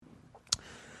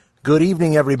Good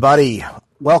evening, everybody.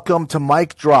 Welcome to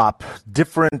Mic Drop.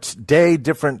 Different day,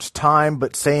 different time,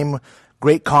 but same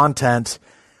great content.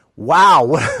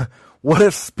 Wow, what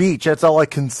a speech. That's all I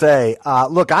can say.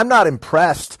 Look, I'm not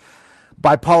impressed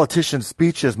by politicians'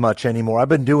 speeches much anymore. I've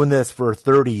been doing this for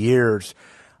 30 years.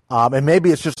 And maybe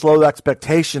it's just low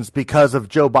expectations because of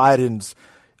Joe Biden's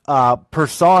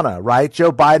persona, right?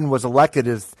 Joe Biden was elected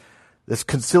as this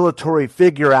conciliatory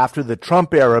figure after the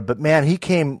Trump era, but man, he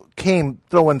came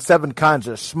throwing seven kinds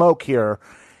of smoke here,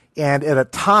 and at a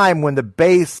time when the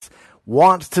base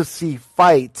wants to see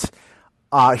fight,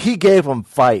 he gave them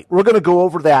fight. We're going to go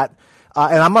over that,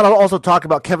 and I'm going to also talk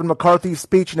about Kevin McCarthy's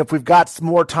speech, and if we've got some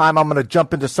more time, I'm going to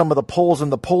jump into some of the polls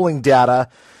and the polling data.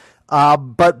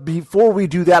 But before we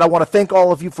do that, I want to thank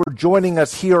all of you for joining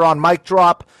us here on Mic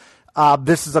Drop.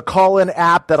 This is a call-in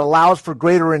app that allows for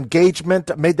greater engagement.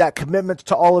 I made that commitment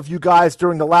to all of you guys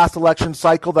during the last election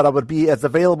cycle that I would be as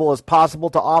available as possible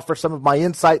to offer some of my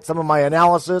insight, some of my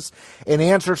analysis, and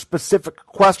answer specific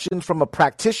questions from a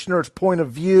practitioner's point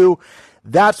of view.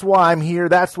 That's why I'm here.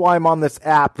 That's why I'm on this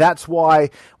app. That's why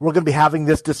we're going to be having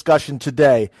this discussion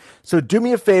today. So do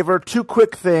me a favor, two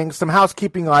quick things, some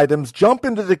housekeeping items. Jump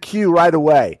into the queue right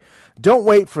away. Don't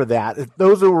wait for that.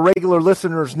 Those who are regular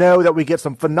listeners know that we get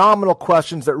some phenomenal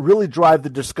questions that really drive the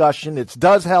discussion. It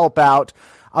does help out.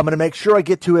 I'm going to make sure I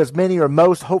get to as many or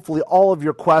most, hopefully all of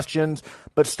your questions,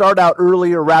 but start out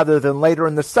earlier rather than later.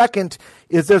 And the second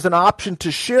is there's an option to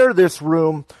share this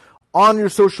room on your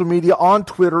social media, on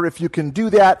Twitter. If you can do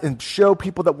that and show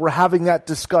people that we're having that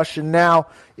discussion now,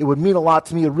 it would mean a lot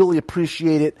to me. I really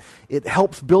appreciate it. It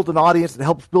helps build an audience. It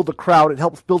helps build a crowd. It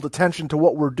helps build attention to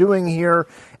what we're doing here.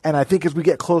 And I think as we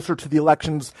get closer to the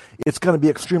elections, it's going to be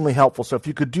extremely helpful. So if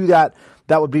you could do that,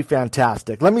 that would be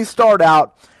fantastic. Let me start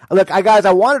out. Look, guys,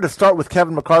 I wanted to start with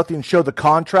Kevin McCarthy and show the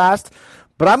contrast,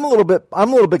 but I'm a little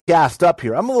bit gassed up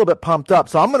here. I'm a little bit pumped up.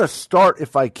 So I'm going to start,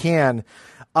 if I can,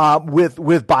 with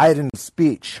Biden's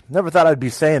speech. Never thought I'd be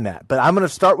saying that, but I'm going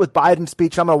to start with Biden's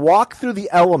speech. I'm going to walk through the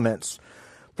elements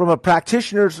from a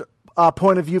practitioner's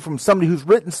point of view, from somebody who's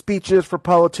written speeches for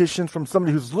politicians, from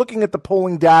somebody who's looking at the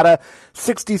polling data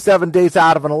 67 days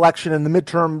out of an election in the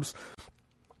midterms,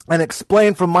 and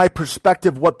explain from my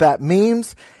perspective what that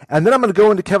means. And then I'm going to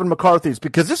go into Kevin McCarthy's,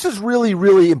 because this is really,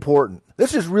 really important.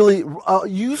 This is really,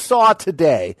 you saw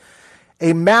today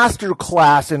a master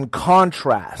class in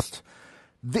contrast.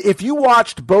 If you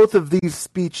watched both of these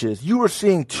speeches, you were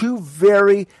seeing two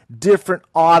very different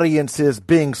audiences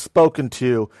being spoken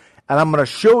to. And I'm going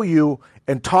to show you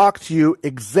and talk to you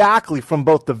exactly from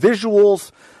both the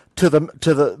visuals to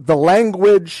the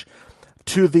language,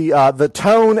 to the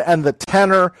tone and the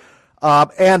tenor,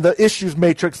 and the issues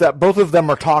matrix that both of them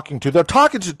are talking to. They're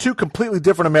talking to two completely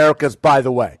different Americas, by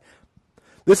the way.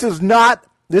 This is not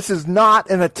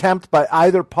an attempt by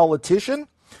either politician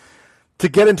to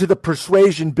get into the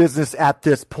persuasion business at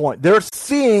this point. They're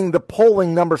seeing the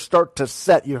polling numbers start to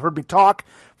set. You heard me talk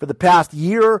for the past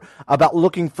year about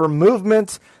looking for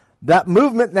movement. That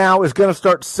movement now is going to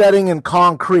start setting in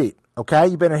concrete. Okay,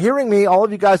 you've been hearing me, all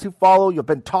of you guys who follow, you've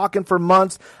been talking for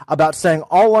months about saying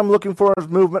all I'm looking for is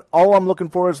movement, all I'm looking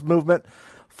for is movement.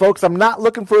 Folks, I'm not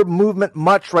looking for movement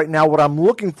much right now. What I'm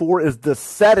looking for is the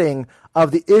setting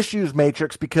of the issues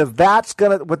matrix, because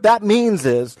what that means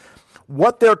is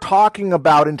what they're talking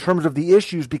about in terms of the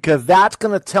issues, because that's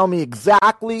going to tell me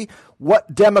exactly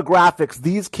what demographics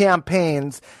these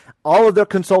campaigns, all of their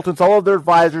consultants, all of their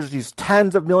advisors, these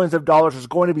tens of millions of dollars is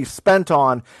going to be spent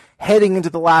on heading into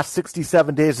the last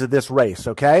 67 days of this race,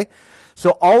 okay?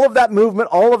 So all of that movement,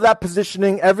 all of that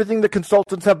positioning, everything the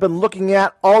consultants have been looking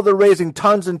at, all the raising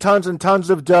tons and tons and tons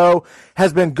of dough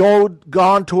has been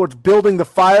gone towards building the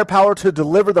firepower to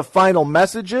deliver the final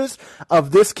messages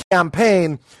of this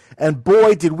campaign. And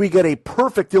boy, did we get a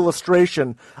perfect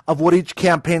illustration of what each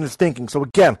campaign is thinking. So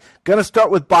again, going to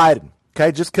start with Biden,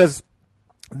 okay, just because,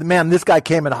 man, this guy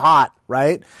came in hot,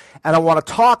 right? And I want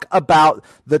to talk about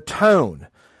the tone.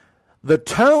 The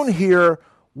tone here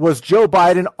was Joe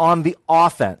Biden on the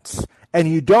offense. And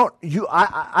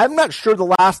I'm not sure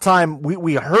the last time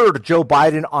we heard Joe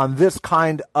Biden on this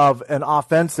kind of an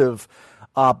offensive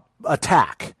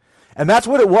attack. And that's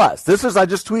what it was. I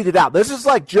just tweeted out, this is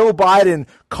like Joe Biden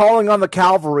calling on the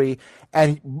cavalry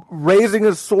and raising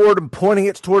his sword and pointing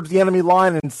it towards the enemy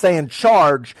line and saying,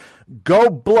 charge, go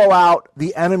blow out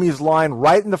the enemy's line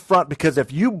right in the front, because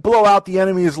if you blow out the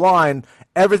enemy's line,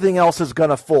 everything else is going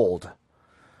to fold.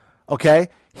 Okay?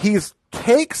 He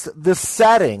takes the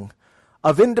setting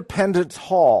of Independence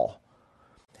Hall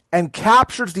and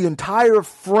captures the entire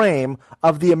frame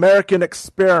of the American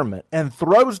experiment and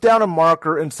throws down a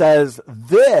marker and says,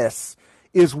 this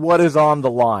is what is on the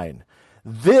line.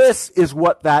 This is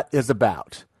what that is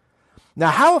about. Now,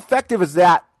 how effective is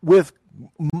that with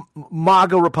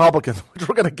MAGA Republicans, which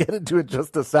we're going to get into in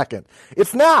just a second?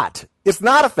 It's not. It's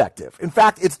not effective. In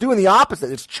fact, it's doing the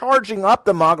opposite. It's charging up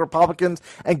the MAGA Republicans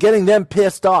and getting them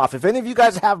pissed off. If any of you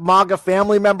guys have MAGA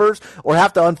family members or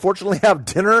have to unfortunately have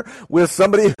dinner with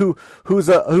somebody who's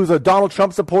a Donald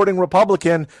Trump supporting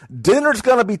Republican, dinner's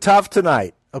going to be tough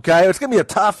tonight. Okay, it's going to be a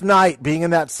tough night being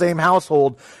in that same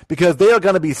household because they are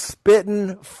going to be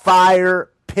spitting fire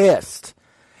pissed.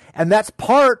 And that's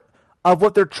part of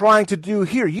what they're trying to do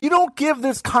here. You don't give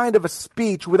this kind of a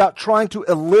speech without trying to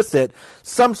elicit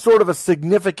some sort of a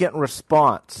significant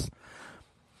response.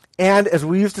 And as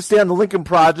we used to say on the Lincoln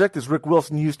Project, as Rick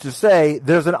Wilson used to say,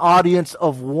 there's an audience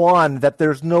of one that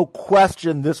there's no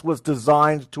question this was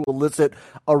designed to elicit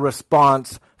a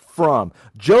response from.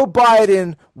 Joe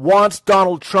Biden wants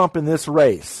Donald Trump in this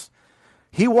race.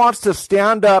 He wants to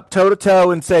stand up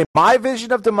toe-to-toe and say, my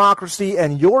vision of democracy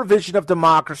and your vision of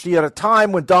democracy at a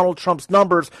time when Donald Trump's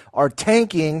numbers are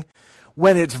tanking,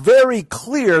 when it's very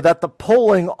clear that the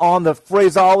polling on the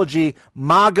phraseology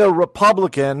MAGA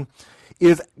Republican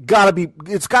it's got to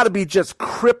be just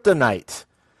kryptonite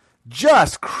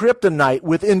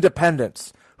with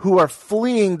independents who are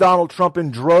fleeing Donald Trump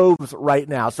in droves right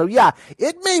now. So yeah,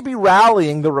 it may be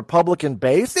rallying the Republican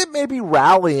base. It may be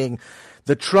rallying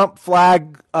the Trump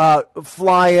flag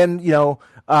flying,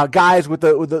 guys with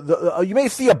the you may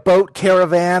see a boat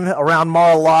caravan around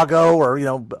Mar-a-Lago or,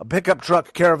 a pickup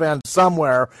truck caravan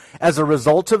somewhere as a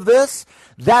result of this.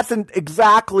 That's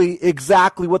exactly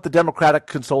what the Democratic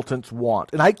consultants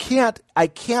want. And I can't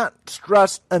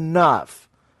stress enough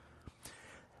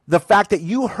the fact that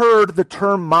you heard the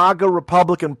term MAGA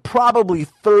Republican probably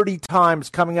 30 times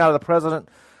coming out of the President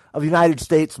of the United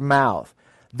States' mouth.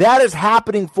 That is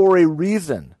happening for a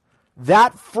reason.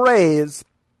 That phrase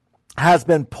has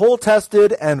been poll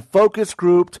tested and focus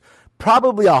grouped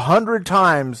probably 100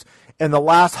 times in the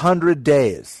last 100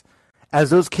 days as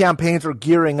those campaigns are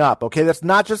gearing up. Okay, that's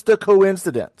not just a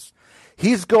coincidence.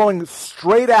 He's going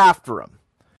straight after him.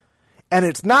 And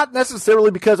it's not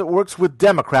necessarily because it works with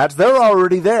Democrats. They're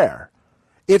already there.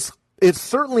 It's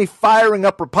certainly firing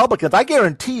up Republicans. I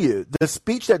guarantee you the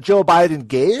speech that Joe Biden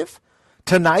gave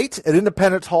tonight at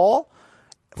Independence Hall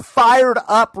fired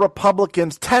up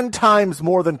Republicans 10 times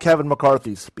more than Kevin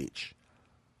McCarthy's speech.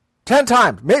 10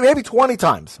 times, maybe 20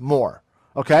 times more.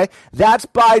 Okay? That's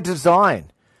by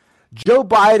design. Joe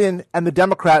Biden and the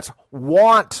Democrats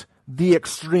want the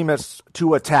extremists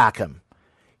to attack him.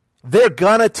 They're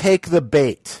gonna take the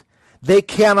bait. They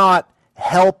cannot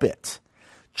help it.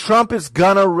 Trump is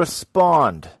gonna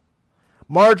respond.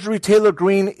 Marjorie Taylor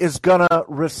Greene is gonna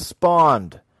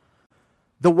respond.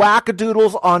 The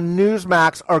wackadoodles on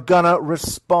Newsmax are going to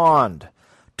respond.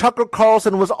 Tucker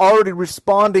Carlson was already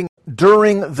responding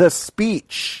during the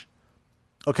speech.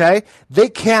 Okay? They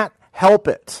can't help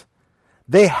it.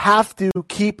 They have to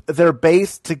keep their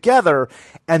base together.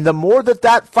 And the more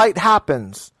that fight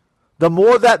happens, the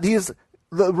more that the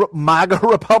MAGA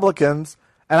Republicans,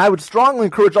 and I would strongly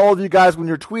encourage all of you guys when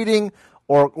you're tweeting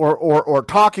or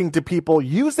talking to people,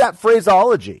 use that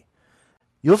phraseology.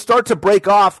 You'll start to break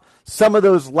off some of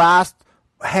those last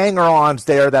hanger-ons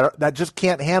there that just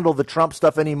can't handle the Trump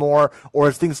stuff anymore, or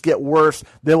as things get worse,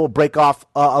 they will break off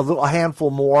a handful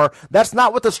more. That's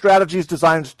not what the strategy is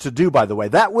designed to do, by the way.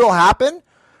 That will happen.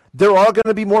 There are going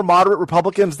to be more moderate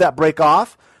Republicans that break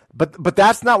off, but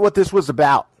that's not what this was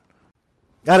about.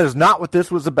 That is not what this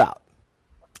was about.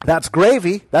 That's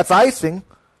gravy. That's icing.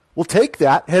 We'll take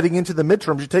that heading into the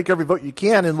midterms. You take every vote you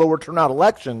can in lower turnout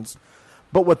elections.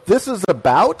 But what this is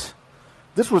about,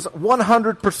 this was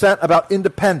 100% about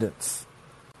independents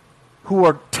who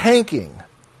are tanking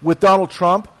with Donald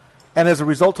Trump. And as a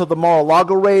result of the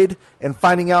Mar-a-Lago raid and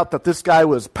finding out that this guy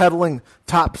was peddling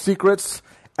top secrets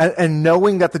and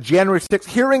knowing that the January 6th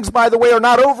hearings, by the way, are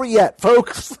not over yet,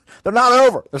 folks. They're not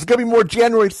over. There's going to be more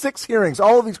January 6th hearings.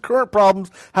 All of these current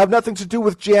problems have nothing to do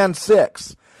with Jan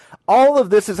 6. All of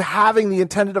this is having the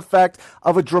intended effect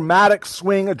of a dramatic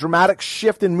swing, a dramatic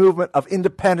shift in movement of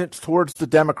independents towards the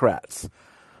Democrats.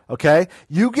 Okay?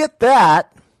 You get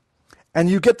that, and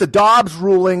you get the Dobbs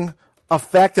ruling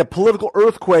effect, a political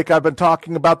earthquake I've been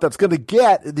talking about that's going to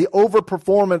get the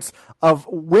overperformance of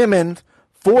women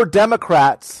for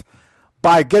Democrats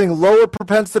by getting lower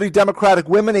propensity Democratic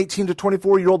women, 18 to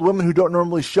 24-year-old women who don't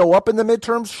normally show up in the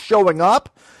midterms, showing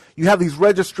up. You have these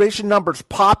registration numbers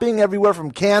popping everywhere from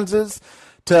Kansas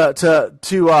to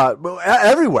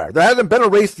everywhere. There hasn't been a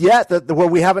race yet where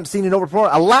we haven't seen an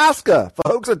overperformance. Alaska,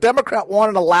 folks, a Democrat won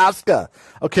in Alaska,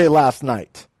 last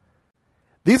night.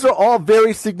 These are all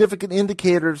very significant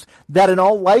indicators that in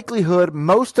all likelihood,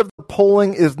 most of the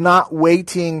polling is not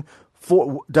waiting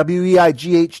for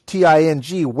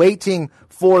WEIGHTING, waiting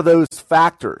for those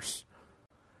factors.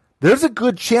 There's a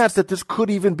good chance that this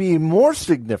could even be more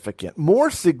significant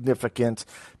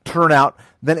turnout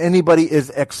than anybody is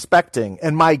expecting.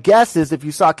 And my guess is if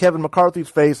you saw Kevin McCarthy's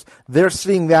face, they're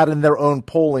seeing that in their own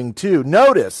polling too.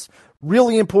 Notice,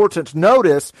 really important,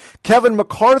 notice Kevin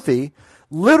McCarthy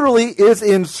literally is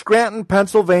in Scranton,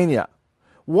 Pennsylvania.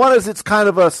 One is it's kind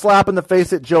of a slap in the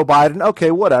face at Joe Biden. Okay,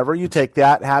 whatever, you take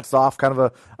that. Hats off, kind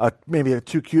of a maybe a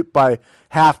too cute by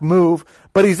half move.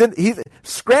 But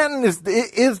Scranton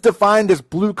is defined as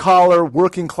blue collar,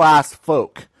 working class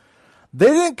folk. They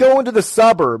didn't go into the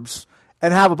suburbs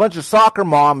and have a bunch of soccer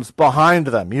moms behind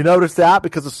them. You notice that?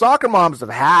 Because the soccer moms have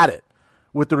had it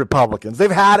with the Republicans.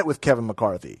 They've had it with Kevin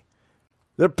McCarthy.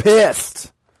 They're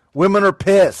pissed. Women are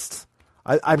pissed.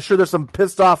 I'm sure there's some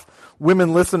pissed off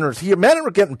women listeners here. Men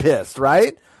are getting pissed,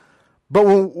 right? But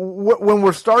when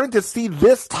we're starting to see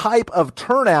this type of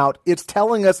turnout, it's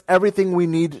telling us everything we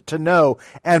need to know.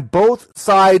 And both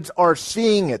sides are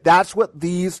seeing it. That's what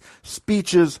these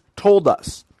speeches told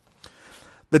us.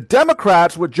 The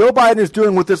Democrats, what Joe Biden is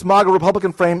doing with this MAGA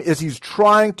Republican frame is he's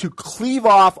trying to cleave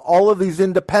off all of these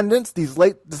independents, these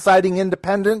late deciding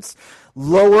independents,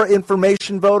 lower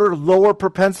information voters, lower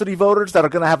propensity voters that are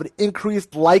going to have an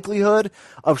increased likelihood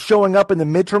of showing up in the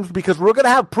midterms because we're going to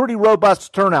have pretty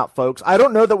robust turnout, folks. I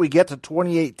don't know that we get to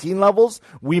 2018 levels.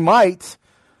 We might.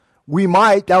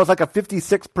 That was like a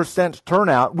 56%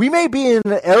 turnout. We may be in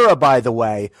an era, by the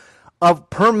way, of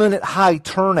permanent high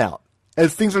turnout.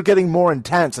 As things are getting more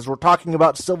intense, as we're talking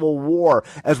about civil war,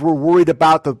 as we're worried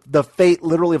about the fate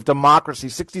literally of democracy,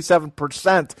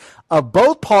 67% of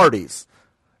both parties,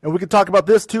 and we can talk about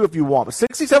this too if you want, but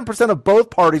 67% of both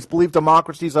parties believe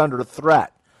democracy is under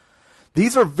threat.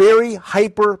 These are very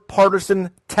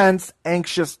hyper-partisan, tense,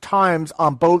 anxious times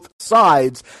on both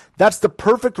sides. That's the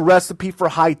perfect recipe for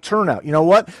high turnout. You know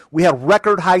what? We had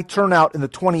record high turnout in the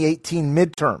 2018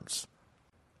 midterms.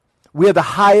 We had the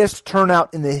highest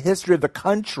turnout in the history of the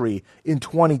country in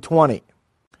 2020.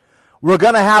 We're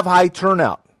going to have high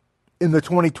turnout in the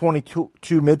 2022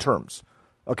 midterms.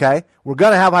 Okay? We're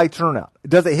going to have high turnout.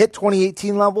 Does it hit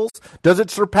 2018 levels? Does it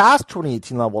surpass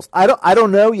 2018 levels? I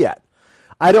don't know yet.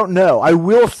 I don't know. I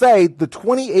will say the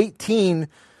 2018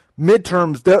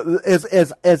 midterms,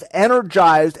 as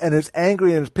energized and as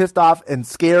angry and as pissed off and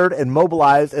scared and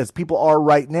mobilized as people are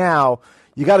right now,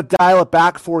 you got to dial it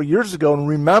back 4 years ago and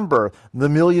remember the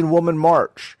Million Woman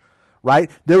March, right?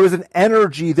 There was an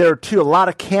energy there too. A lot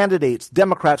of candidates,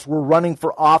 Democrats, were running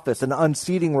for office and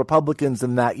unseating Republicans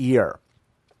in that year.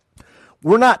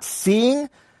 We're not seeing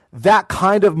that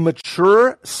kind of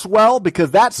mature swell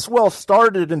because that swell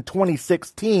started in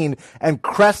 2016 and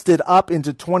crested up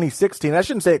into 2016. I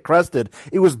shouldn't say it crested.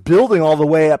 It was building all the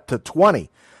way up to 20.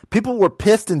 People were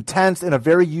pissed and tense in a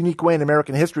very unique way in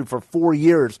American history for 4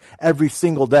 years every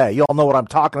single day. You all know what I'm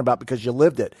talking about because you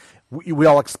lived it. We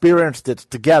all experienced it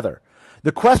together.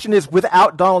 The question is,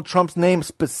 without Donald Trump's name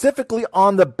specifically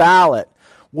on the ballot,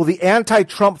 will the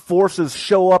anti-Trump forces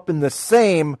show up in the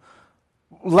same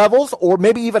levels or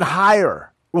maybe even higher?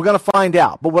 We're going to find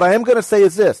out. But what I am going to say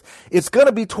is this. It's going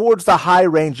to be towards the high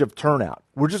range of turnout.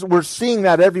 We're seeing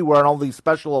that everywhere in all these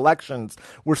special elections.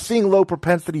 We're seeing low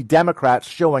propensity Democrats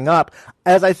showing up.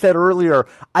 As I said earlier,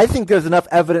 I think there's enough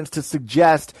evidence to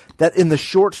suggest that in the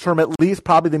short term, at least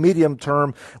probably the medium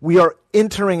term, we are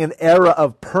entering an era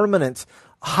of permanent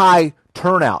high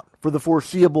turnout for the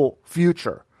foreseeable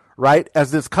future. Right?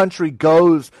 As this country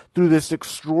goes through this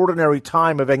extraordinary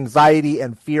time of anxiety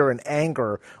and fear and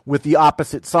anger with the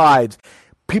opposite sides,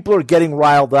 people are getting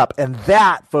riled up. And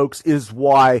that, folks, is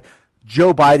why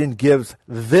Joe Biden gives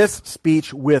this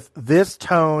speech with this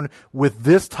tone, with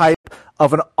this type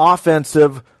of an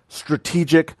offensive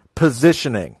strategic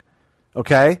positioning.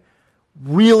 Okay?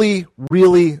 Really,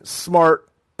 really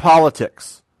smart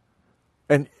politics.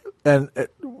 And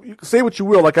say what you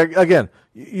will. Again,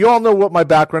 you all know what my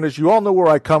background is. You all know where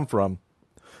I come from.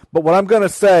 But what I'm going to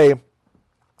say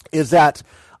is that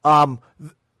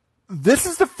this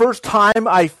is the first time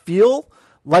I feel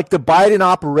like the Biden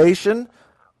operation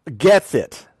gets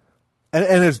it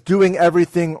and is doing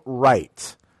everything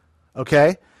right.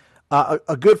 Okay?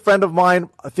 A good friend of mine,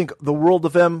 I think the world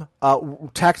of him,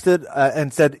 texted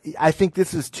and said, I think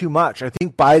this is too much. I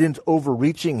think Biden's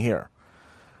overreaching here.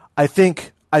 I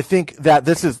think that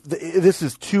this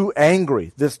is too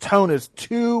angry. This tone is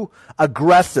too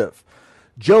aggressive.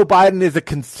 Joe Biden is a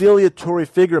conciliatory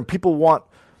figure, and people want,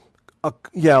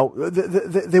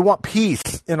 they want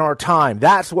peace in our time.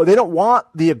 That's what they don't want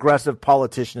the aggressive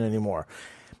politician anymore.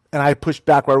 And I pushed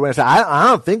back right away and said, I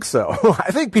don't think so.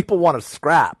 I think people want to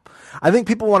scrap. I think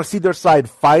people want to see their side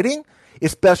fighting,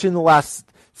 especially in the last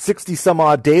 60 some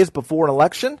odd days before an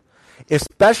election,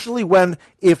 especially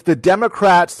if the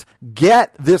Democrats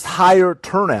get this higher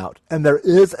turnout, and there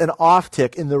is an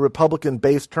off-tick in the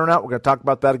Republican-based turnout. We're going to talk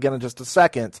about that again in just a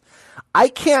second. I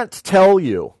can't tell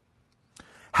you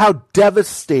how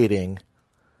devastating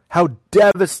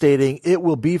it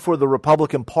will be for the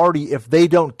Republican Party if they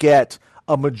don't get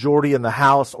a majority in the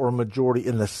House or a majority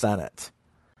in the Senate.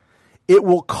 It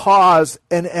will cause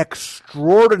an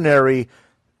extraordinary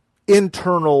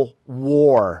internal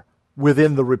war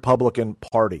within the Republican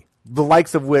Party, the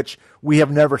likes of which we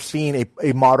have never seen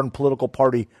a modern political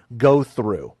party go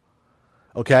through.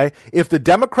 Okay? If the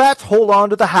Democrats hold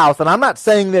on to the House, and I'm not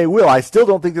saying they will, I still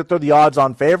don't think that they're the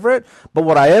odds-on favorite, but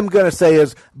what I am going to say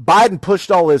is Biden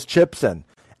pushed all his chips in,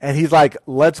 and he's like,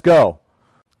 let's go.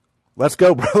 Let's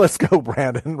go,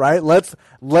 Brandon, right? Let's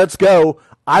go.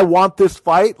 I want this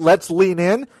fight. Let's lean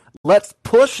in. Let's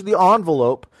push the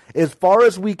envelope as far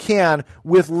as we can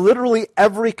with literally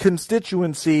every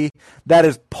constituency that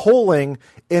is polling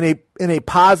in a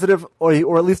positive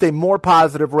or at least a more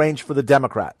positive range for the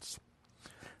Democrats.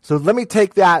 So let me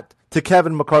take that to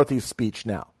Kevin McCarthy's speech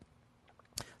now.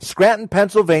 Scranton,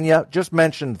 Pennsylvania, just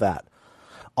mentioned that.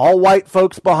 All white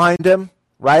folks behind him,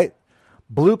 right?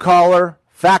 Blue collar,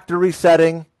 factory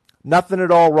setting, nothing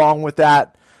at all wrong with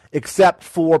that, except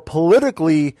for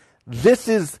politically, this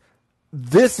is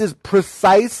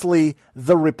precisely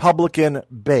the Republican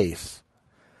base.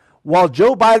 While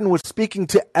Joe Biden was speaking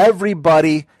to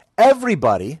everybody,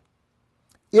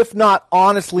 if not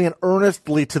honestly and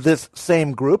earnestly to this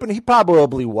same group, and he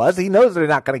probably was, he knows they're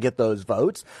not going to get those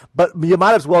votes, but you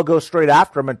might as well go straight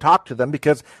after them and talk to them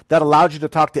because that allows you to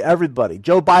talk to everybody.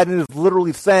 Joe Biden is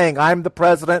literally saying, I'm the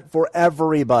president for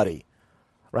everybody,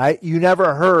 right? You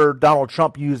never heard Donald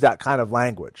Trump use that kind of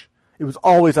language. It was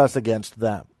always us against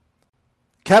them.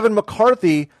 Kevin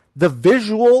McCarthy, the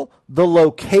visual, the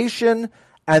location,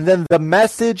 and then the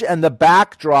message and the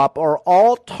backdrop are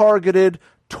all targeted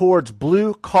towards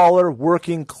blue-collar,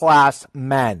 working-class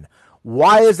men.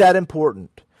 Why is that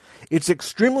important? It's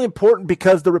extremely important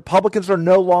because the Republicans are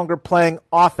no longer playing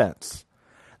offense.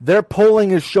 Their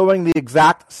polling is showing the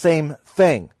exact same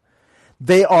thing.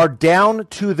 They are down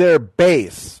to their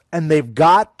base, and they've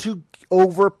got to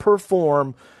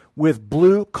overperform with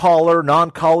blue-collar,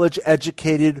 non-college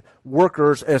educated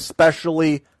workers,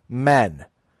 especially men.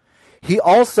 He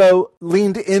also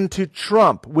leaned into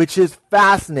Trump, which is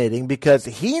fascinating because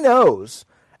he knows,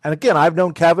 and again, I've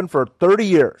known Kevin for 30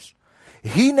 years.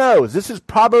 He knows this is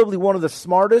probably one of the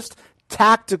smartest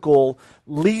tactical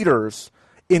leaders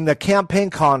in the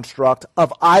campaign construct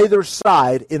of either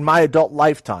side in my adult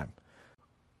lifetime.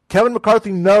 Kevin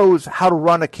McCarthy knows how to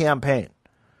run a campaign.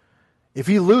 If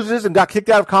he loses and got kicked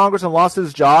out of Congress and lost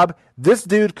his job, this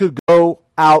dude could go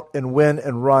out and win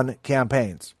and run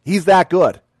campaigns. He's that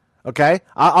good. Okay?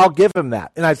 I'll give him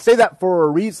that. And I say that for a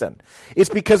reason.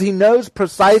 It's because he knows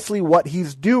precisely what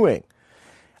he's doing.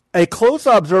 A close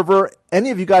observer, any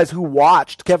of you guys who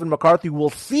watched Kevin McCarthy will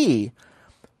see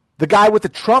the guy with the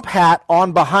Trump hat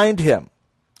on behind him,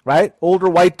 right? Older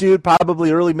white dude, probably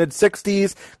early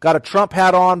mid-60s, got a Trump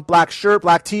hat on, black shirt,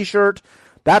 black T-shirt.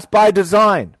 That's by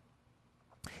design.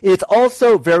 It's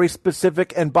also very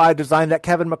specific and by design that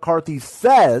Kevin McCarthy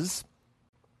says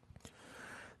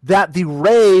that the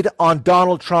raid on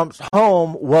Donald Trump's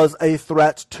home was a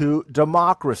threat to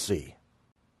democracy.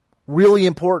 Really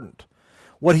important.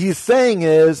 What he's saying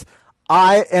is,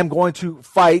 I am going to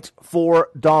fight for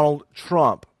Donald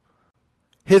Trump.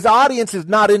 His audience is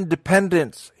not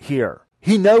independents here.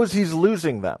 He knows he's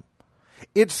losing them.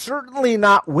 It's certainly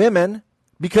not women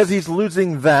because he's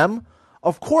losing them.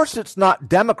 Of course it's not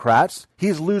Democrats.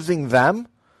 He's losing them.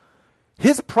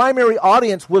 His primary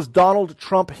audience was Donald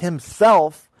Trump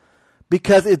himself,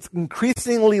 because it's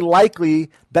increasingly likely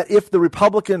that if the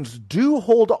Republicans do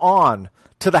hold on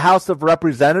to the House of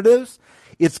Representatives,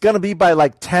 it's going to be by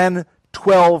like 10,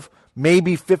 12,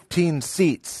 maybe 15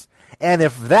 seats. And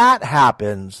if that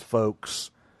happens,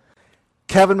 folks,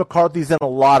 Kevin McCarthy's in a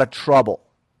lot of trouble.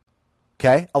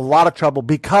 Okay? A lot of trouble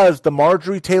because the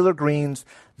Marjorie Taylor Greens,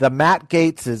 the Matt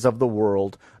Gaetzes of the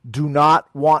world do not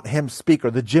want him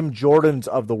speaker. The Jim Jordans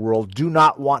of the world do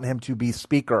not want him to be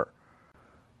speaker.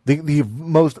 The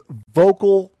most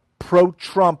vocal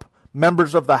pro-Trump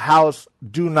members of the House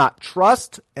do not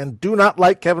trust and do not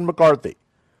like Kevin McCarthy.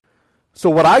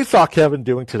 So what I saw Kevin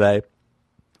doing today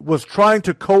was trying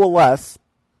to coalesce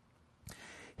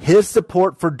his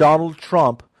support for Donald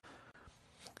Trump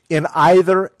in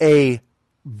either a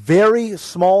very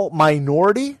small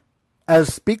minority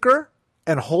as speaker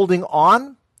and holding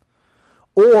on,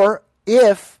 or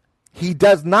if he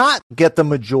does not get the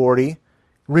majority,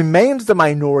 remains the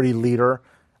minority leader,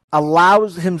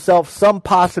 allows himself some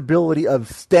possibility of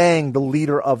staying the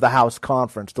leader of the House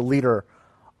conference, the leader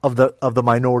of the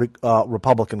minority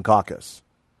Republican caucus.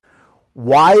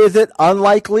 Why is it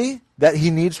unlikely that he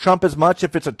needs Trump as much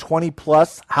if it's a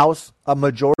 20-plus House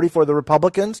majority for the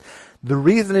Republicans? The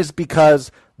reason is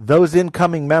because those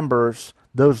incoming members,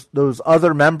 those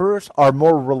other members, are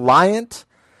more reliant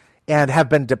and have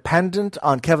been dependent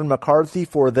on Kevin McCarthy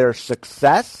for their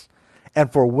success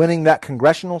and for winning that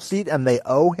congressional seat, and they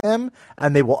owe him,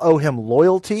 and they will owe him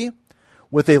loyalty.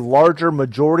 With a larger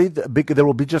majority, there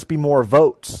will just be more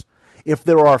votes. If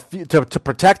there are to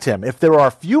protect him, if there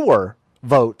are fewer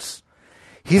votes,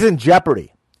 he's in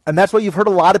jeopardy. And that's what you've heard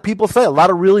a lot of people say. A lot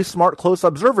of really smart, close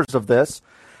observers of this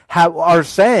are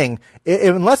saying,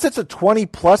 unless it's a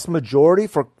 20-plus majority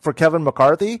for Kevin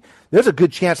McCarthy, there's a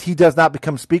good chance he does not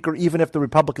become Speaker, even if the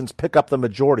Republicans pick up the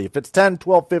majority. If it's 10,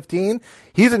 12, 15,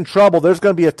 he's in trouble. There's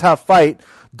going to be a tough fight.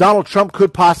 Donald Trump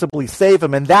could possibly save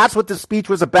him, and that's what the speech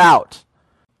was about.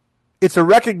 It's a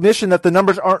recognition that the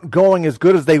numbers aren't going as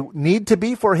good as they need to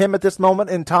be for him at this moment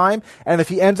in time, and if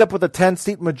he ends up with a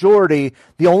 10-seat majority,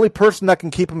 the only person that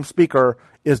can keep him Speaker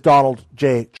is Donald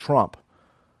J. Trump,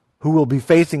 who will be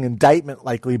facing indictment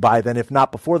likely by then, if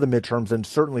not before the midterms, and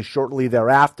certainly shortly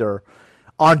thereafter,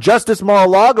 on Justice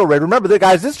Mar-a-Lago raid. Remember,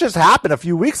 guys, this just happened a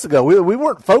few weeks ago. We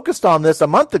weren't focused on this a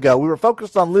month ago. We were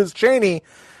focused on Liz Cheney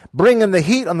bringing the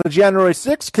heat on the January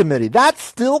 6th committee. That's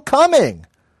still coming.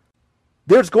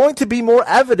 There's going to be more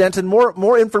evidence and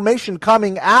more information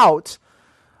coming out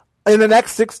in the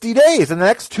next 60 days, in the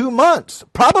next 2 months.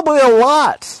 Probably a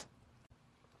lot.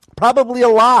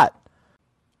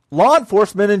 Law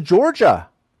enforcement in Georgia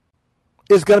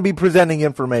is going to be presenting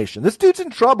information. This dude's in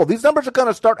trouble. These numbers are going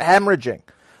to start hemorrhaging.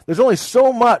 There's only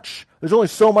so much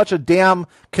a dam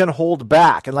can hold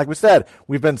back. And like we said,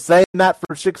 we've been saying that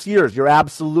for 6 years. You're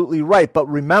absolutely right. But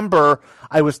remember,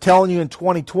 I was telling you in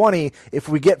 2020, if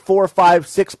we get 4, 5,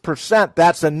 6%,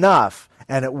 that's enough.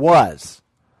 And it was.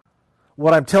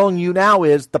 What I'm telling you now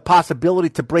is the possibility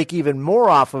to break even more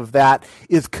off of that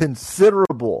is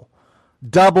considerable.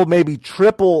 Double, maybe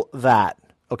triple that.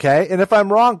 Okay? And if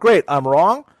I'm wrong, great. I'm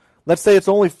wrong. Let's say it's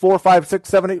only 4, 5,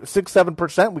 6,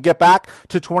 7%. We get back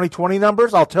to 2020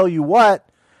 numbers. I'll tell you what,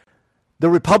 the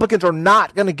Republicans are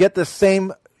not going to get the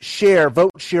same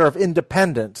vote share of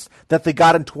independents that they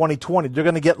got in 2020. They're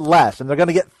going to get less, and they're going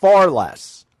to get far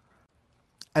less.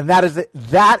 And that is it.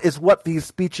 That is what these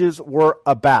speeches were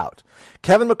about.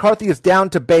 Kevin McCarthy is down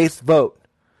to base vote.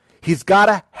 He's got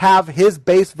to have his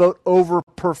base vote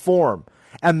overperform.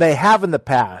 And they have in the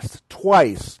past,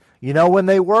 twice. You know when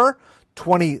they were?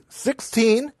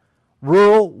 2016,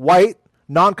 rural, white,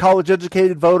 non-college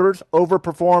educated voters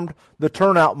overperformed the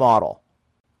turnout model.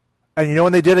 And you know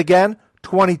when they did again?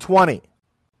 2020.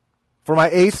 For my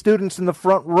A students in the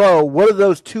front row, what do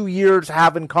those 2 years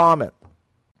have in common?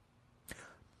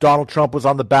 Donald Trump was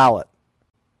on the ballot.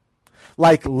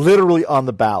 Like literally on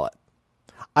the ballot.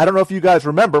 I don't know if you guys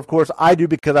remember. Of course, I do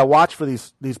because I watch for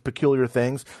these peculiar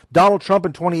things. Donald Trump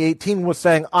in 2018 was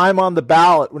saying, I'm on the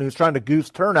ballot when he was trying to goose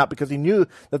turnout because he knew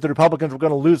that the Republicans were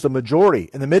going to lose the majority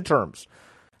in the midterms.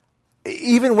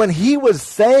 Even when he was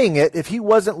saying it, if he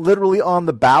wasn't literally on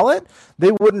the ballot,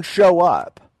 they wouldn't show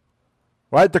up.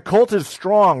 Right? The cult is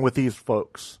strong with these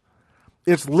folks.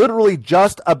 It's literally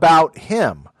just about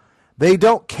him. They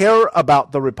don't care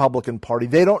about the Republican Party.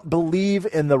 They don't believe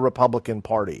in the Republican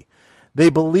Party. They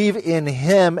believe in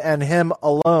him and him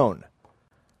alone.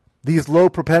 These low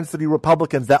propensity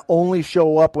Republicans that only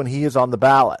show up when he is on the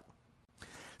ballot.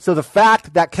 So the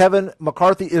fact that Kevin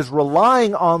McCarthy is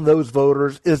relying on those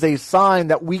voters is a sign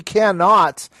that we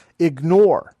cannot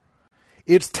ignore.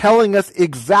 It's telling us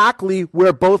exactly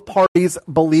where both parties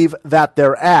believe that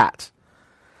they're at.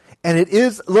 And it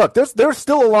is, look, there's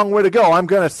still a long way to go. I'm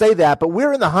going to say that, but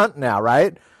we're in the hunt now,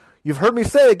 right? You've heard me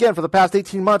say again for the past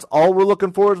 18 months, all we're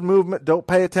looking for is movement. Don't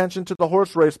pay attention to the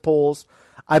horse race polls.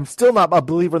 I'm still not a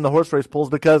believer in the horse race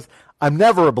polls because I'm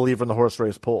never a believer in the horse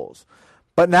race polls.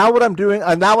 But now what I'm doing,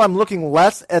 now I'm looking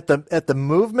less at the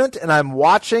movement, and I'm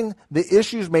watching the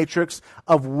issues matrix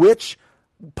of which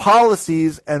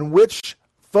policies and which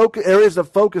areas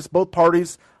of focus both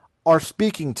parties are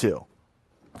speaking to.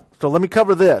 So let me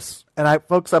cover this. And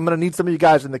folks, I'm going to need some of you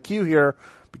guys in the queue here,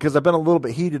 because I've been a little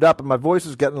bit heated up and my voice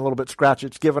is getting a little bit scratchy.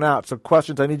 It's giving out. So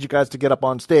questions, I need you guys to get up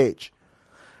on stage.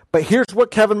 But here's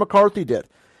what Kevin McCarthy did.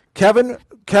 Kevin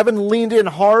leaned in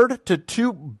hard to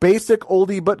two basic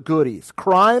oldie but goodies.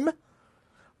 Crime,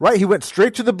 right? He went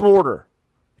straight to the border.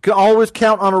 You can always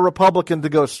count on a Republican to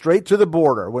go straight to the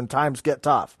border when times get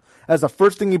tough. As the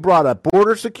first thing he brought up,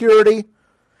 border security.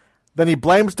 Then he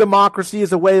blames democracy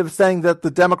as a way of saying that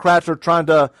the Democrats are trying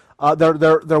to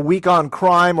they're weak on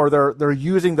crime, or they're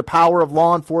using the power of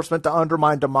law enforcement to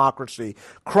undermine democracy.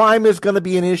 Crime is going to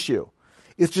be an issue.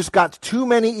 It's just got too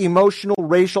many emotional,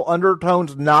 racial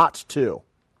undertones not to.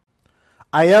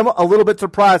 I am a little bit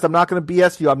surprised. I'm not going to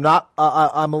BS you.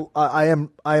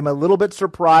 I am a little bit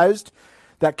surprised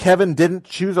that Kevin didn't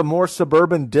choose a more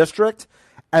suburban district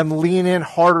and lean in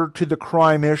harder to the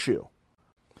crime issue.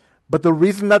 But the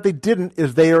reason that they didn't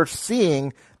is they are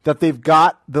seeing that they've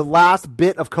got the last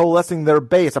bit of coalescing their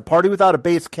base. A party without a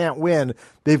base can't win.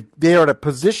 They are at a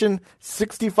position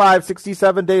 65,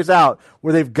 67 days out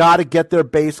where they've got to get their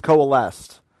base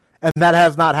coalesced. And that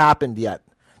has not happened yet.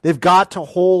 They've got to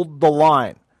hold the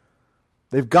line.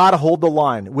 They've got to hold the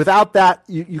line. Without that,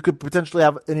 you could potentially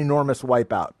have an enormous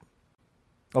wipeout.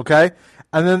 Okay?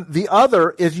 And then the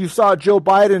other is you saw Joe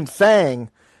Biden saying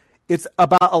it's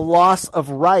about a loss of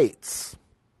rights.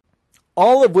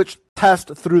 All of which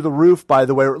test through the roof, by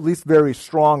the way, or at least very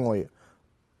strongly.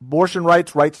 Abortion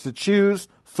rights, rights to choose,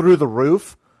 through the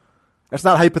roof. It's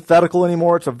not hypothetical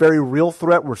anymore. It's a very real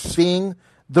threat. We're seeing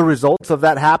the results of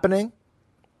that happening.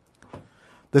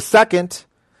 The second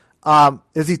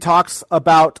is he talks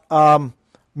about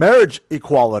marriage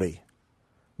equality,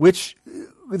 which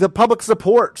the public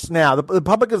supports now. The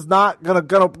public is not going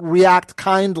to react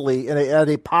kindly at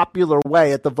a popular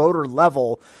way at the voter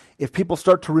level if people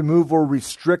start to remove or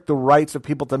restrict the rights of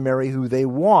people to marry who they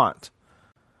want.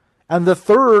 And the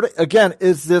third, again,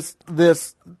 is this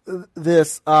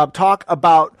talk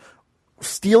about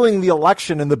stealing the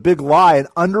election and the big lie and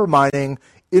undermining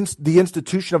the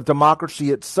institution of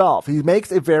democracy itself. He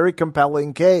makes a very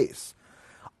compelling case,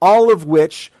 all of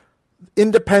which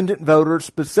independent voters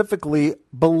specifically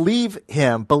believe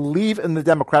in the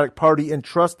Democratic Party and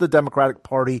trust the Democratic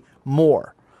Party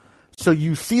more. So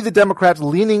you see the Democrats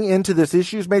leaning into this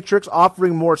issues matrix,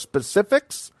 offering more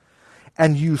specifics,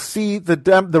 and you see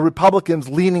the Republicans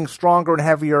leaning stronger and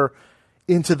heavier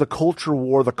into the culture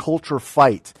war, the culture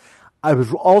fight. I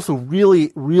was also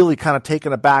really, really kind of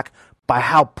taken aback by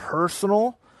how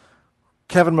personal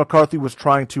Kevin McCarthy was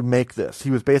trying to make this. He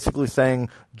was basically saying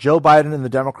Joe Biden and the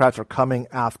Democrats are coming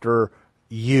after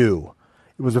you.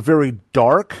 It was a very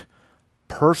dark,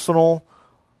 personal,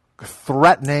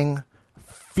 threatening,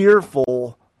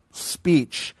 fearful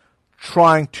speech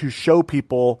trying to show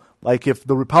people, like, if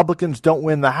the Republicans don't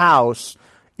win the House,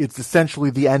 it's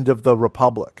essentially the end of the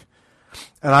Republic.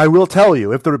 And I will tell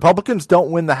you, if the Republicans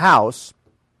don't win the House,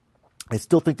 I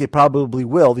still think they probably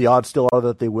will. The odds still are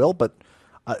that they will, but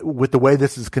with the way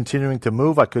this is continuing to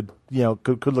move, I could look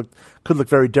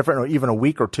very different, or even a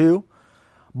week or two.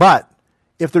 But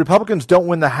if the Republicans don't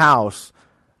win the House,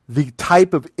 the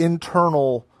type of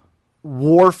internal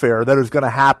warfare that is going to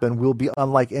happen will be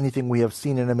unlike anything we have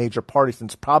seen in a major party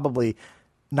since probably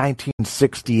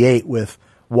 1968, with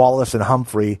Wallace and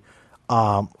Humphrey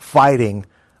fighting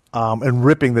and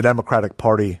ripping the Democratic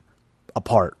Party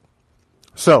apart.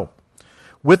 So,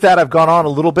 with that, I've gone on a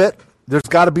little bit. There's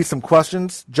got to be some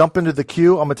questions. Jump into the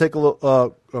queue. I'm going to take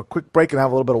a quick break and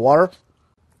have a little bit of water.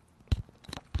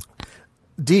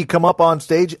 D, come up on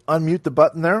stage. Unmute the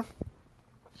button there.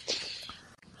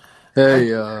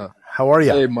 Hey, how are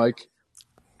you? Hey, Mike.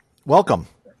 Welcome.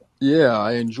 Yeah,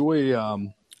 I enjoy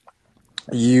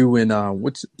you and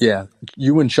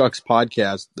you and Chuck's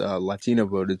podcast, Latino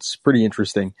Vote. It's pretty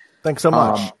interesting. Thanks so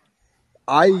much.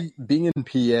 Being in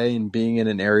PA and being in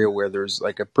an area where there's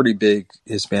like a pretty big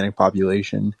Hispanic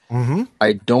population,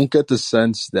 I don't get the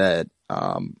sense that,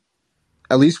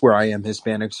 at least where I am,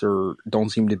 Hispanics don't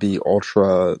seem to be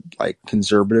ultra like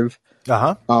conservative.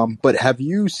 But have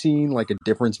you seen like a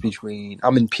difference between?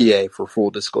 I'm in PA for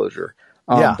full disclosure.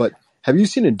 But have you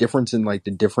seen a difference in like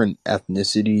the different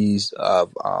ethnicities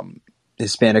of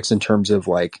Hispanics in terms of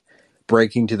like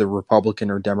breaking to the Republican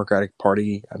or Democratic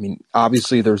Party? I mean,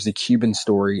 obviously there's the Cuban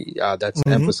story that's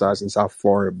emphasized in South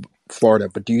Florida,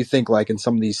 but do you think like in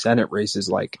some of these Senate races,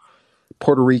 like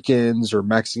Puerto Ricans or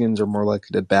Mexicans are more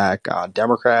likely to back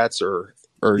Democrats or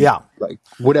like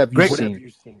what have you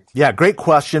seen? Yeah, great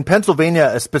question.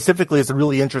 Pennsylvania specifically is a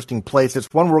really interesting place.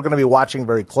 It's one we're going to be watching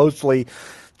very closely.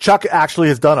 Chuck actually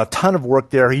has done a ton of work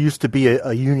there. He used to be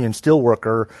a union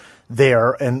steelworker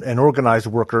there and organized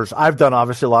workers. I've done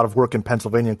obviously a lot of work in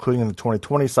Pennsylvania, including in the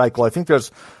 2020 cycle. I think there's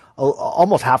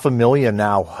almost 500,000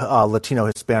 now Latino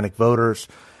Hispanic voters,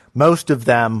 most of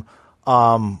them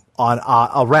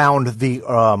around the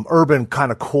urban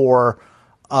kind of core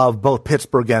of both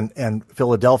Pittsburgh and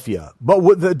Philadelphia.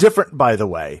 But the different, by the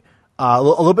way, a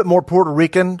little bit more Puerto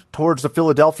Rican towards the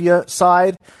Philadelphia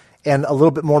side, and a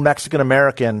little bit more Mexican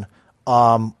American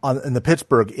in the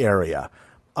Pittsburgh area.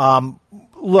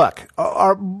 Look,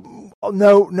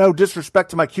 no disrespect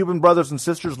to my Cuban brothers and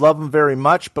sisters, love them very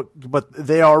much, but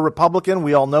they are Republican.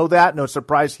 We all know that. No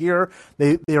surprise here.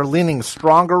 They are leaning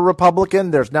stronger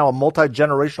Republican. There's now a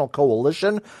multi-generational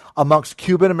coalition amongst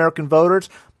Cuban American voters,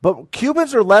 but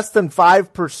Cubans are less than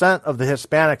 5% of the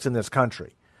Hispanics in this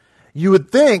country. You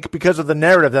would think, because of the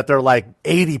narrative, that they're like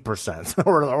 80%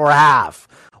 or half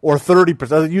or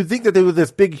 30%. You'd think that they were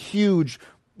this big, huge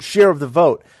share of the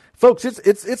vote. Folks,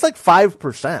 it's like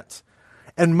 5%.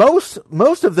 And most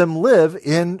of them live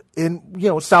in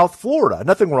South Florida.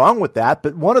 Nothing wrong with that,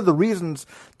 but one of the reasons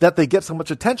that they get so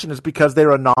much attention is because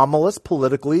they're anomalous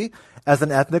politically as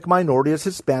an ethnic minority, as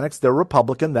Hispanics. They're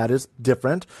Republican. That is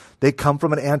different. They come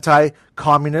from an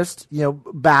anti-communist,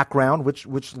 background,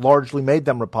 which largely made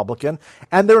them Republican.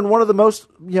 And they're in one of the most,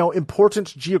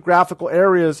 important geographical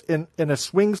areas in a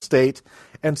swing state.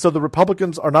 And so the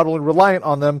Republicans are not only reliant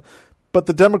on them, but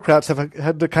the Democrats have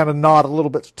had to kind of nod a little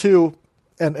bit too,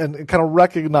 and kind of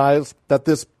recognize that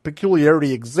this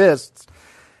peculiarity exists.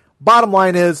 Bottom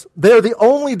line is, they're the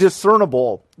only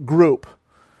discernible group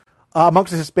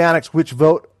amongst the Hispanics which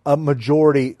vote a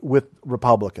majority with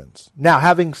Republicans. Now,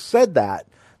 having said that,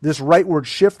 this rightward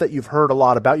shift that you've heard a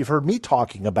lot about, you've heard me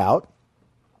talking about,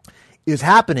 is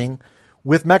happening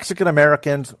with Mexican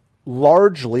Americans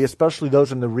largely, especially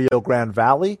those in the Rio Grande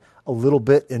Valley, a little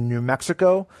bit in New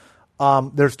Mexico.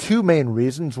 There's two main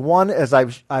reasons. One, as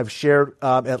I've shared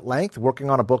at length,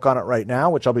 working on a book on it right now,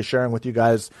 which I'll be sharing with you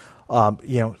guys,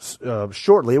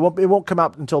 shortly. It won't come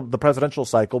out until the presidential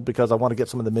cycle because I want to get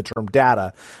some of the midterm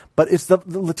data. But it's the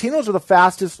Latinos are the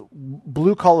fastest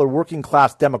blue collar working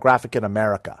class demographic in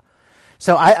America.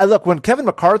 So I look, when Kevin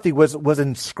McCarthy was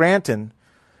in Scranton,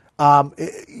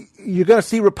 you're going to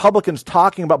see Republicans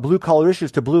talking about blue collar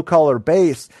issues to blue collar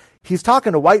base. He's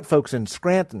talking to white folks in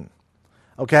Scranton.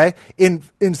 Okay, in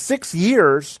 6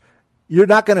 years, you're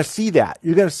not going to see that.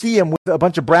 You're going to see him with a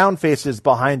bunch of brown faces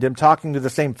behind him talking to the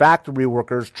same factory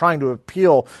workers, trying to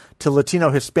appeal to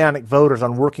Latino Hispanic voters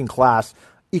on working class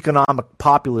economic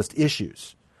populist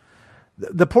issues.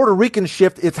 The Puerto Rican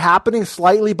shift, it's happening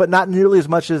slightly, but not nearly as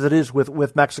much as it is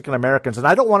with Mexican Americans. And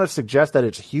I don't want to suggest that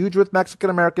it's huge with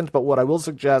Mexican Americans, but what I will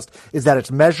suggest is that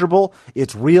it's measurable,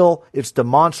 it's real, it's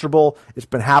demonstrable. It's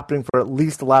been happening for at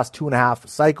least the last 2.5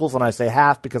 cycles. And I say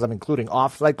half because I'm including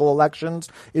off-cycle elections.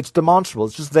 It's demonstrable.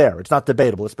 It's just there. It's not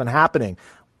debatable. It's been happening.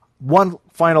 One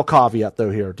final caveat,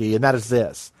 though, here, D, and that is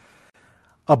this.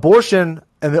 Abortion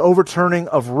and the overturning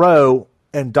of Roe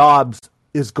and Dobbs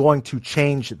is going to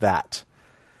change that.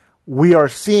 We are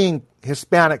seeing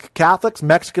Hispanic Catholics,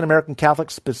 Mexican American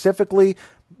Catholics specifically,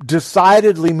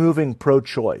 decidedly moving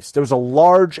pro-choice. There's a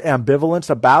large ambivalence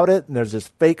about it, and there's this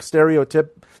fake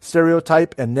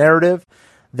stereotype and narrative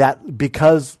that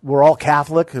because we're all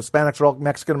Catholic, Hispanics are all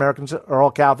Mexican Americans are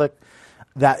all Catholic,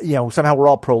 that somehow we're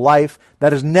all pro-life.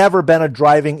 That has never been a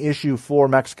driving issue for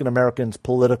Mexican Americans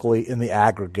politically in the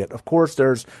aggregate. Of course,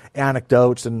 there's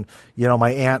anecdotes, and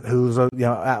my aunt who's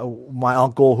my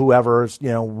uncle, whoever is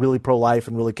really pro-life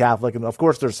and really Catholic, and of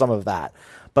course there's some of that.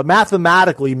 But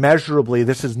mathematically, measurably,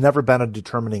 this has never been a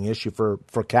determining issue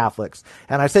for Catholics.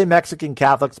 And I say Mexican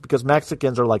Catholics because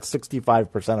Mexicans are like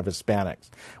 65% of Hispanics.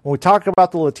 When we talk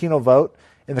about the Latino vote,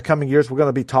 in the coming years, we're going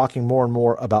to be talking more and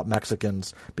more about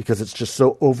Mexicans because it's just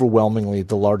so overwhelmingly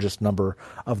the largest number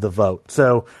of the vote.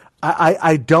 So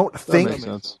I don't think,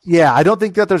 I don't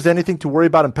think that there's anything to worry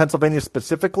about in Pennsylvania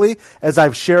specifically. As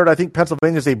I've shared, I think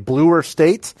Pennsylvania is a bluer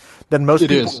state than most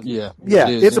people. It is, yeah.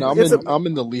 It is. I'm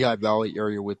in the Lehigh Valley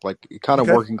area with kind of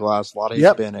working class, a lot of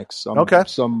Hispanics,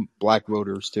 some black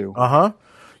voters too.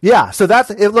 Yeah, so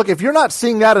that's it. Look, if you're not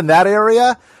seeing that in that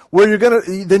area,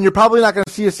 then you're probably not going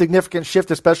to see a significant shift,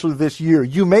 especially this year.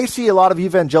 You may see a lot of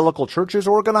evangelical churches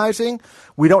organizing.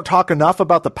 We don't talk enough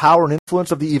about the power and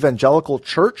influence of the evangelical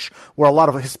church, where a lot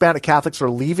of Hispanic Catholics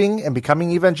are leaving and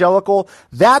becoming evangelical.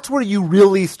 That's where you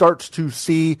really start to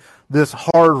see this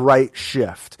hard right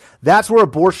shift. That's where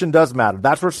abortion does matter.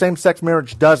 That's where same-sex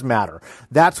marriage does matter.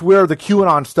 That's where the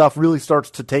QAnon stuff really starts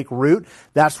to take root.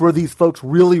 That's where these folks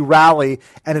really rally,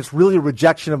 and it's really a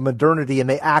rejection of modernity, and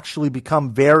they actually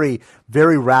become very,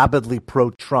 very rabidly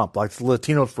pro-Trump, like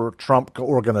Latinos for Trump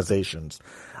organizations.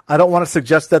 I don't want to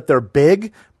suggest that they're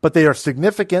big, but they are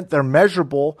significant, they're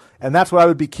measurable, and that's what I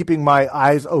would be keeping my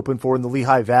eyes open for in the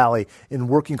Lehigh Valley, in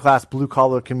working-class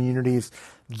blue-collar communities.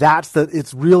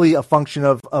 It's really a function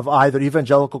of either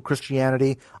evangelical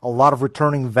Christianity, a lot of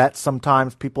returning vets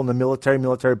sometimes, people in the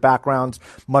military backgrounds,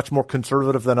 much more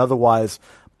conservative than otherwise.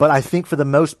 But I think for the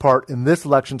most part, in this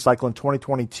election cycle in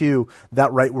 2022, that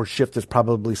rightward shift has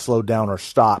probably slowed down or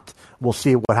stopped. We'll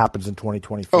see what happens in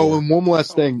 2024. Oh, and one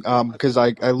last thing, because I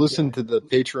listened to the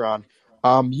Patreon.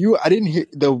 I didn't hear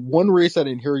the one race I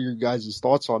didn't hear your guys'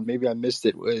 thoughts on. Maybe I missed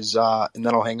it. Was and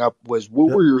then I'll hang up. Was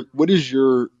what is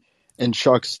your and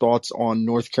Chuck's thoughts on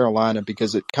North Carolina,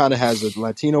 because it kind of has a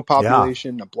Latino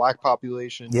population, a black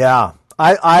population. Yeah.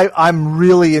 I'm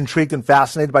really intrigued and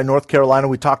fascinated by North Carolina.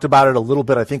 We talked about it a little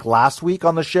bit, I think, last week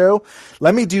on the show.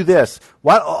 Let me do this.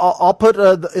 I'll put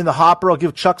in the hopper. I'll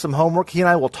give Chuck some homework. He and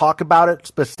I will talk about it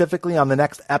specifically on the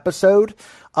next episode.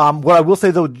 What I will say,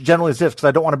 though, generally is this, because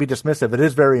I don't want to be dismissive. It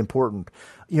is very important.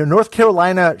 North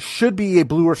Carolina should be a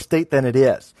bluer state than it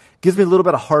is. Gives me a little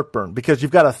bit of heartburn, because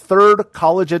you've got a third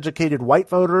college-educated white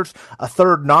voters, a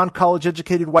third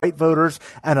non-college-educated white voters,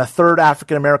 and a third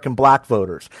African-American black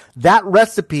voters. That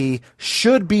recipe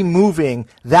should be moving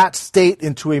that state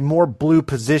into a more blue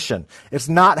position. It's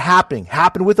not happening.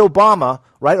 Happened with Obama,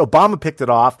 right? Obama picked it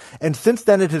off, and since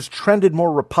then it has trended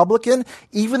more Republican,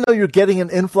 even though you're getting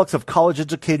an influx of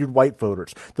college-educated white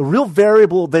voters. The real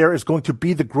variable there is going to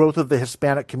be the growth of the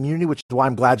Hispanic community, which is why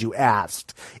I'm glad you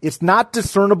asked. It's not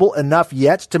discernible enough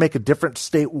yet to make a difference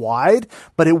statewide,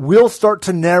 but it will start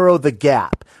to narrow the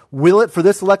gap. Will it for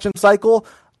this election cycle?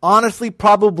 Honestly,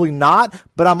 probably not,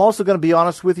 but I'm also going to be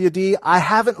honest with you, D. I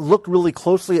haven't looked really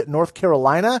closely at North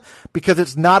Carolina because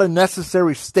it's not a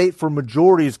necessary state for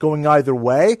majorities going either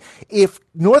way. If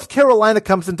North Carolina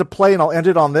comes into play, and I'll end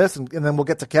it on this, and then we'll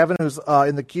get to Kevin, who's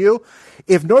in the queue.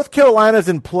 If North Carolina's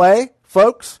in play,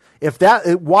 folks,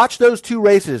 watch those two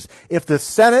races. If the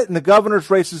Senate and the governor's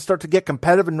races start to get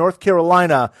competitive in North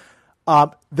Carolina,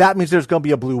 that means there's going to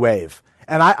be a blue wave.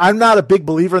 And I'm not a big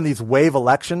believer in these wave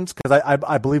elections, because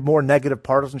I believe more negative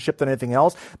partisanship than anything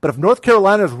else. But if North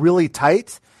Carolina is really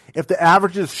tight, if the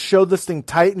averages show this thing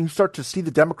tight, and you start to see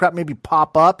the Democrat maybe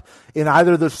pop up in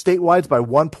either of those statewides by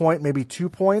 1 point, maybe 2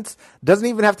 points, doesn't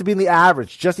even have to be in the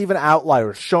average, just even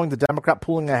outliers showing the Democrat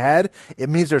pulling ahead, it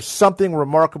means there's something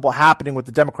remarkable happening with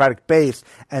the Democratic base,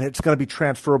 and it's going to be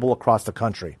transferable across the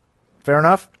country. Fair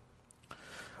enough?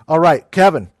 All right,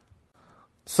 Kevin.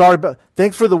 Sorry, but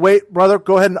thanks for the wait, brother.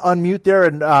 Go ahead and unmute there,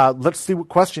 and let's see what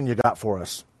question you got for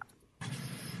us.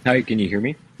 Hi, can you hear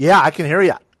me? Yeah, I can hear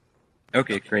you.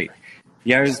 Okay, great.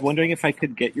 Yeah, I was wondering if I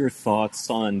could get your thoughts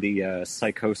on the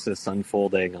psychosis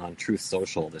unfolding on Truth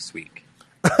Social this week.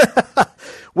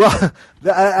 Well,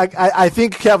 I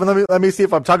think, Kevin, let me see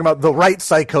if I'm talking about the right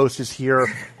psychosis here,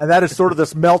 and that is sort of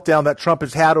this meltdown that Trump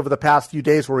has had over the past few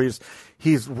days, where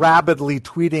he's rapidly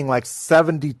tweeting like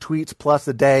 70 tweets plus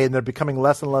a day, and they're becoming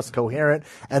less and less coherent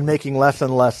and making less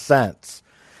and less sense.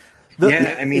 They're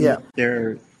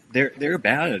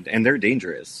bad and they're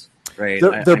dangerous, right?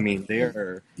 They're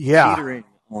teetering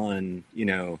on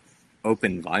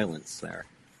open violence there.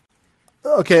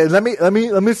 Okay, let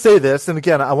me say this, and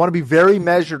again, I want to be very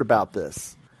measured about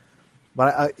this.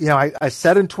 But I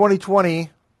said in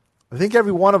 2020, I think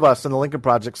every one of us in the Lincoln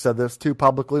Project said this too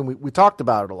publicly, and we talked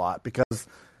about it a lot, because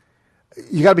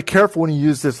you got to be careful when you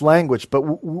use this language. But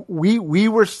we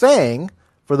were saying,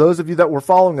 for those of you that were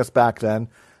following us back then,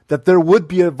 that there would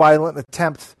be a violent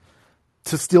attempt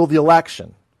to steal the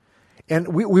election, and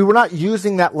we were not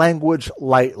using that language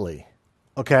lightly.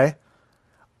 Okay,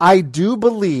 I do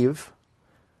believe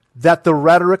that the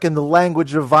rhetoric and the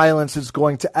language of violence is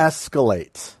going to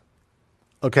escalate.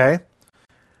 Okay?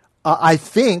 I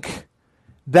think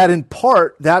that in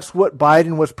part, that's what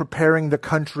Biden was preparing the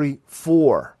country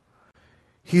for.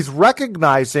 He's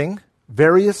recognizing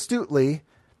very astutely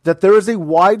that there is a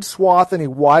wide swath and a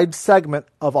wide segment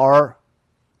of our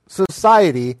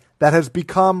society that has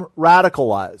become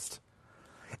radicalized.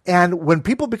 And when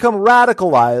people become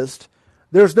radicalized,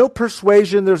 there's no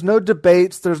persuasion, there's no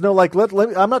debates, there's no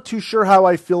I'm not too sure how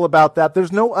I feel about that.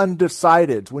 There's no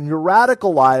undecideds. When you're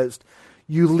radicalized,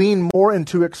 you lean more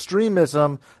into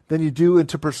extremism than you do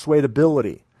into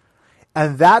persuadability.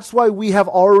 And that's why we have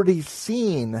already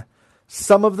seen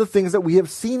some of the things that we have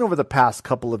seen over the past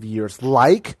couple of years,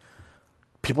 like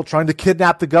people trying to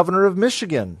kidnap the governor of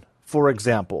Michigan, for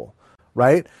example,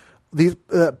 right? The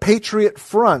Patriot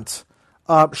Front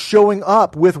showing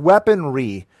up with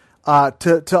weaponry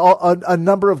to a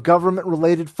number of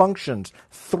government-related functions,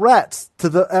 threats to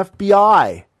the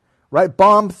FBI, right?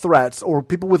 Bomb threats, or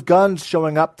people with guns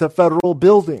showing up to federal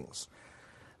buildings.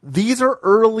 These are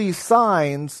early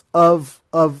signs of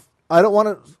I don't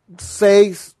want to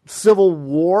say civil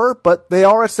war, but they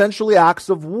are essentially acts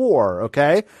of war,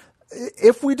 okay?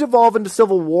 If we devolve into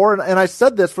civil war, and I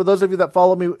said this for those of you that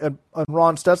follow me on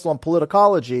Ron Stetzel on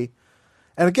Politicology,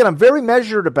 and again, I'm very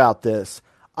measured about this.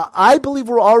 I believe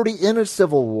we're already in a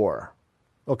civil war,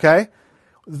 Okay?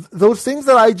 Those things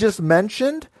that I just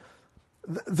mentioned,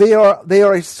 they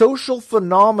are a social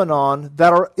phenomenon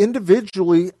that are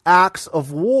individually acts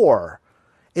of war.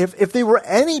 If they were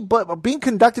being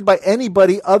conducted by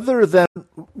anybody other than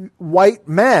white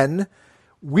men,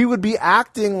 we would be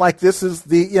acting like this is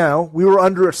we were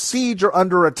under a siege or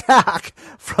under attack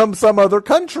from some other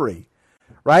country,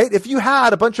 right? If you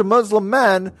had a bunch of Muslim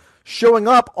men showing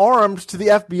up armed to the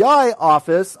FBI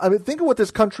office, I mean, think of what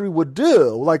this country would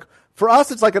do. Like, for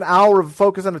us, it's like an hour of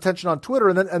focus and attention on Twitter,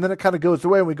 and then it kind of goes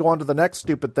away, and we go on to the next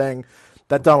stupid thing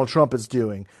that Donald Trump is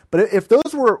doing. But if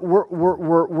those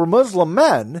were Muslim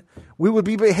men, we would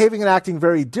be behaving and acting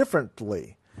very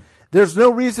differently. There's no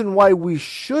reason why we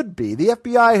should be. The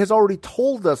FBI has already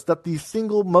told us that the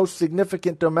single most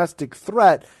significant domestic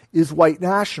threat is white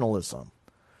nationalism.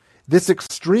 This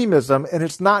extremism, and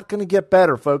it's not going to get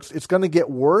better, folks. It's going to get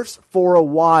worse for a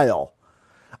while.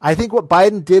 I think what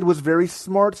Biden did was very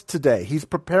smart today. He's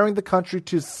preparing the country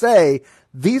to say,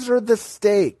 these are the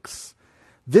stakes.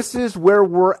 This is where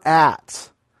we're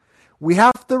at. We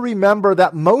have to remember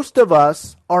that most of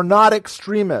us are not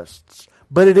extremists,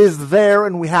 but it is there,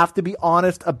 and we have to be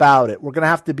honest about it. We're going to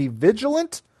have to be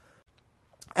vigilant,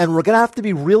 and we're going to have to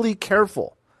be really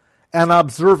careful and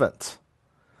observant.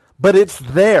 But it's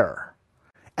there,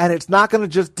 and it's not going to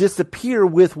just disappear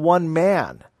with one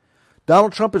man.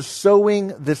 Donald Trump is sowing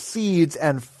the seeds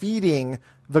and feeding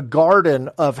the garden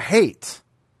of hate.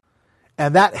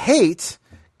 And that hate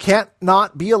can't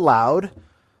not be allowed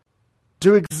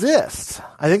to exist.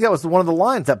 I think that was one of the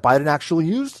lines that Biden actually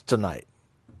used tonight,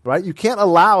 right? We can't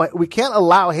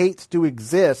allow hate to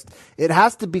exist. It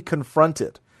has to be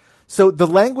confronted. So the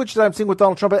language that I'm seeing with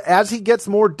Donald Trump, as he gets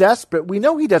more desperate, we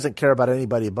know he doesn't care about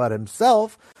anybody but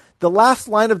himself. The last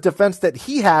line of defense that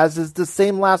he has is the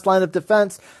same last line of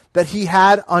defense that he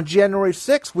had on January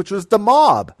 6th, which was the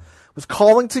mob, was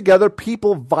calling together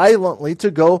people violently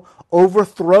to go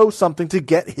overthrow something to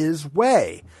get his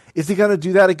way. Is he going to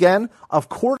do that again? Of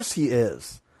course he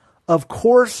is. Of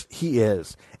course he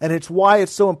is. And it's why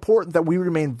it's so important that we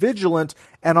remain vigilant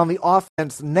and on the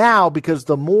offense now, because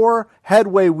the more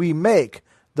headway we make,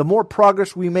 the more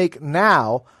progress we make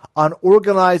now on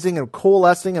organizing and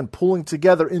coalescing and pulling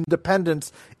together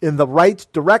independents in the right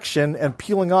direction and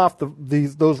peeling off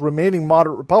those remaining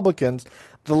moderate Republicans,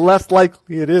 the less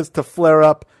likely it is to flare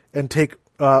up and take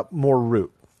more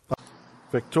root.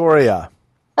 Victoria.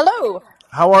 Hello.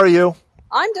 How are you?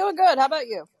 I'm doing good. How about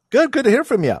you? Good to hear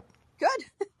from you.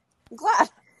 Good. I'm glad.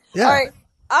 Yeah. All right.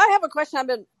 I have a question I've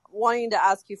been wanting to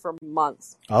ask you for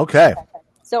months. Okay.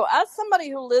 So as somebody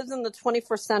who lives in the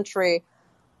 21st century,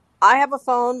 I have a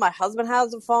phone, my husband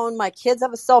has a phone, my kids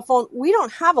have a cell phone. We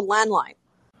don't have a landline.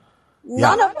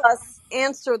 None of us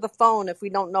answer the phone if we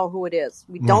don't know who it is.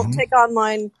 We don't take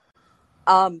online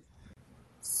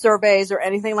surveys or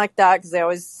anything like that because they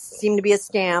always seem to be a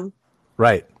scam.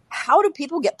 Right. How do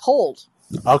people get polled?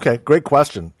 Okay, great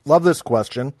question. Love this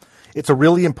question. It's a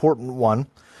really important one.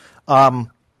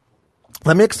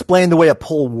 Let me explain the way a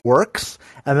poll works,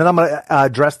 and then I'm going to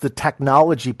address the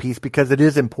technology piece because it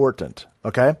is important,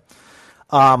 okay?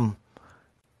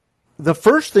 The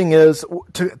first thing is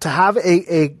to have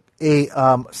a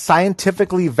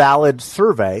scientifically valid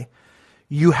survey,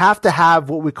 you have to have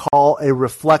what we call a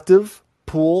reflective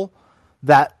pool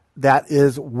that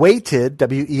is weighted,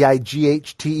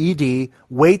 WEIGHTED,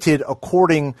 weighted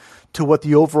according to what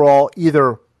the overall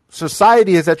either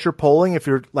society is that you're polling, if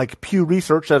you're like Pew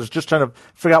Research that is just trying to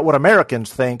figure out what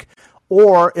Americans think,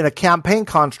 or in a campaign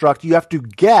construct, you have to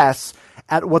guess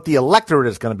at what the electorate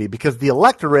is going to be, because the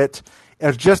electorate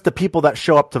is just the people that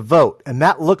show up to vote, and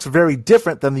that looks very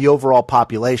different than the overall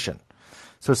population.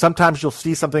 So sometimes you'll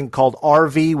see something called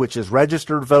RV, which is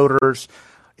registered voters.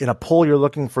 In a poll, you're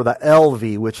looking for the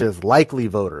LV, which is likely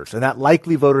voters, and that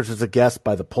likely voters is a guess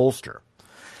by the pollster.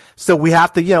 So we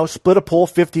have to, split a poll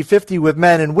 50-50 with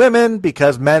men and women,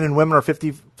 because men and women are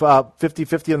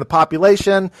 50-50 in the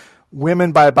population.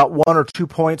 Women by about 1 or 2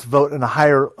 points vote in a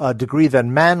higher degree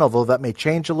than men, although that may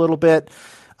change a little bit.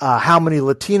 How many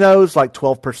Latinos, like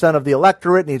 12% of the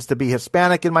electorate, needs to be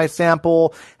Hispanic in my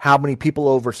sample? How many people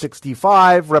over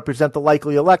 65 represent the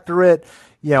likely electorate?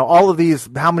 All of these,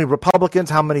 how many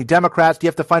Republicans, how many Democrats? You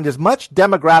have to find as much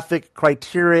demographic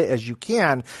criteria as you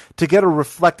can to get a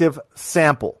reflective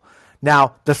sample.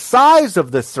 Now, the size of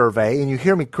this survey, and you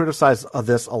hear me criticize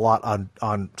this a lot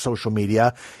on social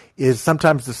media, is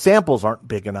sometimes the samples aren't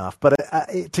big enough. But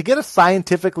to get a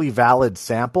scientifically valid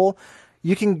sample,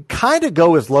 you can kind of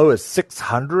go as low as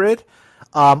 600.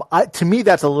 To me,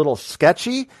 that's a little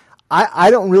sketchy. I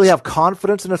don't really have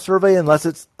confidence in a survey unless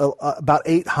it's about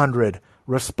 800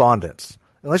 respondents.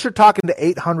 Unless you're talking to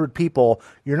 800 people,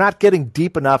 you're not getting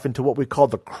deep enough into what we call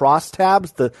the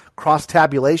crosstabs, the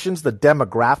cross-tabulations, the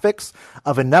demographics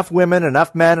of enough women,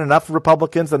 enough men, enough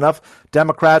Republicans, enough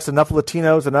Democrats, enough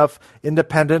Latinos, enough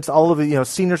independents, all of the,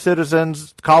 senior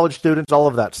citizens, college students, all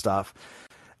of that stuff.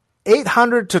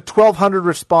 800 to 1,200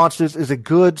 responses is a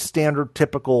good standard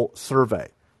typical survey.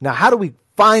 Now, how do we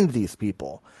find these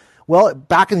people? Well,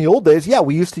 back in the old days,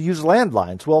 we used to use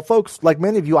landlines. Well, folks, like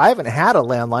many of you, I haven't had a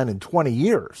landline in 20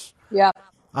 years. Yeah.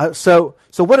 So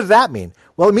what does that mean?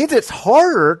 Well, it means it's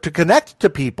harder to connect to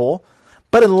people,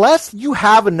 but unless you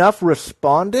have enough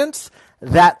respondents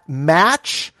that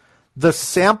match the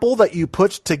sample that you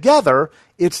put together,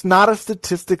 it's not a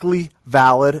statistically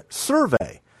valid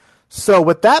survey. So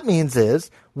what that means is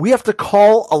we have to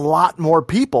call a lot more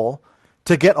people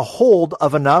to get a hold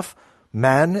of enough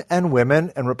men and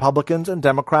women and Republicans and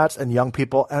Democrats and young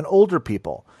people and older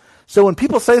people. So when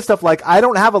people say stuff like, I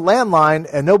don't have a landline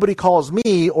and nobody calls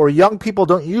me, or young people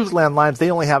don't use landlines, they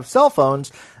only have cell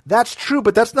phones, that's true,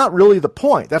 but that's not really the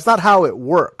point. That's not how it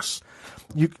works.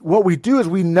 What we do is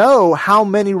we know how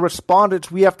many respondents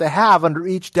we have to have under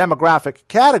each demographic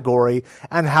category,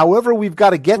 and however we've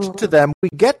got to get to them, we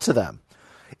get to them.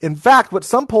 In fact, what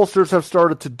some pollsters have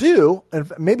started to do,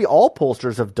 and maybe all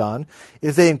pollsters have done,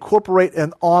 is they incorporate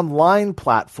an online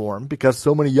platform because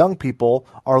so many young people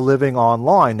are living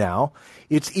online now.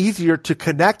 It's easier to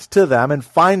connect to them and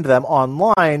find them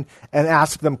online and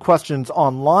ask them questions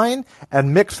online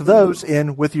and mix those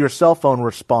in with your cell phone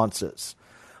responses.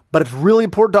 But it's really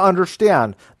important to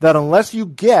understand that unless you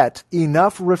get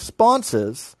enough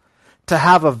responses to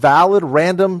have a valid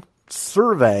random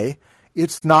survey,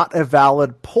 it's not a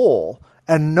valid poll.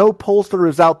 And no pollster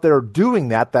is out there doing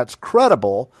that that's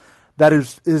credible, that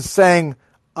is saying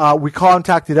we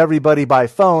contacted everybody by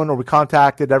phone or we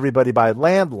contacted everybody by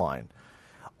landline.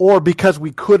 Or because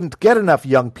we couldn't get enough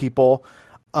young people,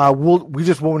 we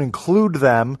just won't include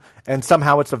them and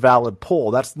somehow it's a valid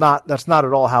poll. That's not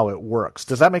at all how it works.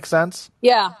 Does that make sense?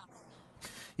 Yeah.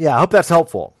 Yeah, I hope that's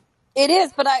helpful. It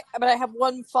is, but I have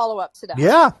one follow-up to that.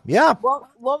 Yeah.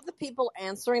 Will the people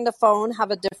answering the phone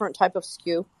have a different type of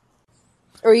skew?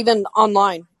 Or even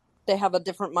online, they have a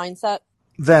different mindset?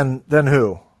 Than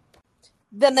who?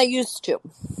 Than they used to.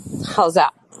 How's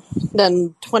that?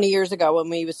 Than 20 years ago when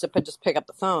we used to just pick up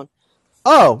the phone.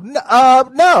 Oh,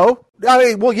 no. I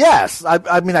mean, well, yes.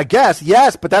 I mean, I guess,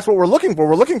 yes, but that's what we're looking for.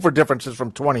 We're looking for differences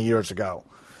from 20 years ago.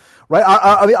 Right?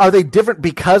 Are they different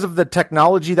because of the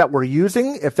technology that we're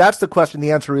using? If that's the question,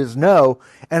 the answer is no,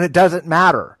 and it doesn't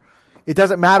matter. It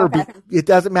doesn't matter. Okay. It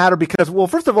doesn't matter because, well,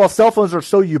 first of all, cell phones are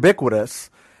so ubiquitous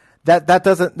that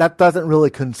doesn't really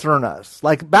concern us.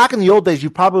 Like back in the old days, you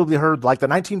probably heard like the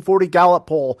 1940 Gallup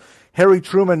poll, Harry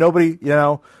Truman, nobody,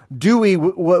 Dewey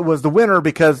was the winner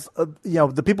because,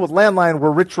 the people with landline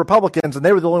were rich Republicans and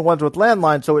they were the only ones with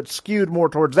landline, so it skewed more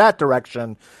towards that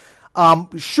direction.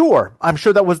 Sure. I'm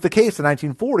sure that was the case in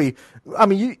 1940. I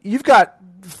mean, you've got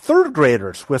third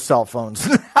graders with cell phones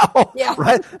now,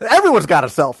 right? Everyone's got a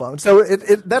cell phone. So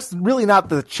that's really not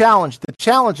the challenge. The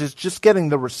challenge is just getting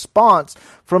the response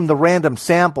from the random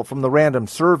sample, from the random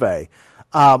survey.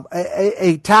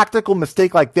 A tactical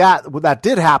mistake like that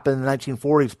did happen in the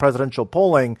 1940s presidential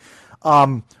polling,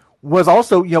 was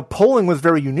also, polling was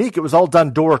very unique. It was all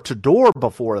done door to door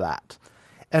before that.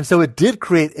 And so it did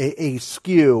create a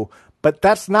skew, but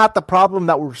that's not the problem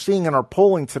that we're seeing in our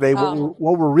polling today. What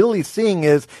we're really seeing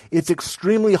is it's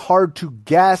extremely hard to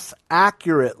guess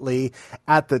accurately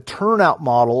at the turnout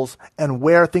models and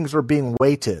where things are being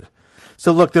weighted.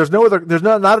 So look, there's not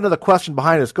another question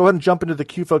behind us. Go ahead and jump into the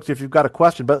queue, folks, if you've got a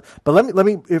question. But let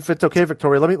me, if it's okay,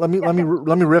 Victoria, let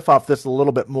me riff off this a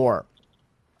little bit more.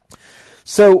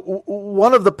 So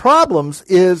one of the problems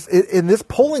is in this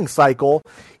polling cycle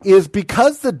is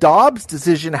because the Dobbs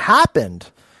decision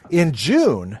happened in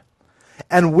June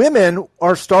and women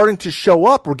are starting to show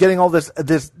up. We're getting all this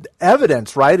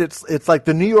evidence, right? It's like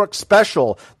the New York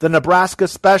special, the Nebraska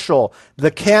special,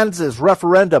 the Kansas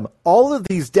referendum. All of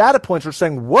these data points are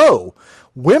saying, whoa,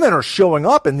 women are showing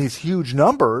up in these huge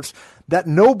numbers that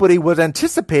nobody was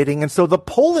anticipating, and so the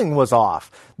polling was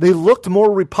off. They looked more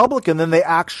Republican than they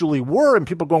actually were, and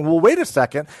people are going, well, wait a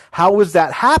second, how is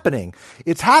that happening?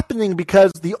 It's happening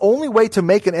because the only way to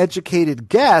make an educated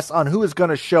guess on who is going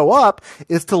to show up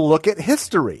is to look at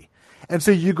history. And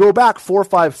so you go back 4,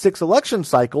 5, 6 election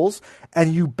cycles,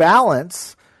 and you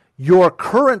balance your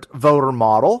current voter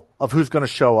model of who's going to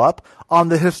show up on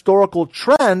the historical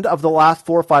trend of the last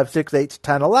 4, 5, 6, 8,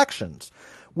 10 elections.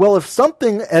 Well, if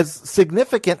something as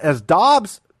significant as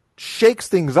Dobbs shakes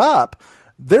things up,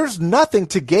 there's nothing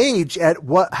to gauge at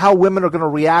how women are going to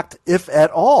react, if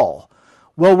at all.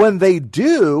 Well, when they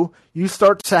do, you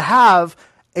start to have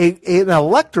an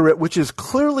electorate which is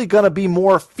clearly going to be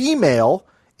more female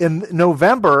in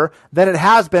November than it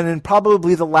has been in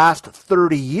probably the last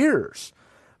 30 years.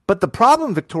 But the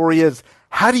problem, Victoria, is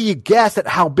how do you guess at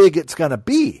how big it's going to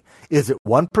be? Is it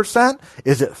 1%?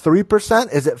 Is it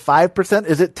 3%? Is it 5%?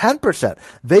 Is it 10%?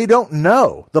 They don't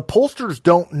know. The pollsters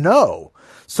don't know.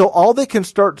 So all they can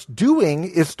start doing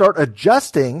is start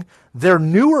adjusting their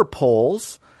newer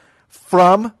polls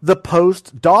from the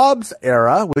post-Dobbs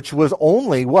era, which was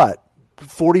only,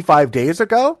 45 days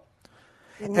ago?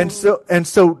 And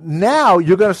so now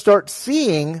you're going to start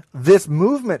seeing this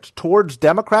movement towards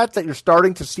Democrats that you're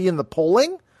starting to see in the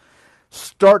polling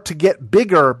start to get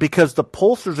bigger because the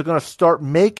pollsters are going to start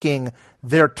making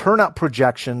their turnout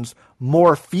projections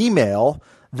more female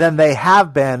than they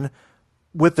have been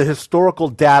with the historical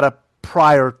data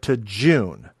prior to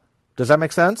June. Does that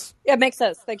make sense? Yeah, it makes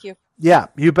sense. Thank you. Yeah,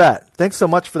 you bet. Thanks so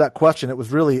much for that question. It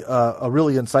was really a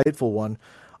really insightful one.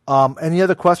 Any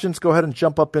other questions? Go ahead and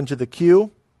jump up into the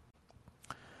queue.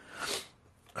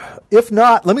 If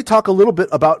not, let me talk a little bit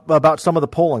about some of the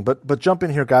polling, but jump in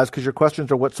here, guys, because your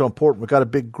questions are what's so important. We've got a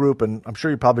big group, and I'm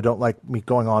sure you probably don't like me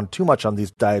going on too much on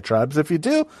these diatribes. If you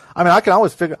do, I mean, I can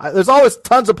always there's always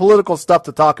tons of political stuff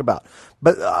to talk about.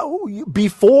 But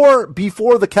before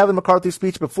the Kevin McCarthy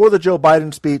speech, before the Joe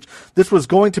Biden speech, this was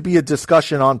going to be a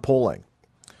discussion on polling.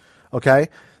 Okay?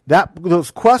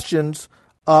 Those questions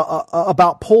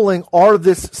about polling are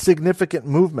this significant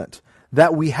movement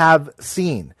that we have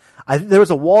seen. There was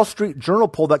a Wall Street Journal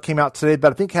poll that came out today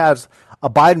that I think has a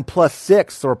Biden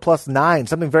 +6 or +9,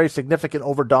 something very significant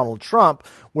over Donald Trump,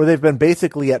 where they've been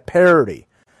basically at parity.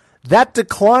 That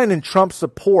decline in Trump's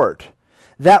support,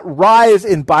 that rise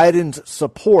in Biden's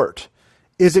support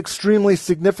is extremely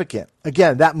significant.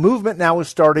 Again, that movement now is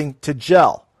starting to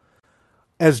gel.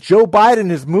 As Joe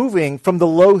Biden is moving from the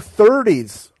low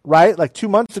 30s, right? Like 2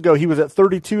 months ago, he was at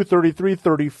 32, 33,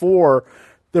 34.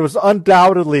 There was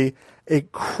undoubtedly a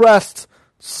crest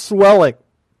swelling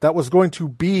that was going to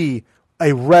be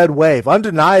a red wave,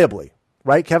 undeniably,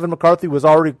 right? Kevin McCarthy was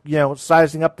already,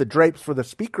 sizing up the drapes for the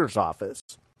speaker's office.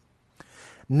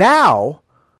 Now,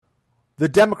 the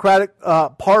Democratic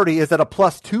Party is at a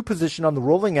 +2 position on the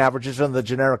rolling averages on the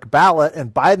generic ballot,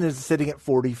 and Biden is sitting at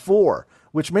 44,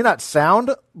 which may not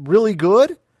sound really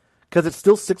good because it's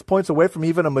still 6 points away from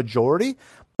even a majority,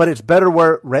 but it's better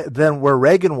than where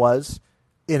Reagan was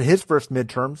in his first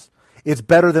midterms. It's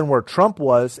better than where Trump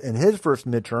was in his first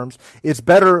midterms. It's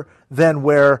better than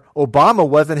where Obama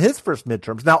was in his first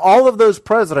midterms. Now, all of those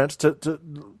presidents,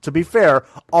 to be fair,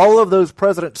 all of those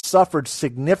presidents suffered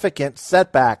significant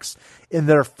setbacks in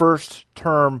their first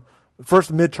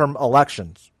midterm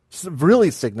elections. Really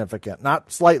significant,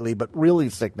 not slightly, but really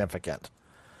significant.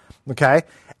 Okay?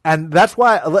 And that's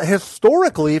why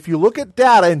historically, if you look at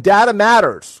data, and data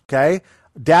matters, okay?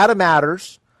 Data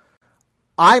matters.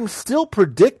 I'm still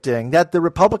predicting that the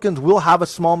Republicans will have a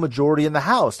small majority in the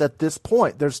House at this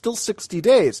point. There's still 60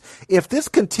 days. If this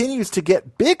continues to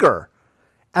get bigger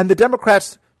and the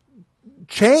Democrats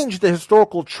change the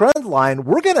historical trend line,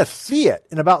 we're going to see it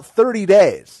in about 30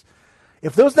 days.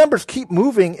 If those numbers keep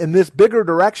moving in this bigger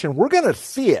direction, we're going to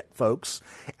see it, folks.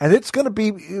 And it's going to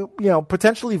be,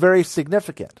 potentially very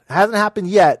significant. It hasn't happened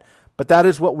yet, but that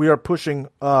is what we are pushing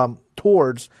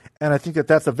towards. And I think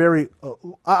that's a very, I'm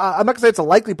not going to say it's a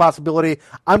likely possibility.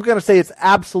 I'm going to say it's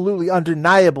absolutely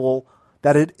undeniable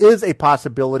that it is a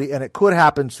possibility and it could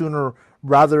happen sooner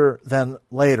rather than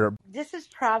later. This is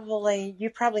you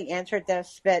probably answered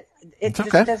this, but it just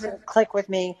doesn't click with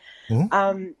me.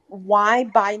 Mm-hmm. Why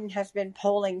Biden has been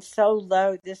polling so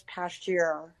low this past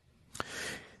year?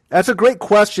 That's a great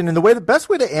question. And the best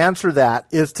way to answer that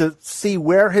is to see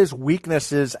where his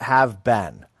weaknesses have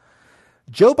been.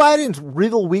 Joe Biden's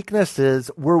real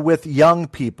weaknesses were with young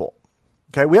people.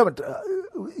 Okay, we haven't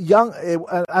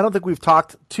I don't think we've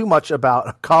talked too much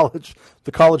about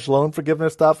the college loan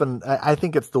forgiveness stuff, and I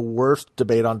think it's the worst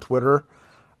debate on Twitter.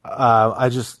 I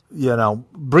just,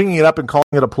 bringing it up and calling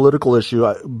it a political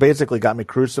issue basically got me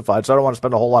crucified. So I don't want to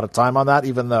spend a whole lot of time on that,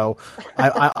 even though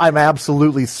I'm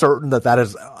absolutely certain that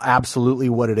is absolutely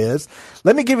what it is.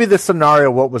 Let me give you the scenario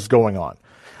of what was going on.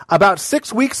 About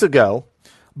 6 weeks ago,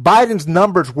 Biden's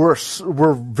numbers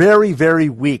were very, very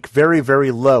weak, very,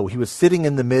 very low. He was sitting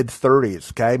in the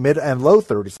mid-30s, okay, mid and low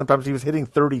 30s. Sometimes he was hitting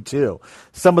 32.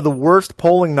 Some of the worst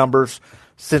polling numbers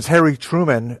since Harry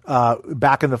Truman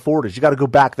back in the 40s. You got to go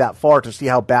back that far to see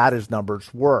how bad his numbers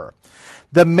were.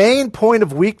 The main point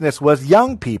of weakness was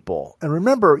young people. And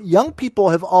remember, young people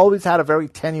have always had a very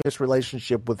tenuous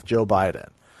relationship with Joe Biden.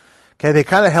 Okay, they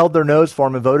kind of held their nose for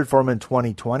him and voted for him in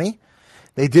 2020.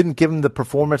 They didn't give them the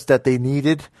performance that they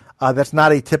needed. That's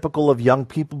not atypical of young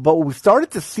people. But what we started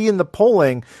to see in the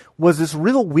polling was this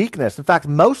real weakness. In fact,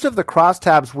 most of the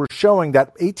crosstabs were showing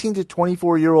that 18 to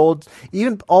 24-year-olds,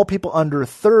 even all people under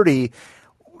 30,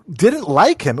 didn't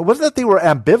like him. It wasn't that they were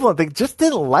ambivalent. They just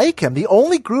didn't like him. The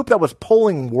only group that was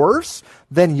polling worse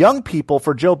than young people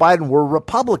for Joe Biden were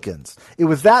Republicans. It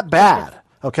was that bad.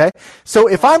 Okay? So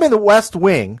if I'm in the West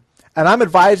Wing and I'm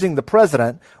advising the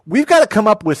president, we've got to come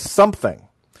up with something.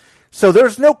 So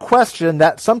there's no question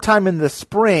that sometime in the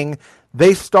spring,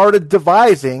 they started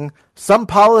devising some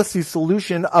policy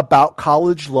solution about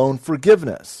college loan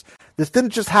forgiveness. This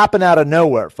didn't just happen out of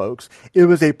nowhere, folks. It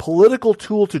was a political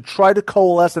tool to try to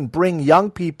coalesce and bring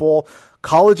young people,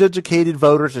 college-educated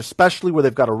voters, especially where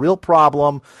they've got a real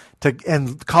problem,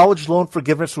 and college loan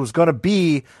forgiveness was going to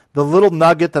be the little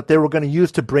nugget that they were going to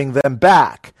use to bring them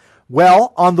back.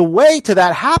 Well, on the way to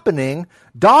that happening,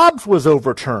 Dobbs was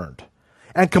overturned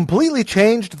and completely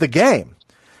changed the game.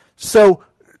 So,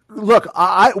 look,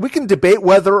 we can debate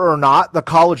whether or not the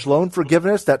college loan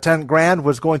forgiveness, that $10,000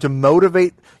 was going to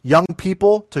motivate young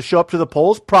people to show up to the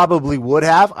polls. Probably would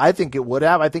have. I think it would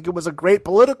have. I think it was a great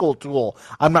political tool.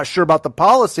 I'm not sure about the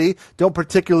policy. Don't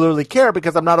particularly care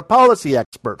because I'm not a policy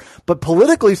expert. But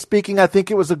politically speaking, I think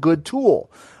it was a good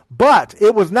tool. But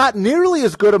it was not nearly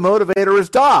as good a motivator as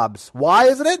Dobbs. Why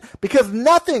isn't it? Because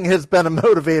nothing has been a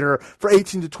motivator for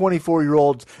 18 to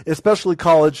 24-year-olds, especially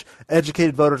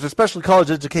college-educated voters, especially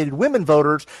college-educated women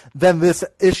voters, than this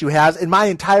issue has in my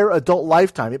entire adult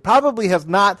lifetime. There probably has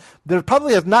not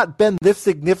been this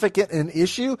significant an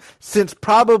issue since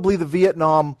probably the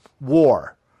Vietnam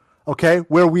War. Okay,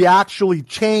 where we actually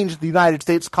changed the United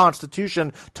States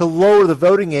Constitution to lower the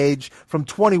voting age from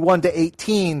 21 to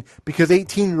 18 because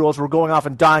 18-year-olds were going off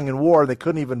and dying in war and they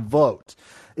couldn't even vote.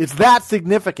 It's that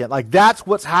significant. Like, that's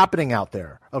what's happening out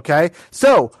there. Okay,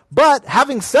 so, but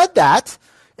having said that,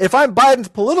 if I'm Biden's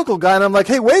political guy and I'm like,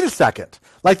 hey, wait a second,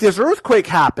 like this earthquake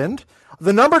happened,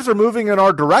 the numbers are moving in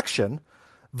our direction,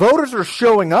 voters are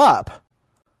showing up,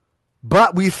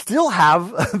 but we still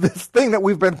have this thing that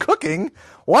we've been cooking.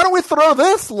 Why don't we throw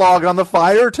this log on the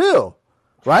fire too?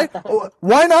 Right?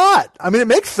 Why not? I mean, it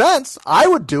makes sense. I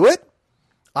would do it.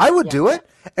 Do it.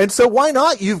 And so why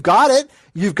not? You've got it.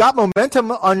 You've got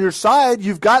momentum on your side.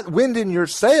 You've got wind in your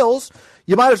sails.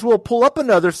 You might as well pull up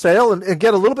another sail and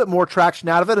get a little bit more traction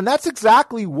out of it. And that's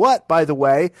exactly what, by the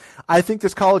way, I think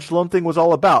this college loan thing was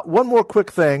all about. One more quick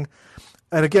thing.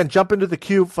 And again, jump into the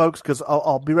queue, folks, because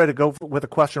I'll be ready to go with a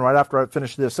question right after I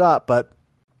finish this up. But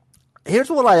here's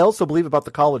what I also believe about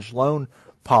the college loan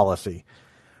policy.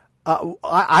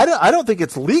 I don't think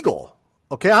it's legal.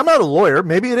 Okay, I'm not a lawyer.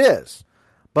 Maybe it is.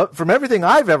 But from everything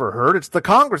I've ever heard, it's the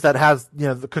Congress that has,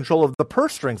 the control of the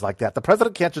purse strings like that. The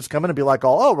president can't just come in and be like,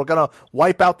 oh, we're going to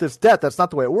wipe out this debt. That's not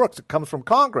the way it works. It comes from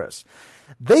Congress.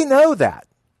 They know that.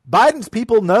 Biden's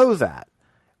people know that.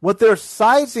 What they're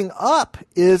sizing up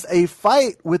is a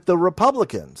fight with the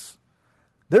Republicans.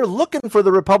 They're looking for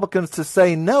the Republicans to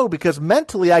say no because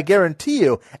mentally, I guarantee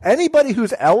you, anybody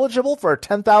who's eligible for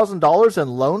 $10,000 in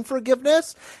loan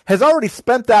forgiveness has already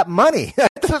spent that money.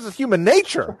 This is human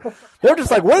nature. They're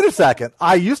just like, wait a second.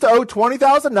 I used to owe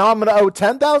 $20,000. Now I'm going to owe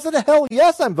 $10,000. Hell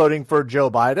yes, I'm voting for Joe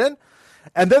Biden.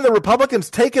 And then the Republicans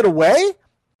take it away.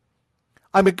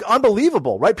 I mean,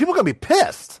 unbelievable, right? People are going to be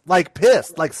pissed,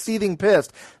 like seething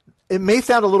pissed. It may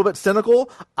sound a little bit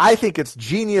cynical. I think it's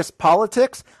genius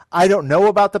politics. I don't know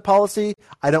about the policy.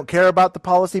 I don't care about the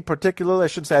policy particularly. I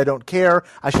shouldn't say I don't care.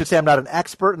 I should say I'm not an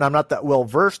expert and I'm not that well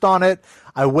versed on it.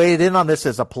 I weighed in on this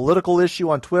as a political issue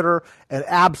on Twitter and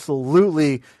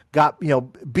absolutely got,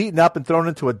 beaten up and thrown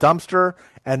into a dumpster.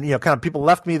 And, kind of people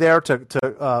left me there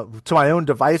to my own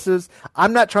devices.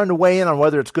 I'm not trying to weigh in on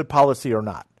whether it's good policy or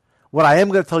not. What I am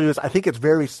going to tell you is I think it's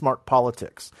very smart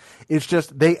politics. It's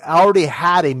just they already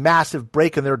had a massive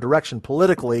break in their direction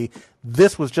politically.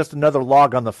 This was just another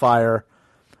log on the fire.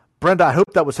 Brenda, I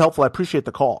hope that was helpful. I appreciate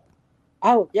the call.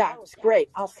 Oh, yeah, it was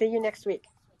great. I'll see you next week.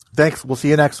 Thanks. We'll see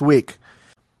you next week.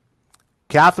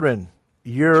 Catherine,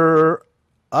 you're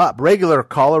up. Regular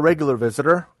caller, regular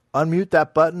visitor. Unmute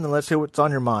that button and let's hear what's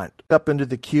on your mind. Up into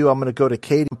the queue. I'm going to go to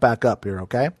Katie back up here,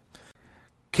 okay?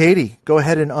 Katie, go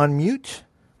ahead and unmute.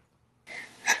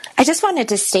 I just wanted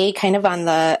to stay kind of on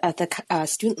the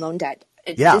student loan debt.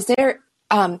 Yeah. Is there,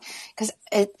 because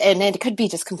it could be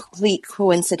just complete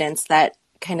coincidence that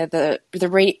kind of the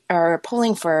rate or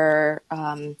polling for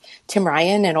Tim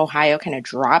Ryan in Ohio kind of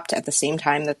dropped at the same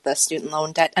time that the student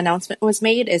loan debt announcement was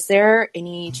made. Is there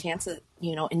any chance that,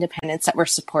 independents that were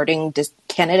supporting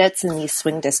candidates in these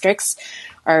swing districts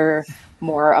are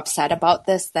more upset about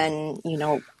this than,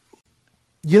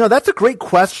 That's a great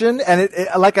question, and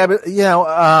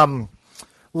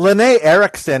Lene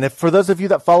Erickson. If for those of you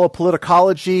that follow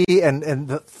politicology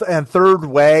and Third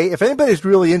Way, if anybody's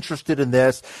really interested in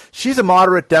this, she's a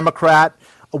moderate Democrat,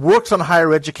 works on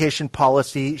higher education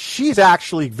policy. She's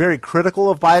actually very critical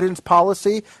of Biden's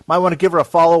policy. Might want to give her a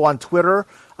follow on Twitter.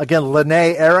 Again,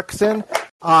 Lene Erickson.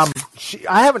 I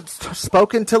haven't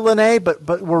spoken to Lene,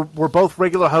 but we're both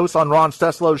regular hosts on Ron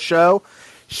Steslow's show.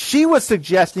 She was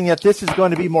suggesting that this is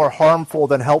going to be more harmful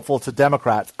than helpful to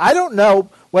Democrats. I don't know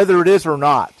whether it is or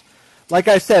not. Like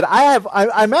I said,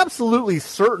 I'm absolutely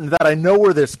certain that I know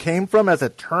where this came from as a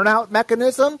turnout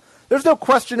mechanism. There's no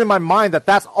question in my mind that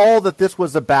that's all that this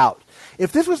was about.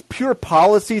 If this was pure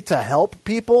policy to help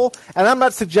people, and I'm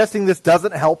not suggesting this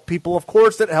doesn't help people, of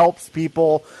course it helps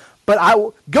people, but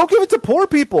go give it to poor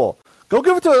people. Go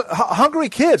give it to hungry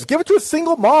kids. Give it to a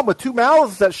single mom with 2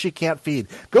 mouths that she can't feed.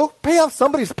 Go pay off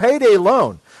somebody's payday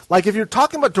loan. Like if you're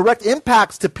talking about direct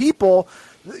impacts to people,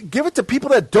 give it to people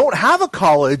that don't have a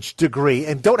college degree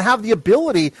and don't have the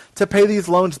ability to pay these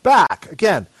loans back.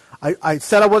 Again, I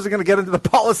said I wasn't going to get into the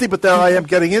policy, but there I am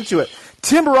getting into it.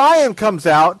 Tim Ryan comes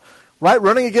out, right,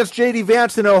 running against J.D.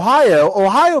 Vance in Ohio.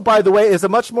 Ohio, by the way, is a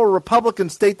much more Republican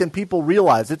state than people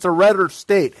realize. It's a redder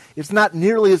state. It's not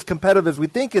nearly as competitive as we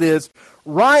think it is.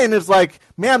 Ryan is like,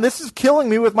 man, this is killing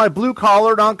me with my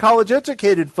blue-collar, non-college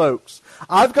educated folks.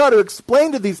 I've got to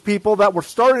explain to these people that were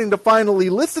starting to finally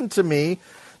listen to me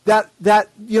that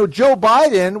Joe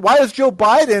Biden, why is Joe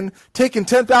Biden taking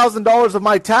 $10,000 of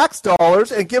my tax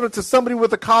dollars and giving it to somebody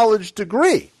with a college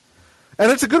degree?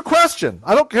 And it's a good question.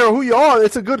 I don't care who you are.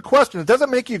 It's a good question. It doesn't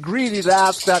make you greedy to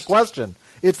ask that question.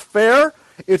 It's fair.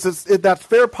 That's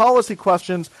fair policy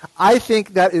questions. I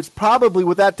think that it's probably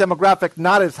with that demographic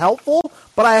not as helpful,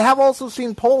 but I have also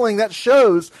seen polling that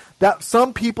shows that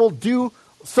some people do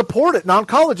support it,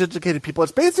 non-college educated people.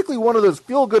 It's basically one of those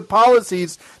feel-good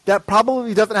policies that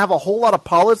probably doesn't have a whole lot of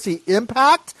policy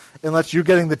impact unless you're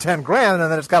getting the $10,000 and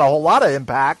then it's got a whole lot of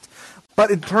impact. But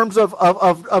in terms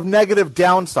of negative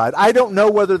downside, I don't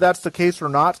know whether that's the case or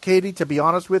not, Katie, to be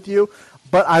honest with you,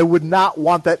 but I would not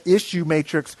want that issue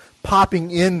matrix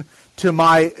popping in to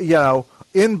my,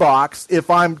 inbox if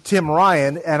I'm Tim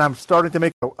Ryan and I'm starting to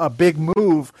make a big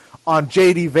move on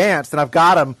J.D. Vance and I've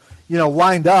got him,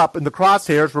 lined up in the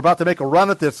crosshairs. We're about to make a run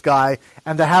at this guy,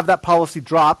 and to have that policy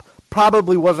drop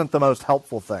probably wasn't the most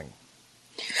helpful thing.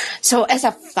 So as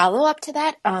a follow-up to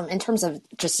that, in terms of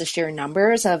just the sheer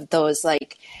numbers of those kind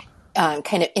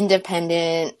of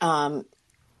independent,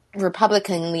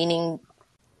 Republican-leaning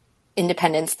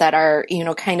independents that are,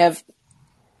 kind of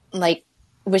like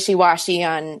wishy-washy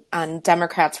on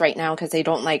Democrats right now because they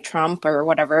don't like Trump or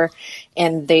whatever,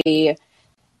 and they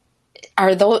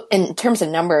are those, in terms of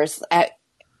numbers,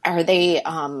 are they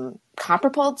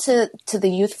comparable to the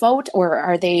youth vote, or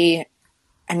are they?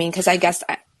 I mean, because I guess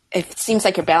it seems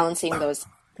like you're balancing those.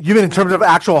 You mean in terms of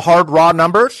actual hard raw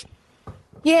numbers?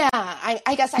 Yeah,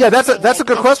 I guess. Yeah, that's a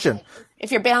good question.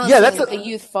 If you're balancing the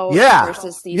youth vote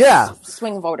versus these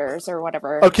swing voters or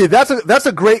whatever. Okay, that's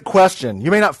a great question.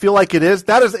 You may not feel like it is.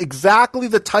 That is exactly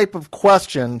the type of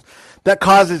question that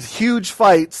causes huge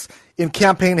fights in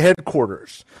campaign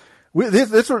headquarters. And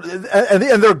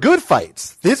they're good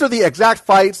fights. These are the exact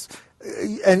fights,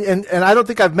 and I don't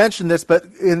think I've mentioned this, but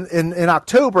in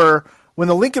October, when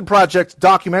the Lincoln Project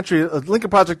documentary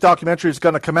is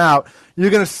going to come out, you're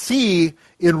going to see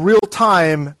in real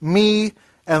time me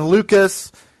and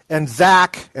Lucas and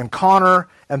Zach and Connor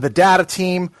and the data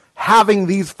team having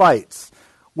these fights.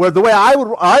 Where the way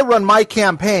I run my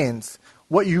campaigns,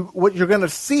 what you're going to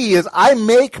see is I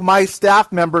make my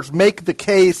staff members make the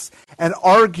case and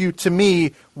argue to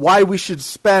me why we should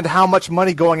spend how much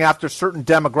money going after certain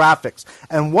demographics.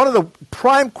 And one of the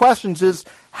prime questions is,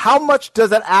 how much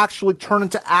does that actually turn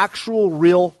into actual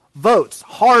real votes,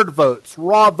 hard votes,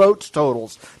 raw votes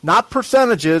totals, not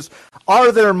percentages?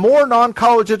 Are there more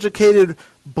non-college educated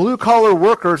blue-collar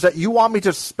workers that you want me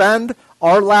to spend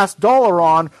our last dollar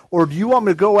on, or do you want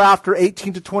me to go after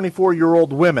 18 to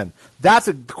 24-year-old women? That's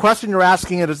a question you're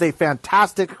asking. It is a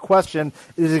fantastic question.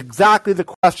 It is exactly the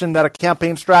question that a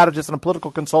campaign strategist and a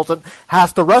political consultant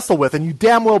has to wrestle with. And you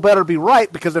damn well better be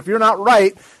right, because if you're not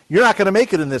right, you're not going to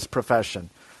make it in this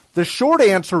profession. The short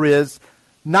answer is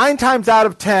 9 times out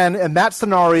of 10 in that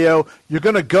scenario, you're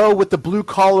going to go with the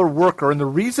blue-collar worker. And the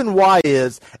reason why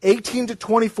is 18 to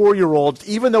 24-year-olds,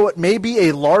 even though it may be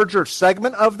a larger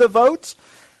segment of the vote,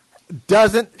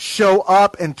 doesn't show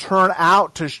up and turn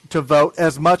out to vote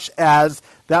as much as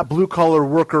that blue-collar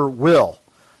worker will.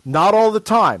 Not all the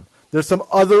time. There's some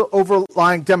other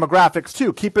overlying demographics,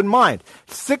 too. Keep in mind,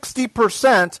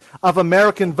 60% of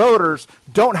American voters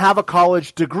don't have a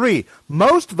college degree.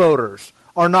 Most voters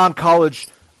are non-college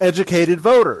educated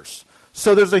voters.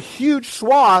 So there's a huge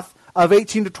swath of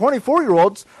 18 to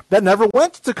 24-year-olds that never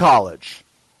went to college.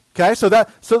 Okay, so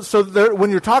when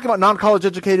you're talking about non-college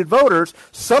educated voters,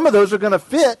 some of those are going to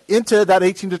fit into that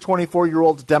 18 to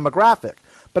 24-year-old demographic.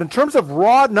 But in terms of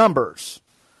raw numbers,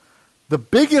 the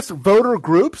biggest voter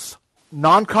groups,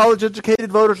 non-college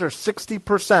educated voters, are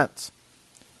 60%.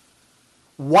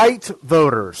 White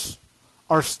voters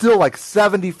are still like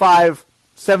 75,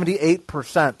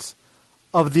 78%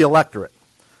 of the electorate.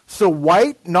 So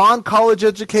white, non-college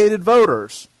educated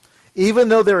voters, even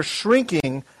though they're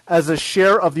shrinking as a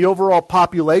share of the overall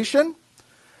population,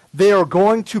 they are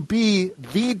going to be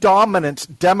the dominant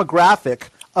demographic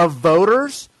of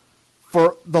voters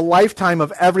for the lifetime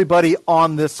of everybody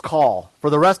on this call. For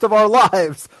the rest of our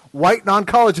lives, white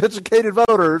non-college educated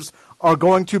voters are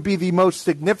going to be the most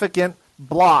significant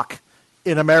block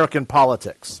in American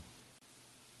politics.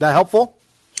 That helpful?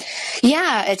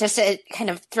 Yeah, it kind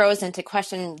of throws into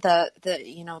question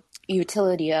the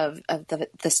utility of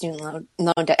the student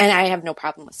loan debt. And I have no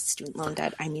problem with student loan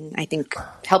debt. I mean, I think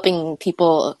helping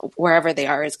people wherever they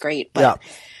are is great. But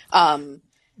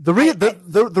the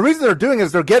reason they're doing it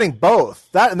is they're getting both.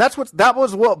 That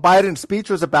was what Biden's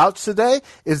speech was about today,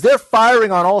 is they're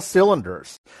firing on all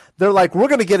cylinders. They're like, we're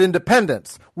going to get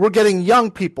independents. We're getting young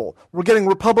people. We're getting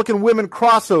Republican women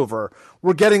crossover.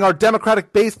 We're getting our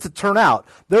Democratic base to turn out.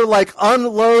 They're like,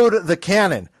 unload the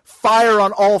cannon, fire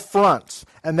on all fronts.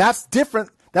 And that's different.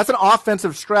 That's an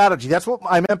offensive strategy. That's what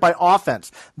I meant by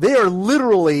offense. They are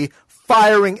literally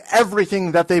firing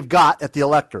everything that they've got at the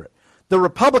electorate. The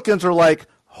Republicans are like,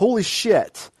 holy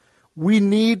shit, we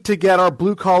need to get our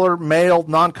blue-collar, male,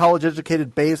 non-college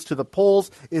educated base to the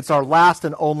polls. It's our last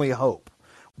and only hope.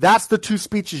 That's the two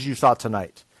speeches you saw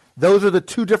tonight. Those are the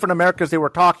two different Americas they were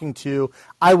talking to.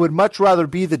 I would much rather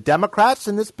be the Democrats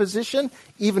in this position,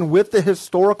 even with the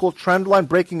historical trend line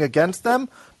breaking against them.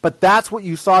 But that's what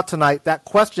you saw tonight. That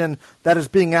question that is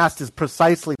being asked is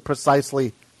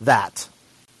precisely that.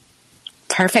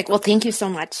 Perfect. Well, thank you so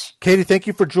much. Katie, thank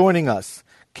you for joining us.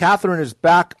 Catherine is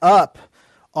back up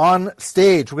on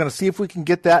stage. We're going to see if we can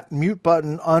get that mute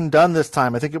button undone this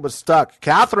time. I think it was stuck.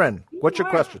 Catherine, what's your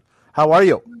question? How are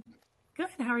you? Good.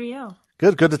 How are you?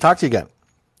 Good to talk to you again.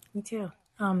 Me too.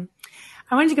 I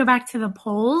wanted to go back to the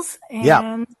polls.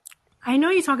 And I know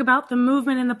you talk about the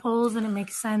movement in the polls, and it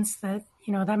makes sense that,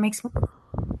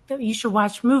 that you should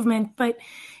watch movement, but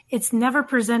it's never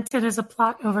presented as a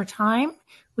plot over time.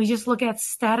 We just look at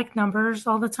static numbers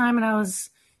all the time, and I was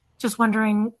just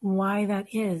wondering why that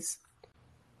is.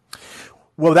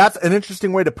 Well, that's an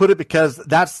interesting way to put it, because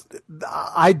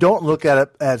I don't look at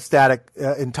it as static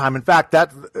in time. In fact,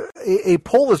 a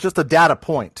poll is just a data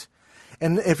point.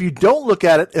 And if you don't look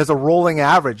at it as a rolling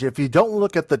average, if you don't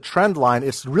look at the trend line,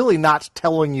 it's really not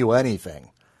telling you anything.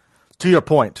 To your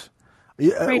point.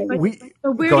 Right, but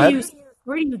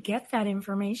where do you get that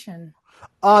information?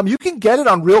 You can get it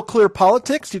on Real Clear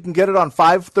Politics. You can get it on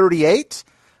 538.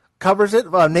 Covers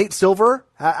it. Nate Silver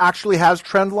actually has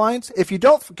trend lines. If you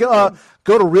don't go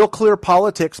to Real Clear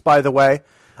Politics, by the way,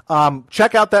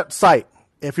 check out that site.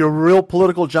 If you're a real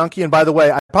political junkie, and by the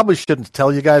way, I probably shouldn't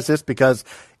tell you guys this, because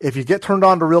if you get turned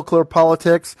on to Real Clear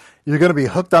Politics, you're going to be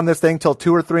hooked on this thing till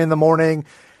 2 or 3 in the morning,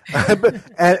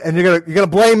 and you're gonna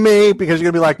blame me, because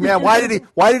you're gonna be like, man, why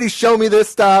did he show me this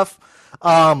stuff?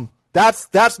 You're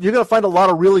gonna find a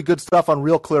lot of really good stuff on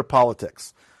Real Clear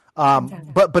Politics.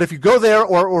 But if you go there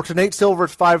or to Nate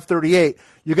Silver's 538,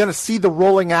 you're going to see the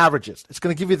rolling averages. It's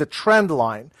going to give you the trend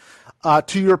line.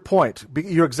 To your point,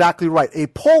 you're exactly right. A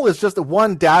poll is just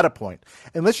one data point.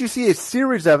 Unless you see a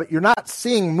series of it, you're not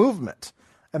seeing movement.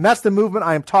 And that's the movement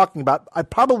I am talking about. I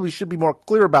probably should be more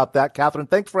clear about that, Catherine.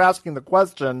 Thanks for asking the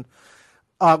question.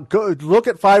 Go look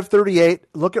at 538,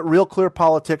 look at Real Clear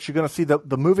Politics. You're going to see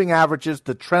the moving averages,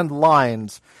 the trend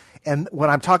lines. And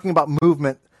when I'm talking about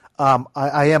movement,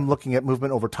 I am looking at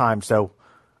movement over time. So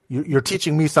you're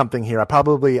teaching me something here.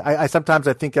 I sometimes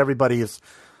think everybody is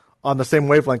on the same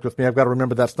wavelength with me. I've got to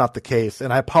remember that's not the case.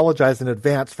 And I apologize in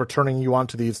advance for turning you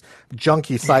onto these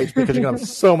junky sites, because you're going to have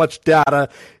so much data.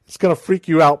 It's going to freak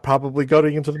you out probably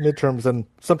going into the midterms. And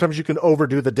sometimes you can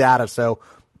overdo the data. So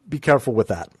be careful with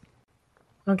that.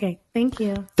 Okay. Thank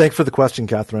you. Thanks for the question,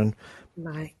 Catherine.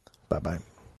 Bye. Bye-bye.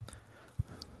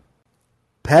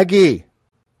 Peggy,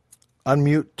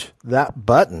 unmute that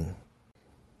button.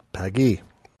 Peggy.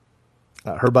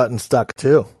 Her button's stuck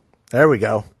too. There we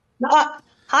go.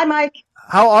 Hi, Mike.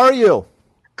 How are you?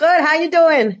 Good. How you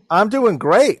doing? I'm doing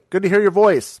great. Good to hear your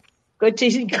voice. Good to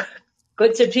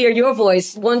Good to hear your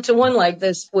voice one-to-one like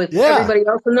this with everybody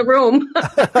else in the room.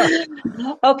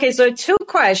 Okay, so 2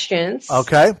 questions.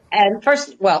 Okay. And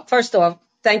first off,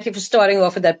 thank you for starting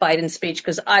off with that Biden speech,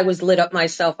 because I was lit up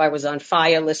myself. I was on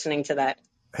fire listening to that.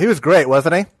 He was great,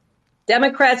 wasn't he?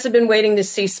 Democrats have been waiting to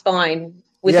see spine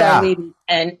with our leader,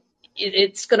 and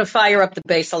it's going to fire up the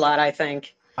base a lot, I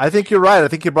think. I think you're right. I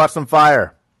think he brought some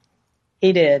fire.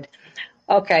 He did.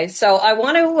 Okay, so I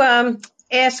want to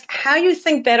ask how you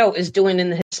think Beto is doing in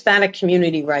the Hispanic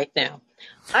community right now.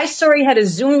 I saw he had a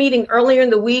Zoom meeting earlier in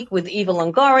the week with Eva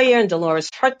Longoria and Dolores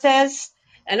Huertas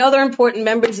and other important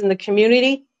members in the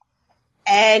community.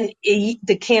 And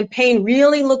the campaign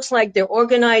really looks like they're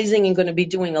organizing and going to be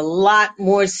doing a lot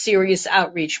more serious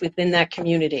outreach within that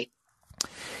community.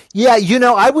 Yeah,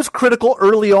 I was critical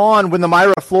early on when the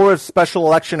Mayra Flores special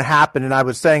election happened, and I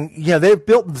was saying, they've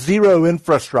built zero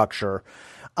infrastructure.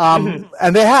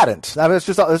 And they hadn't. I mean, it's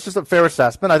just a fair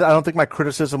assessment. I don't think my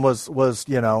criticism was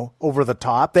over the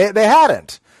top. They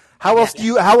hadn't. How else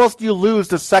do you lose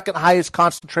the second highest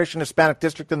concentration Hispanic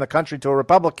district in the country to a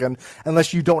Republican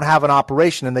unless you don't have an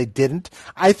operation? And they didn't.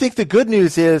 I think the good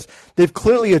news is they've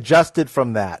clearly adjusted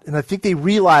from that. And I think they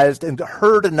realized and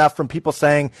heard enough from people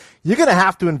saying, you're going to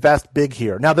have to invest big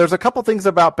here. Now, there's a couple things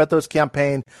about Beto's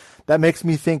campaign that makes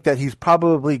me think that he's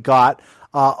probably got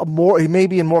he may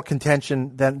be in more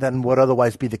contention than would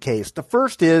otherwise be the case. The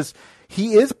first is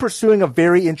he is pursuing a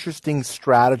very interesting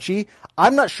strategy.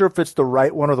 I'm not sure if it's the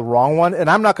right one or the wrong one, and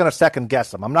I'm not going to second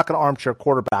guess him. I'm not going to armchair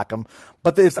quarterback him,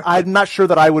 but I'm not sure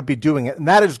that I would be doing it, and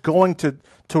that is going to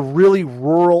really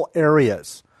rural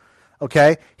areas.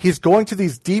 Okay, he's going to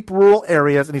these deep rural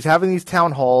areas, and he's having these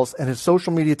town halls, and his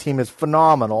social media team is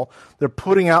phenomenal. They're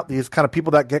putting out these kind of people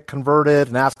that get converted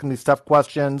and asking these tough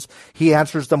questions. He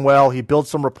answers them well. He builds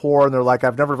some rapport, and they're like,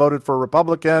 I've never voted for a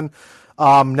Republican.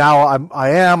 Now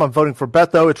I'm voting for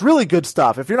Beto. It's really good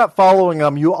stuff. If you're not following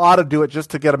him, you ought to do it just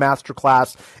to get a master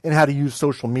class in how to use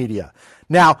social media.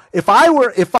 Now, if I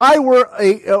were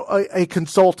a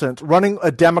consultant running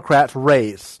a Democrat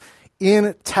race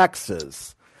in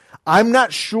Texas, I'm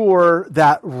not sure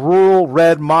that rural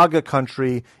red MAGA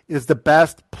country is the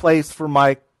best place for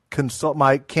my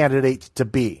candidate to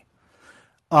be.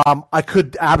 I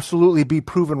could absolutely be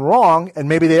proven wrong, and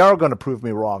maybe they are going to prove me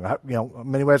wrong.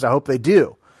 In many ways, I hope they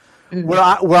do. Mm-hmm.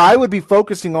 What I would be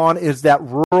focusing on is that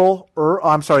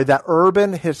that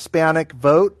urban Hispanic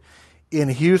vote in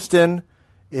Houston,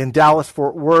 in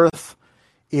Dallas-Fort Worth,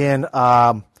 in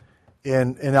El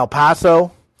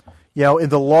Paso. In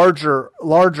the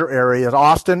larger areas,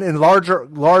 Austin, in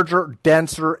larger,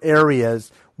 denser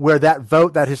areas where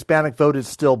that Hispanic vote is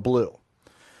still blue.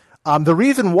 The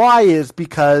reason why is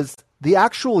because the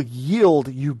actual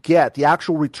yield you get, the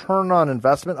actual return on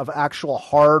investment of actual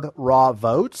hard, raw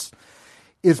votes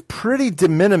is pretty de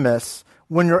minimis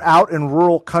when you're out in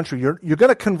rural country. You're going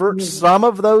to convert some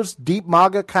of those deep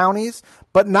MAGA counties,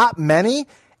 but not many,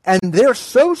 and they're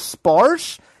so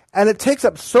sparse. And it takes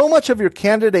up so much of your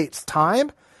candidate's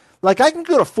time. Like, I can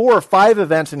go to 4 or 5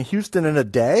 events in Houston in a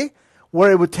day where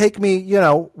it would take me,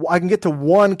 I can get to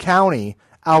one county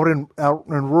out in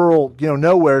rural,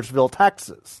 Nowheresville,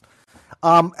 Texas.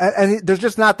 And there's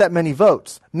just not that many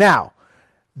votes. Now,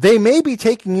 they may be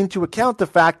taking into account the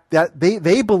fact that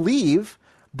they believe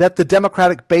that the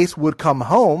Democratic base would come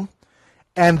home.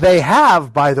 And they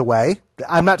have, by the way.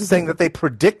 I'm not saying that they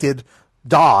predicted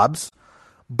Dobbs,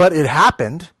 but it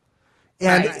happened.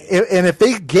 And if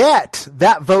they get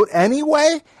that vote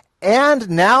anyway, and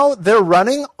now they're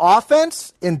running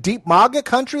offense in deep MAGA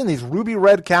country in these ruby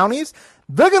red counties,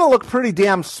 they're going to look pretty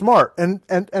damn smart. And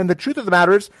the truth of the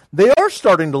matter is they are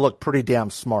starting to look pretty damn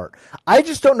smart. I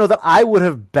just don't know that I would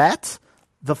have bet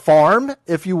the farm,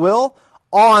 if you will,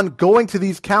 on going to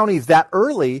these counties that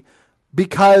early,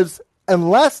 because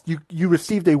unless you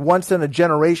received a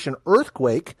once-in-a-generation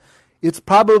earthquake, it's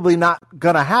probably not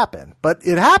going to happen. But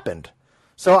it happened.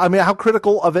 So, I mean, how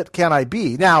critical of it can I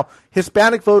be? Now,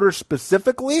 Hispanic voters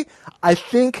specifically, I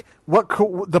think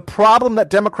the problem that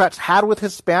Democrats had with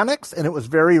Hispanics, and it was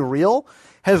very real,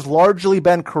 has largely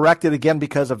been corrected again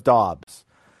because of Dobbs.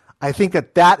 I think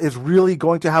that is really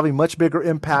going to have a much bigger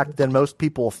impact than most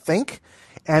people think.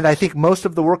 And I think most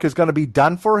of the work is going to be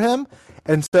done for him.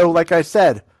 And so, like I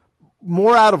said,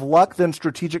 more out of luck than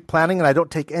strategic planning, and I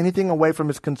don't take anything away from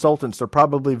his consultants. They're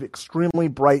probably extremely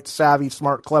bright, savvy,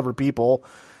 smart, clever people.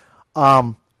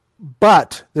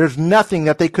 But there's nothing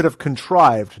that they could have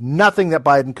contrived, nothing that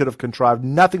Biden could have contrived,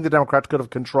 nothing the Democrats could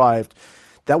have contrived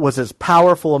that was as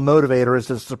powerful a motivator as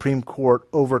the Supreme Court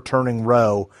overturning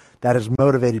Roe that has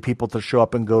motivated people to show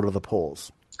up and go to the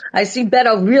polls. I see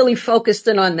Beto really focused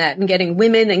in on that and getting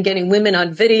women on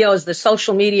videos. The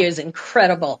social media is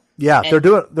incredible. Yeah, they're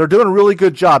doing a really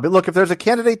good job. Look, if there's a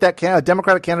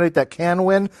Democratic candidate that can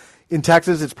win in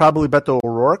Texas, it's probably Beto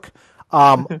O'Rourke.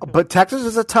 But Texas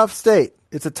is a tough state.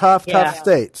 It's a tough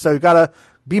state. So you got to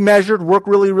be measured, work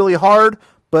really, really hard,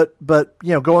 but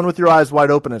go in with your eyes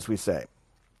wide open, as we say.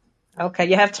 Okay,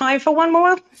 you have time for one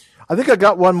more? I think I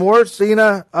got one more.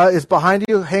 Zena is behind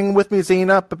you. Hang with me,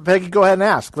 Zena. Peggy, go ahead and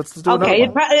ask. Let's do another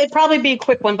one. It'd probably be a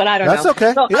quick one, but I don't know. That's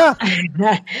okay. So,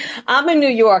 yeah. I'm in New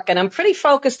York, and I'm pretty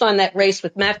focused on that race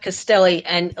with Matt Castelli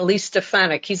and Elise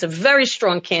Stefanik. He's a very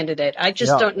strong candidate. I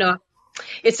just don't know.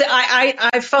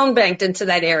 I phone banked into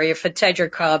that area for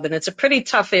Tedrick Cobb, and it's a pretty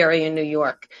tough area in New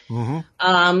York.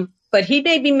 Mm-hmm. But he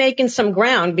may be making some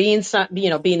ground, being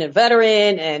a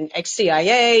veteran and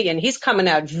ex-CIA, and he's coming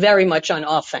out very much on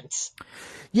offense.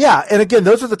 Yeah, and again,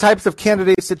 those are the types of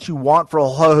candidates that you want for a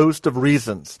host of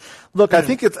reasons. Look, I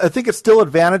think it's still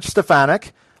advantage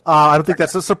Stefanik. I don't think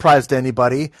that's a surprise to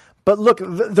anybody. But look,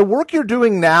 the work you're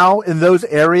doing now in those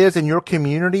areas in your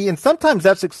community, and sometimes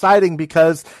that's exciting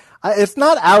because it's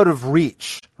not out of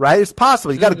reach, right? It's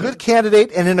possible. You got a good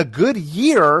candidate, and in a good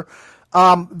year,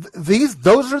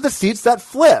 those are the seats that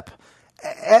flip.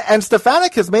 And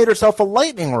Stefanik has made herself a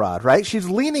lightning rod, right? She's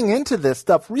leaning into this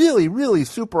stuff really, really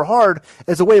super hard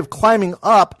as a way of climbing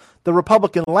up the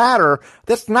Republican ladder.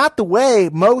 That's not the way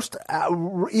most,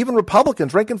 even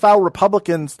Republicans, rank and file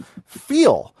Republicans,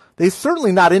 feel. They're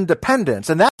certainly not independents,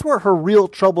 and that's where her real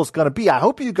trouble is going to be. I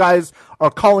hope you guys are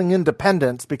calling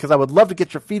independents, because I would love to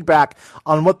get your feedback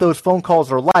on what those phone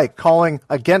calls are like, calling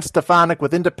against Stefanik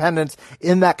with independents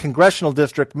in that congressional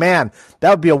district. Man,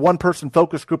 that would be a one-person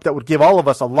focus group that would give all of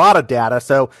us a lot of data.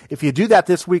 So if you do that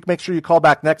this week, make sure you call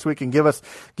back next week and give us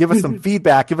some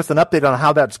feedback, give us an update on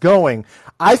how that's going.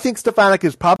 I think Stefanik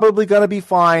is probably going to be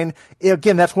fine.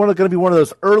 Again, that's going to be one of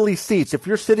those early seats. If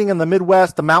you're sitting in the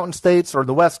Midwest, the Mountain States, or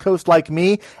the West Coast like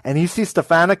me, and you see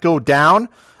Stefanik go down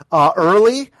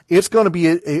early, it's going to be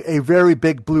a very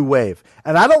big blue wave.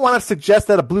 And I don't want to suggest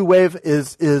that a blue wave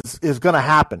is going to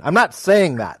happen. I'm not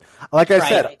saying that. Like I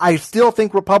said, I still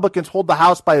think Republicans hold the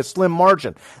House by a slim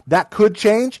margin. That could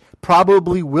change,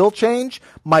 probably will change.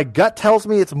 My gut tells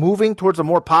me it's moving towards a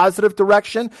more positive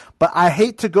direction, but I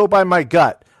hate to go by my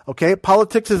gut. Okay,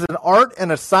 politics is an art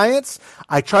and a science.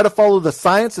 I try to follow the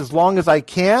science as long as I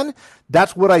can.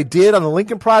 That's what I did on the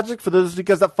Lincoln Project. For those of you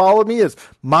guys that followed me, is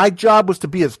my job was to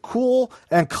be as cool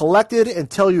and collected and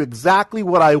tell you exactly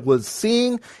what I was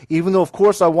seeing, even though, of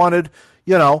course, I wanted,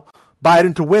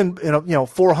 Biden to win in a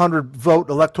 400 vote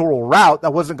electoral route.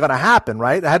 That wasn't going to happen,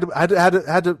 right? I had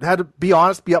to be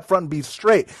honest, be upfront, and be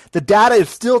straight. The data is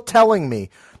still telling me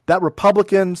that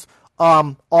Republicans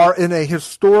are in a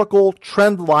historical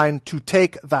trend line to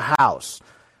take the House.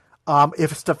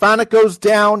 If Stefanik goes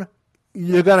down,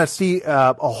 you're going to see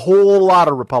a whole lot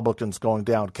of Republicans going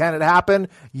down. Can it happen?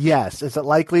 Yes. Is it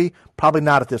likely? Probably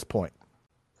not at this point.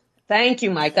 Thank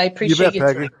you, Mike. I appreciate you,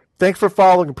 Peggy. Thanks for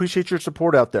following. Appreciate your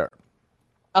support out there.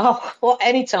 Oh, well,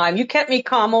 anytime. You kept me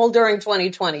calm all during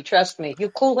 2020. Trust me. Your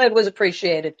cool head was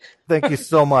appreciated. Thank you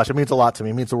so much. It means a lot to me.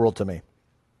 It means the world to me.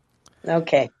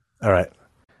 Okay. All right.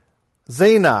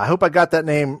 Zena, I hope I got that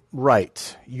name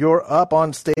right. You're up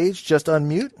on stage. Just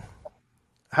unmute.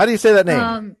 How do you say that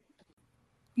name?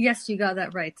 Yes, you got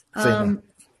that right.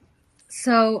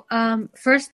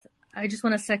 First, I just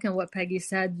want to second what Peggy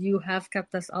said. You have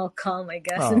kept us all calm, I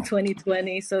guess, in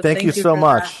 2020. So thank you so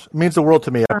much. It means the world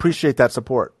to me. I appreciate that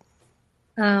support.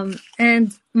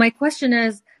 And my question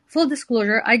is, full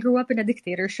disclosure, I grew up in a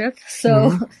dictatorship.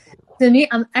 So to me,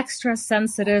 I'm extra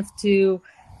sensitive to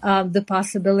the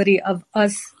possibility of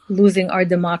us losing our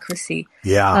democracy.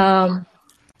 Yeah.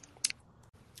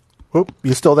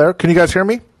 You still there? Can you guys hear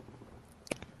me?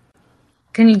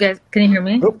 Can you hear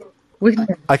me?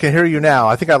 I can hear you now.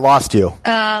 I think I lost you.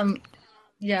 Yeah,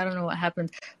 I don't know what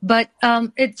happened. But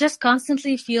it just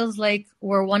constantly feels like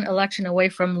we're one election away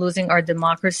from losing our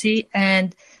democracy.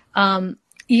 And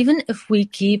even if we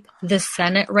keep the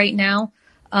Senate right now,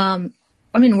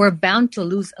 we're bound to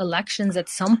lose elections at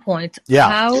some point.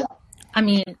 Yeah.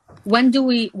 When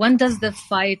does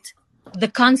the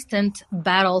constant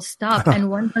battle stop, and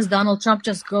when does Donald Trump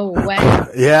just go away?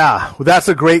 Yeah, well, that's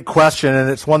a great question, and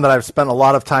it's one that I've spent a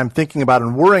lot of time thinking about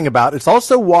and worrying about. It's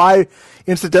also why,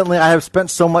 incidentally, I have spent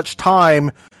so much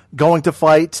time going to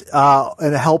fight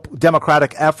and help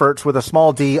democratic efforts with a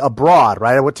small d abroad,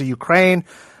 right? I went to Ukraine.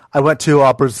 I went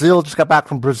to Brazil, just got back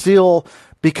from Brazil,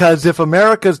 because if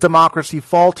America's democracy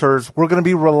falters, we're going to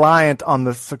be reliant on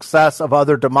the success of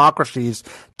other democracies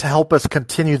to help us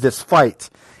continue this fight.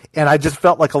 And I just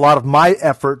felt like a lot of my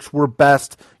efforts were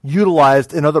best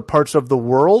utilized in other parts of the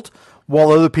world,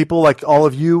 while other people like all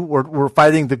of you were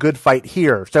fighting the good fight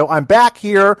here. So I'm back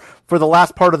here for the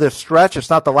last part of this stretch. It's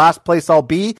not the last place I'll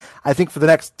be. I think for the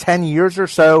next 10 years or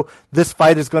so, this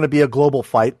fight is going to be a global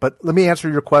fight. But let me answer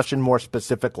your question more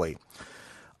specifically.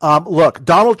 Look,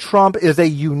 Donald Trump is a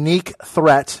unique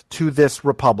threat to this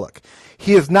republic.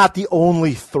 He is not the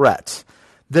only threat.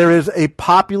 There is a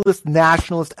populist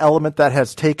nationalist element that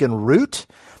has taken root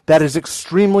that is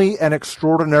extremely and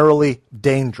extraordinarily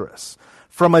dangerous.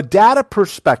 From a data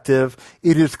perspective,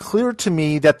 it is clear to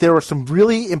me that there are some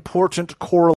really important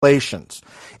correlations,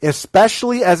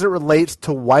 especially as it relates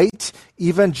to white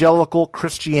evangelical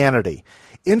Christianity.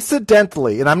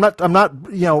 Incidentally, and I'm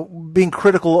not being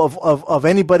critical of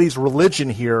anybody's religion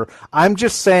here. I'm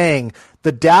just saying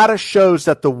the data shows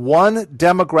that the one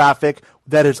demographic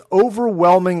that is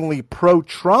overwhelmingly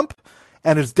pro-Trump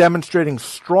and is demonstrating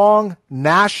strong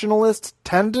nationalist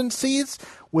tendencies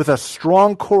with a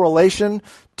strong correlation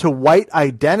to white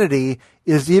identity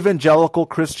is evangelical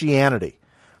Christianity.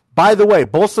 By the way,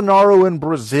 Bolsonaro in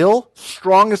Brazil,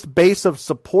 strongest base of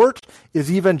support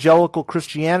is evangelical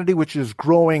Christianity, which is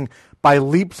growing by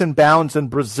leaps and bounds in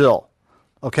Brazil.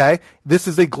 Okay? This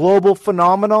is a global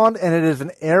phenomenon, and it is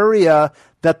an area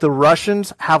that the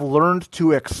Russians have learned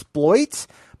to exploit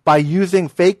by using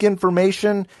fake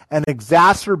information and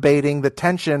exacerbating the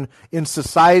tension in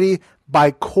society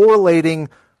by correlating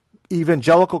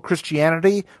evangelical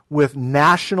Christianity with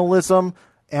nationalism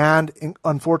and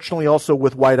unfortunately also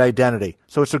with white identity.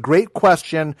 So it's a great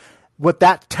question. What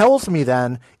that tells me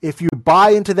then, if you buy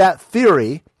into that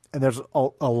theory, and there's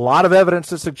a lot of evidence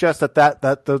to suggest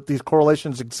that these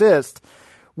correlations exist,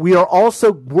 we are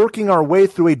also working our way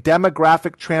through a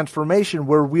demographic transformation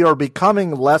where we are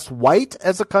becoming less white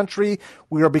as a country,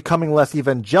 we are becoming less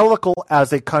evangelical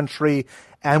as a country,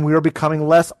 and we are becoming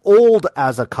less old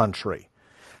as a country.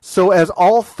 So as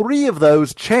all three of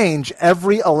those change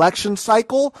every election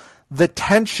cycle, the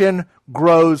tension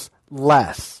grows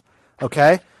less.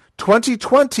 Okay?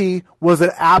 2020 was an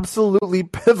absolutely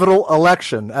pivotal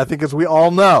election, I think, as we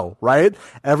all know, right?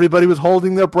 Everybody was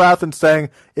holding their breath and saying,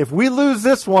 if we lose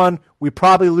this one, we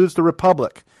probably lose the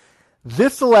republic.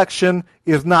 This election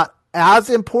is not as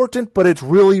important, but it's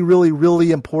really, really,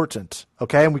 really important.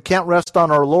 Okay? And we can't rest on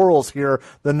our laurels here.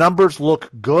 The numbers look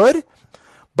good.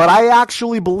 But I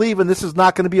actually believe, and this is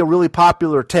not going to be a really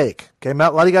popular take. Okay, a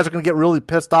lot of you guys are going to get really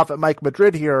pissed off at Mike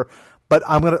Madrid here, but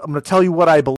I'm going to tell you what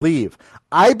I believe.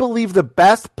 I believe the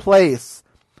best place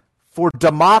for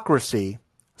democracy,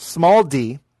 small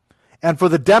d, and for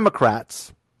the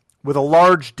Democrats, with a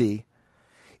large D,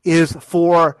 is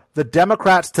for the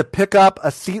Democrats to pick up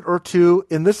a seat or two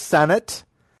in the Senate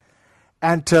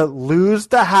and to lose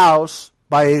the House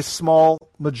by a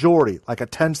small majority, like a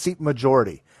 10-seat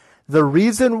majority. The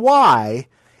reason why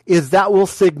is that will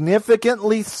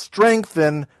significantly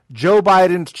strengthen Joe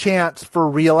Biden's chance for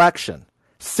re-election.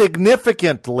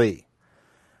 Significantly.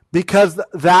 Because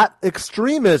that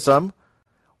extremism,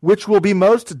 which will be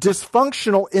most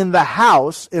dysfunctional in the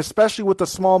House, especially with a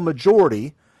small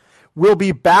majority, will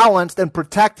be balanced and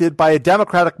protected by a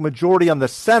Democratic majority on the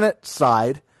Senate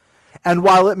side. And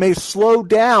while it may slow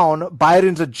down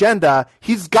Biden's agenda,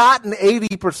 he's gotten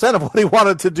 80% of what he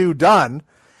wanted to do done.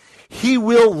 He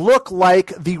will look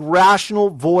like the rational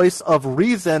voice of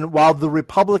reason while the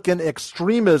Republican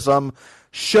extremism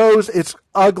shows its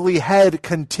ugly head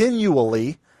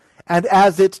continually. And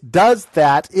as it does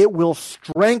that, it will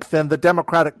strengthen the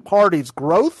Democratic Party's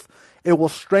growth. It will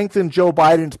strengthen Joe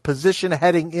Biden's position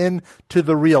heading into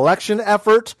the re-election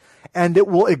effort. And it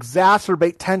will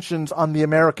exacerbate tensions on the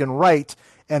American right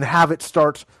and have it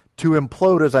start to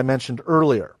implode, as I mentioned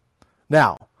earlier.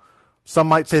 Now, some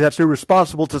might say that's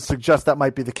irresponsible to suggest that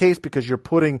might be the case because you're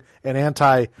putting an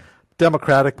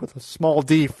anti-democratic with a small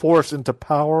d force into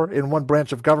power in one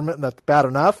branch of government, and that's bad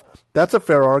enough. That's a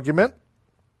fair argument.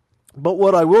 But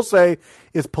what I will say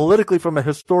is politically from a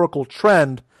historical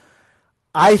trend,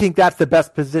 I think that's the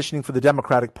best positioning for the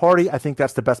Democratic Party. I think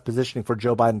that's the best positioning for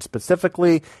Joe Biden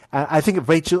specifically. I think a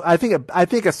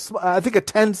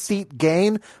 10-seat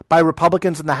gain by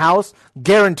Republicans in the House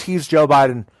guarantees Joe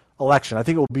Biden election. I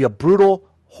think it will be a brutal,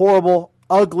 horrible,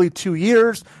 ugly 2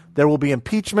 years. There will be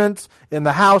impeachments in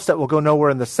the House that will go nowhere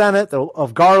in the Senate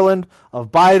of Garland,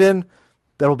 of Biden.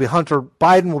 There will be Hunter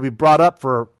Biden will be brought up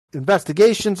for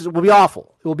investigations. It will be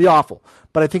awful. It will be awful.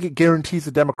 But I think it guarantees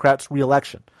the Democrats'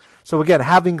 re-election. So again,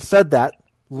 having said that,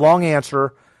 long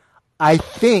answer, I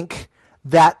think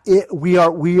that we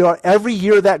are every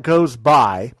year that goes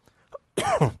by,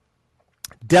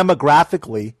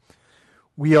 demographically,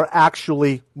 we are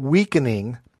actually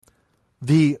weakening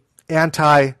the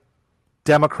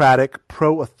anti-democratic,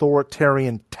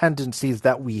 pro-authoritarian tendencies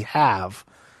that we have.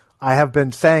 I have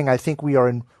been saying I think we are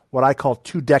in what I call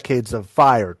 2 decades of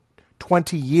fire,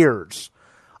 20 years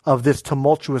of this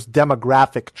tumultuous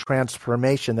demographic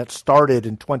transformation that started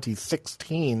in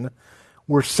 2016.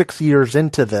 We're 6 years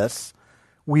into this.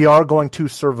 We are going to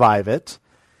survive it.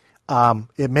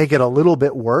 It may get a little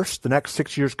bit worse. The next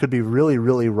 6 years could be really,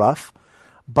 really rough.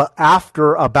 But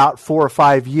after about 4 or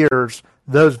 5 years,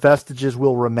 those vestiges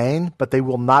will remain, but they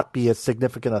will not be as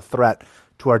significant a threat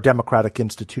to our democratic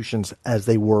institutions as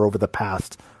they were over the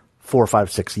past 4,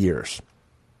 5, 6 years.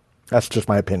 That's just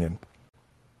my opinion.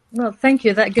 Well, thank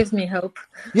you. That gives me hope.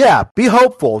 Yeah, be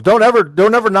hopeful. Don't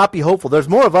ever not be hopeful. There's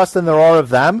more of us than there are of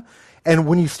them. And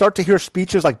when you start to hear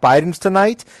speeches like Biden's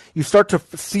tonight, you start to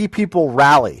see people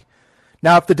rally.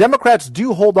 Now, if the Democrats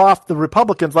do hold off the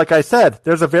Republicans, like I said,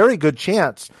 there's a very good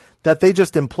chance that they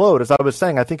just implode. As I was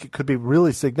saying, I think it could be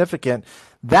really significant.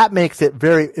 That makes it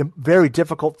very, very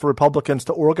difficult for Republicans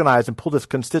to organize and pull this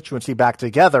constituency back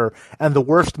together, and the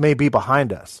worst may be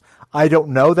behind us. I don't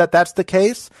know that that's the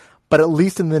case, but at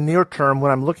least in the near term,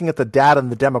 when I'm looking at the data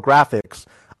and the demographics,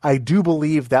 I do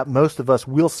believe that most of us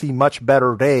will see much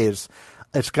better days.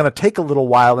 It's going to take a little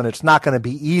while, and it's not going to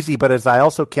be easy, but as I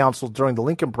also counseled during the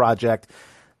Lincoln Project,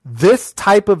 this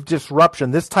type of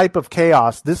disruption, this type of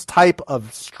chaos, this type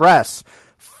of stress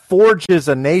forges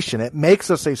a nation. It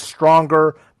makes us a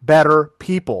stronger, better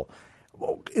people.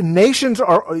 Nations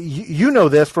are, you know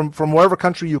this from wherever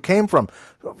country you came from.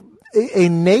 A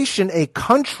nation, a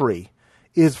country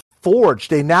is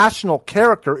forged. A national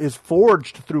character is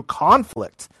forged through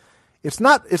conflict. It's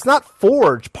not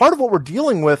forged. Part of what we're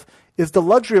dealing with is the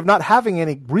luxury of not having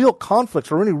any real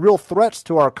conflicts or any real threats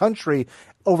to our country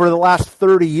over the last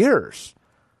 30 years,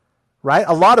 right?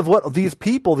 A lot of what these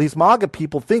people, these MAGA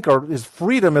people think is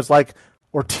freedom is like,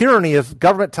 or tyranny is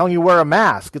government telling you to wear a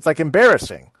mask. It's like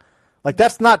embarrassing. Like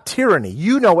that's not tyranny.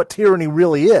 You know what tyranny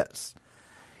really is.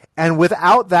 And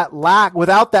without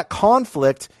that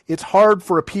conflict, it's hard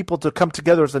for a people to come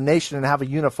together as a nation and have a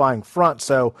unifying front.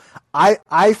 So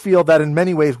I feel that in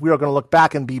many ways we are going to look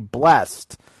back and be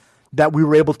blessed that we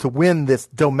were able to win this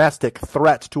domestic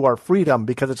threat to our freedom,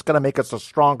 because it's going to make us a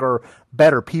stronger,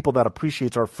 better people that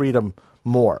appreciates our freedom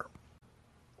more.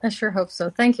 I sure hope so.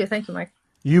 Thank you. Thank you, Mike.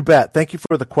 You bet. Thank you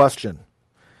for the question.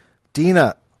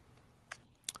 Dina,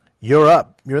 you're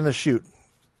up. You're in the chute.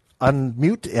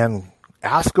 Unmute and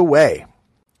ask away.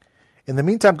 In the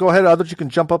meantime, go ahead. Others, you can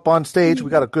jump up on stage.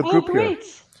 We got a good group here.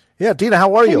 Yeah, Dina,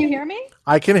 how are you? Can you hear me?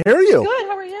 I can hear you. Good.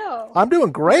 How are you? I'm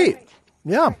doing great. Perfect.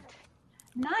 Yeah.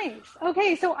 Nice.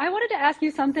 Okay, so I wanted to ask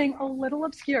you something a little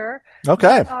obscure.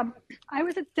 Okay. But, I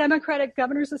was at Democratic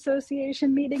Governors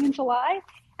Association meeting in July,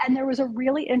 and there was a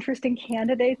really interesting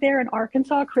candidate there in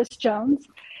Arkansas, Chris Jones.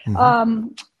 Mm-hmm.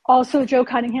 Also, Joe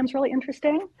Cunningham's really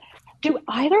interesting. Do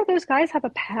either of those guys have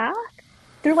a path?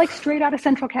 They're like straight out of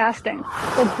central casting.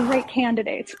 They're great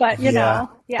candidates, but you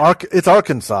know. Yeah. It's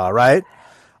Arkansas, right?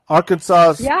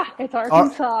 Yeah, it's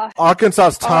Arkansas. Arkansas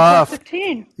is tough.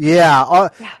 15. Yeah.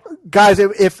 Guys,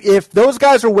 if those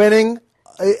guys are winning,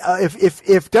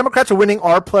 if Democrats are winning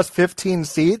R plus 15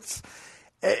 seats,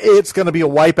 it's going to be a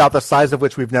wipeout the size of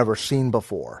which we've never seen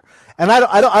before. And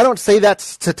I don't say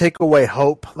that's to take away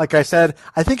hope. Like I said,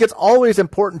 I think it's always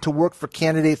important to work for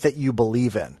candidates that you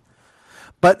believe in.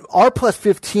 But R plus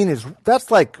 15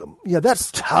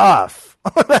 that's tough.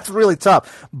 That's really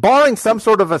tough. Barring some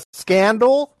sort of a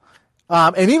scandal,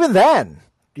 and even then,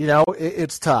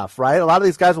 it's tough, right? A lot of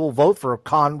these guys will vote for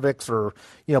convicts or,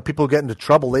 people who get into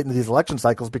trouble late into these election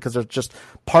cycles because there's just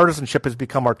partisanship has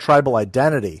become our tribal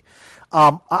identity.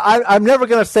 I'm never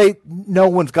going to say no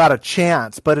one's got a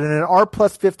chance, but in an R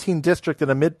plus 15 district in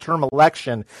a midterm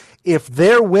election, if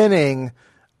they're winning,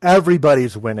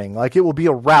 everybody's winning. Like, it will be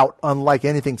a rout unlike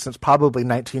anything since probably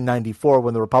 1994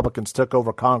 when the Republicans took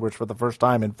over Congress for the first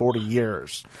time in 40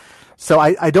 years. So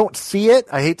I don't see it.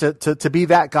 I hate to be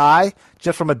that guy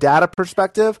just from a data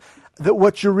perspective. That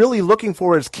what you're really looking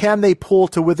for is, can they pull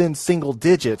to within single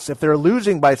digits? If they're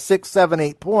losing by 6, 7,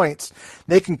 8 points,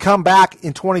 they can come back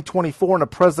in 2024 in a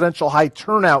presidential high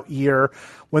turnout year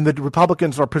when the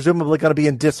Republicans are presumably going to be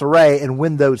in disarray and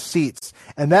win those seats.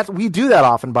 And we do that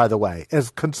often, by the way. As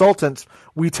consultants,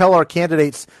 we tell our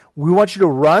candidates, we want you to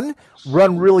run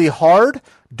really hard.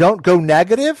 Don't go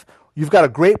negative. You've got a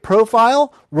great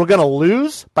profile. We're going to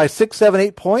lose by 6, 7,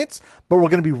 8 points, but we're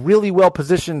going to be really well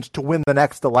positioned to win the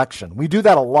next election. We do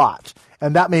that a lot,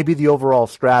 and that may be the overall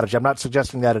strategy. I'm not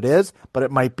suggesting that it is, but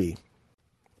it might be.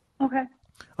 Okay.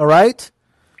 All right?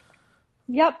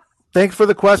 Yep. Thanks for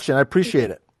the question. I appreciate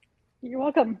it. You're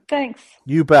welcome. Thanks.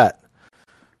 You bet.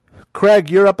 Craig,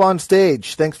 you're up on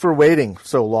stage. Thanks for waiting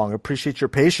so long. Appreciate your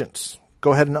patience.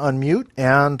 Go ahead and unmute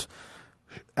and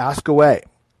ask away.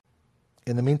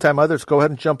 In the meantime, others, go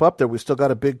ahead and jump up there. We've still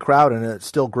got a big crowd, and it's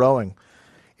still growing.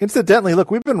 Incidentally,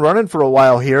 look, we've been running for a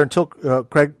while here until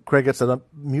Craig gets the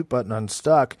mute button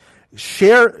unstuck.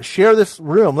 Share this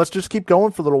room. Let's just keep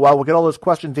going for a little while. We'll get all those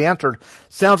questions answered.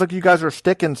 Sounds like you guys are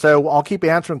sticking, so I'll keep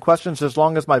answering questions as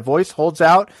long as my voice holds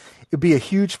out. It'd be a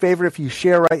huge favor if you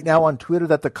share right now on Twitter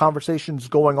that the conversation's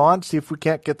going on. See if we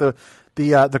can't get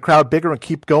the crowd bigger and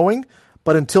keep going.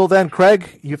 But until then,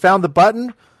 Craig, you found the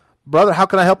button. Brother, how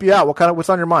can I help you out? What's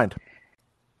on your mind?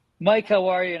 Mike, how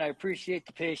are you? And I appreciate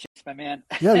the patience, my man.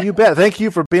 Yeah, you bet. Thank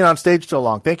you for being on stage so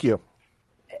long. Thank you.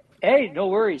 Hey, no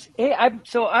worries. Hey,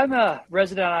 I'm a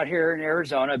resident out here in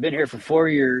Arizona. I've been here for 4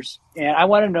 years, and I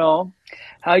want to know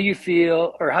how you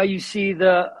feel or how you see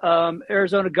the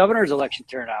Arizona governor's election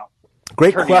turnout.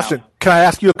 Great question. Can I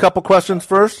ask you a couple questions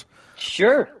first?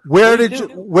 Sure. Where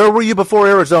were you before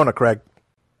Arizona, Craig?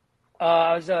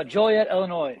 I was Joliet,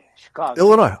 Illinois, Chicago.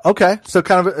 Illinois. Okay. So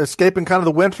kind of escaping kind of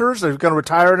the winters. Are you going to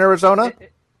retire in Arizona?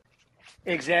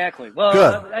 Exactly. Well,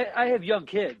 good. I have young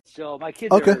kids, so my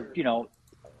kids are,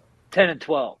 10 and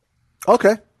 12.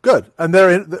 Okay, good. And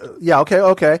they're in,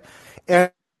 okay.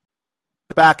 And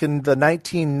back in the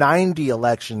 1990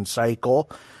 election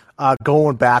cycle,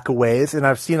 going back a ways, and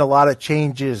I've seen a lot of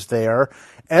changes there.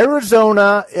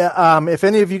 Arizona, if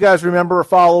any of you guys remember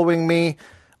following me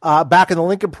back in the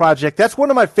Lincoln Project, that's one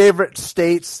of my favorite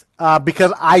states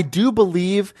because I do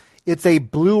believe it's a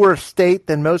bluer state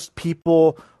than most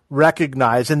people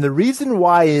recognize. And the reason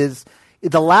why is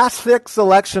the last 6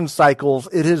 election cycles,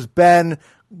 it has been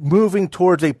moving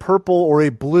towards a purple or a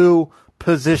blue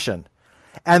position.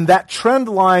 And that trend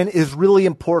line is really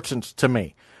important to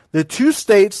me. The 2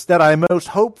 states that I'm most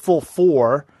hopeful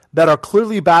for that are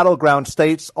clearly battleground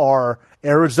states are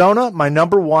Arizona, my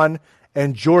number 1,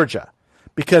 and Georgia.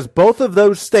 Because both of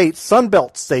those states,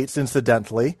 Sunbelt states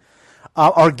incidentally,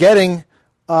 are getting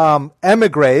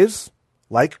emigres,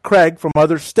 like Craig, from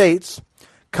other states,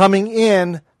 coming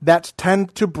in that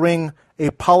tend to bring a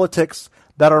politics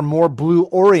that are more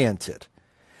blue-oriented.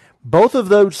 Both of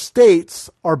those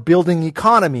states are building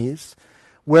economies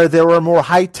where there are more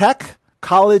high-tech,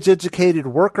 college-educated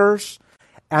workers,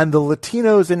 and the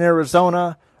Latinos in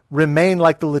Arizona remain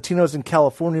like the Latinos in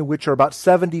California, which are about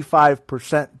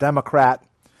 75% Democrat.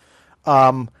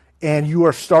 And you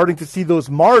are starting to see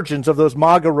those margins of those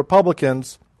MAGA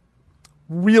Republicans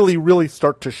really, really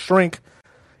start to shrink.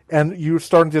 And you're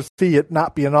starting to see it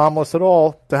not be anomalous at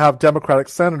all to have Democratic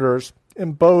senators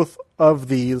in both of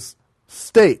these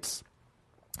states.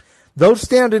 Those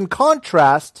stand in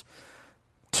contrast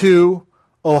to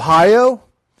Ohio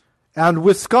and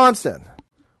Wisconsin,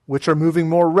 which are moving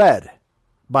more red,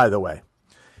 by the way.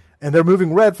 And they're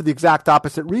moving red for the exact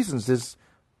opposite reasons. Is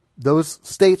those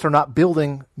states are not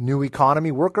building new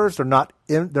economy workers. They're not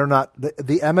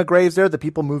the emigres there. The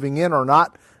people moving in are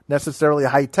not necessarily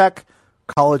high-tech,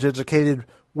 college-educated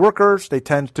workers. They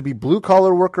tend to be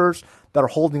blue-collar workers that are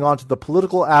holding on to the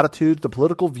political attitudes, the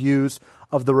political views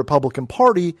of the Republican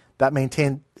Party that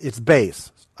maintain its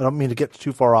base. I don't mean to get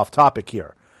too far off topic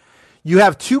here. You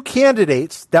have 2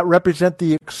 candidates that represent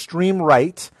the extreme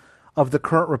right of the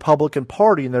current Republican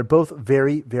Party, and they're both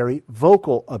very, very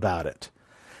vocal about it.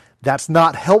 That's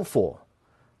not helpful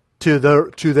to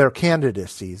their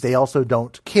candidacies. They also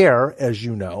don't care, as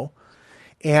you know.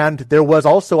 And there was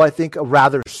also, I think, a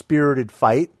rather spirited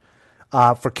fight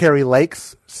for Kari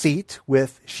Lake's seat.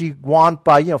 She won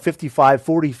by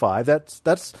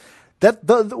 55-45.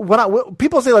 When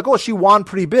people say like, oh, she won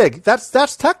pretty big.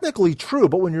 That's technically true.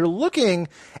 But when you're looking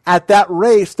at that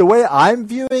race, the way I'm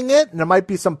viewing it, and there might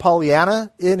be some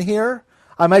Pollyanna in here,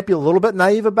 I might be a little bit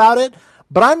naive about it.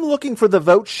 But I'm looking for the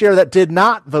vote share that did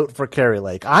not vote for Kari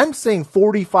Lake. I'm saying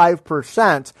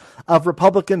 45% of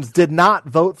Republicans did not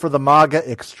vote for the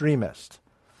MAGA extremist.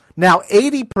 Now,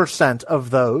 80%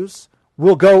 of those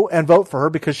will go and vote for her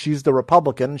because she's the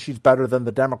Republican and she's better than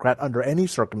the Democrat under any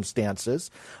circumstances.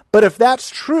 But if that's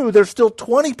true, there's still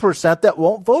 20% that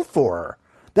won't vote for her.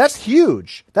 That's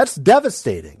huge. That's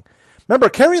devastating. Remember,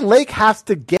 Kari Lake has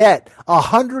to get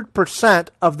 100%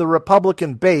 of the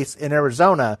Republican base in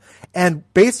Arizona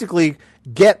and basically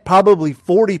get probably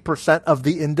 40% of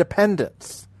the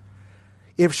independents.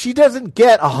 If she doesn't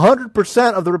get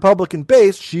 100% of the Republican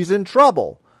base, she's in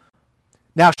trouble.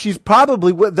 Now, she's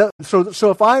probably so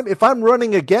if I'm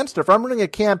running against her, if I'm running a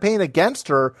campaign against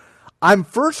her, I'm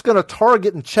first going to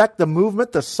target and check the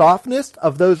movement, the softness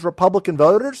of those Republican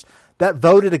voters that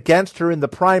voted against her in the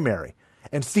primary.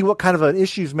 and see what kind of an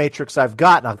issues matrix I've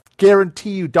got. And I'll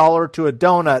guarantee you, dollar to a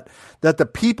donut, that the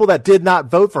people that did not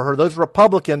vote for her, those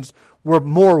Republicans, were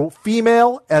more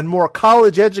female and more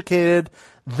college educated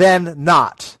than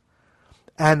not.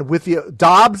 And with the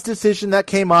Dobbs decision that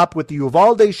came up, with the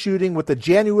Uvalde shooting, with the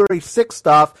January 6th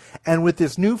stuff, and with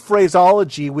this new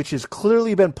phraseology, which has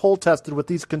clearly been poll tested with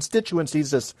these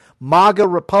constituencies, this MAGA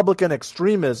Republican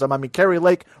extremism. I mean, Kari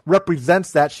Lake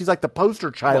represents that. She's like the poster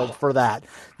child for that.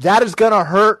 That is going to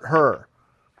hurt her.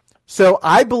 So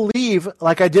I believe,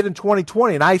 like I did in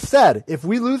 2020, and I said, if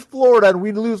we lose Florida and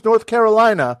we lose North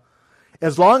Carolina,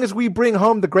 as long as we bring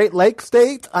home the Great Lakes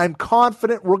states, I'm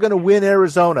confident we're going to win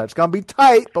Arizona. It's going to be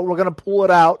tight, but we're going to pull it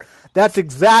out. That's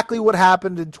exactly what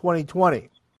happened in 2020.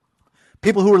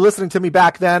 People who were listening to me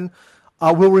back then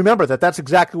will remember that that's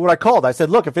exactly what I called. I said,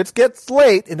 look, if it gets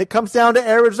late and it comes down to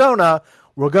Arizona,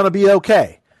 we're going to be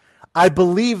okay. I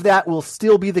believe that will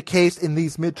still be the case in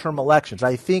these midterm elections.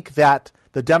 I think that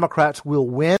the Democrats will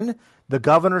win the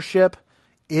governorship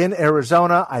in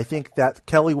Arizona. I think that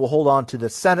Kelly will hold on to the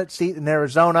Senate seat in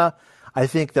Arizona. I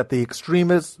think that the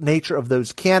extremist nature of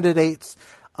those candidates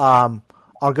are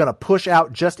going to push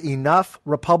out just enough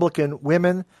Republican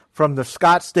women from the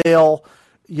Scottsdale,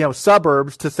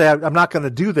 suburbs to say, I'm not going to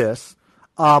do this.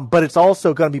 But it's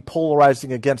also going to be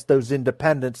polarizing against those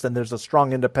independents, and there's a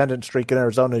strong independent streak in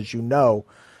Arizona, as you know.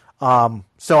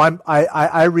 So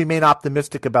I remain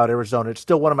optimistic about Arizona. It's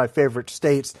still one of my favorite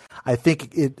states. I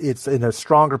think it's in a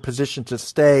stronger position to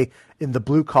stay in the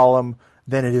blue column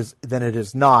than it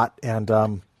is not,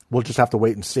 and we'll just have to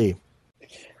wait and see.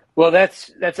 Well,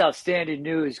 that's outstanding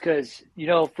news because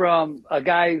from a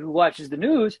guy who watches the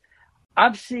news,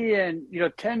 I'm seeing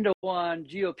 10-1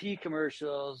 GOP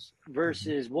commercials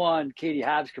versus one Katie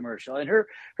Hobbs commercial, and her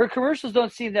commercials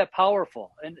don't seem that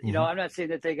powerful. And I'm not saying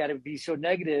that they got to be so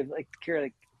negative like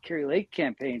Kari Lake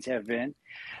campaigns have been,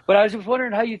 but I was just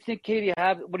wondering how you think Katie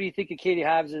Hobbs. What do you think of Katie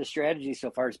Hobbs' strategy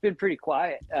so far? It's been pretty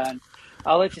quiet.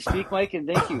 I'll let you speak, Mike, and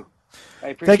thank you.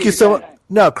 Thank you so much.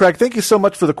 No, Craig, thank you so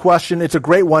much for the question. It's a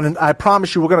great one, and I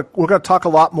promise you we're gonna talk a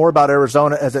lot more about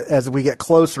Arizona as we get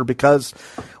closer, because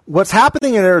what's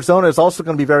happening in Arizona is also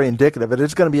going to be very indicative. It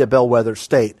is going to be a bellwether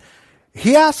state.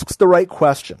 He asks the right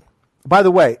question. By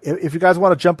the way, if you guys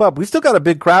want to jump up, we still got a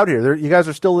big crowd here. You guys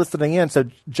are still listening in, so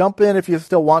jump in if you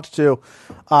still want to,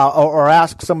 or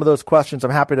ask some of those questions.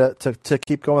 I'm happy to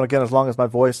keep going again as long as my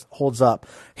voice holds up.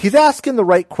 He's asking the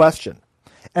right question.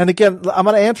 And again, I'm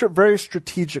going to answer it very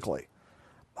strategically.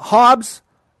 Hobbs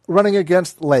running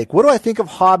against Lake. What do I think of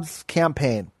Hobbs'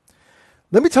 campaign?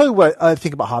 Let me tell you what I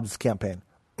think about Hobbs' campaign.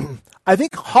 I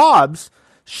think Hobbs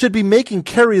should be making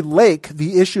Kari Lake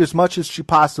the issue as much as she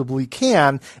possibly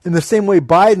can, in the same way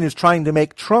Biden is trying to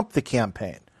make Trump the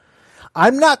campaign.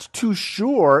 I'm not too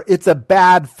sure it's a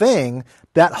bad thing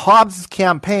that Hobbs'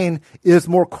 campaign is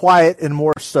more quiet and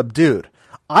more subdued.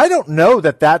 I don't know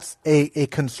that that's a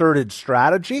concerted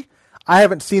strategy. I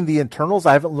haven't seen the internals.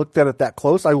 I haven't looked at it that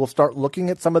close. I will start looking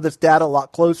at some of this data a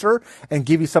lot closer and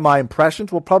give you some of my impressions.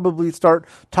 We'll probably start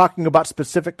talking about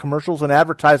specific commercials and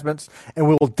advertisements, and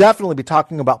we will definitely be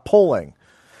talking about polling.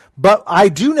 But I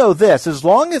do know this. As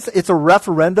long as it's a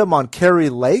referendum on Kari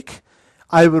Lake,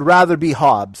 I would rather be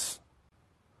Hobbs.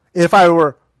 If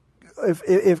Kari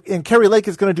Lake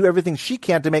is going to do everything she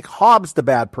can to make Hobbs the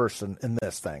bad person in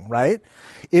this thing, right?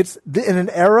 It's in an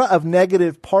era of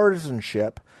negative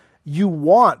partisanship, you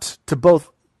want to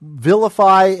both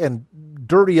vilify and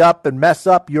dirty up and mess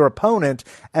up your opponent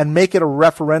and make it a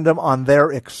referendum on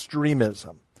their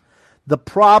extremism. The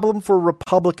problem for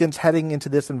Republicans heading into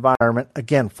this environment,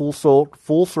 again, full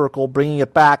circle, bringing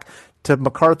it back to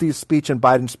McCarthy's speech and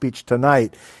Biden's speech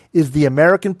tonight, is the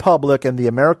American public and the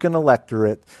American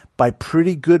electorate, by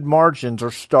pretty good margins, are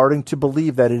starting to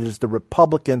believe that it is the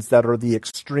Republicans that are the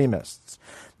extremists.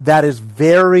 That is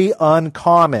very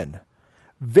uncommon.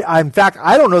 In fact,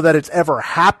 I don't know that it's ever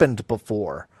happened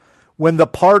before, when the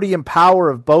party in power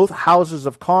of both houses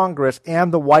of Congress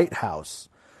and the White House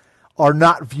are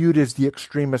not viewed as the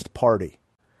extremist party.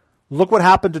 Look what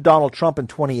happened to Donald Trump in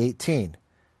 2018.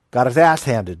 Got his ass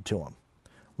handed to him.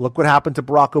 Look what happened to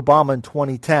Barack Obama in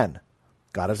 2010.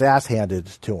 Got his ass handed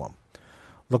to him.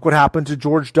 Look what happened to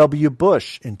George W.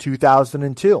 Bush in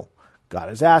 2002. Got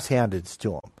his ass handed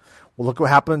to him. Well, look what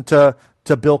happened to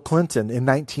Bill Clinton in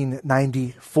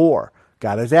 1994.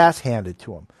 Got his ass handed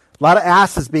to him. A lot of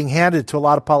asses being handed to a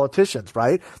lot of politicians,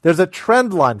 right? There's a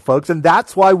trend line, folks, and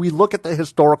that's why we look at the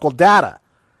historical data.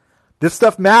 This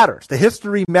stuff matters. The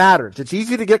history matters. It's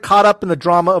easy to get caught up in the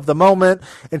drama of the moment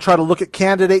and try to look at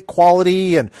candidate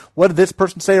quality and what did this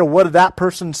person say or what did that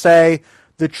person say.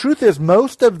 The truth is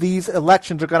most of these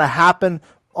elections are going to happen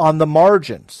on the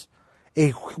margins.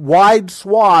 a wide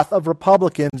swath of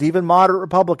Republicans, even moderate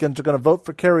Republicans, are going to vote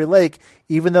for Kari Lake,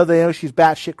 even though they know she's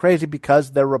batshit crazy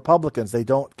because they're Republicans. They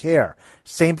don't care.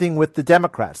 Same thing with the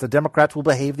Democrats. The Democrats will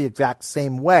behave the exact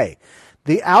same way.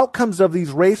 The outcomes of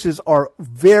these races are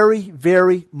very,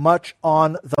 very much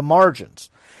on the margins.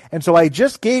 And so I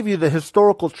just gave you the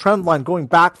historical trend line going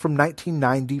back from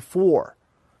 1994.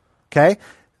 Okay?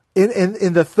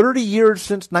 In the 30 years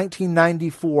since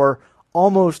 1994,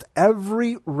 almost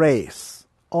every race,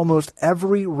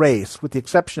 with the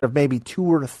exception of maybe 2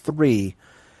 or 3,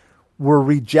 were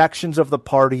rejections of the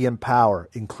party in power,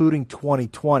 including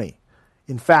 2020.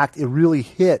 In fact, it really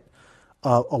hit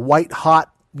a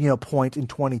white-hot point in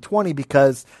 2020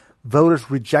 because voters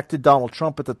rejected Donald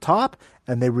Trump at the top,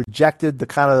 and they rejected the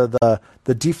kind of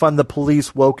the defund the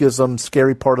police, wokeism,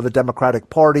 scary part of the Democratic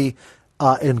Party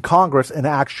in Congress, and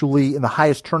actually in the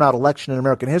highest turnout election in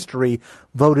American history,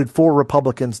 voted for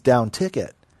Republicans down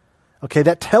ticket. Okay,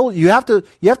 you have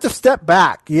to step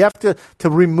back. You have to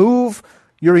remove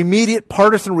your immediate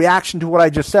partisan reaction to what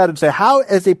I just said and say, how,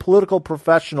 as a political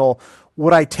professional,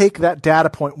 would I take that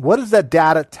data point? What is that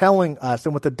data telling us?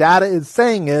 And what the data is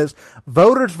saying is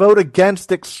voters vote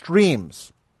against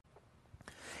extremes.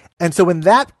 And so in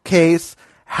that case,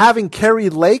 having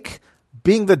Kari Lake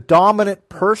being the dominant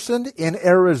person in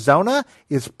Arizona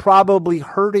is probably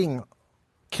hurting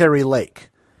Kari Lake.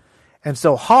 And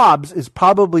so Hobbs is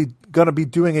probably going to be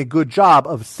doing a good job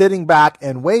of sitting back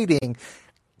and waiting.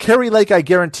 Kari Lake, I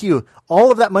guarantee you, all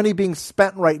of that money being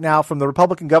spent right now from the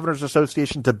Republican Governors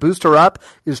Association to boost her up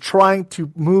is trying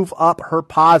to move up her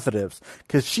positives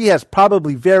because she has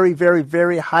probably very, very,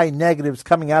 very high negatives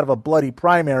coming out of a bloody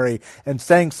primary and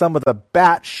saying some of the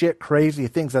batshit crazy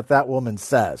things that woman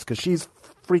says because she's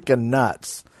freaking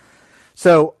nuts.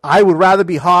 So I would rather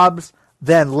be Hobbs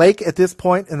than Lake at this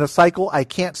point in the cycle. I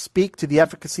can't speak to the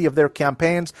efficacy of their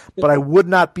campaigns, but I would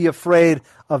not be afraid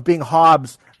of being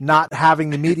Hobbs not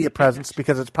having the media presence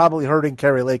because it's probably hurting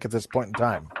Kari Lake at this point in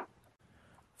time.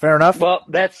 Fair enough? Well,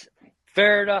 that's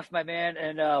fair enough, my man.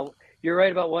 And you're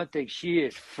right about one thing. She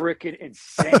is freaking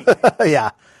insane.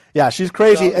 Yeah, she's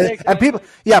crazy. So,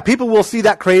 and people will see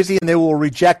that crazy and they will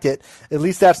reject it. At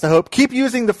least that's the hope. Keep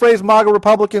using the phrase MAGA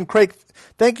Republican. Craig,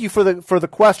 thank you for the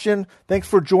question. Thanks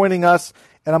for joining us.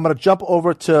 And I'm going to jump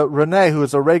over to Renee, who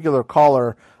is a regular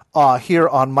caller here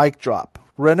on Mic Drop.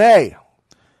 Renee,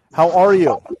 how are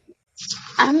you?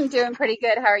 I'm doing pretty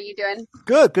good. How are you doing?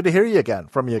 Good. Good to hear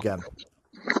from you again.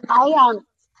 I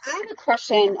have a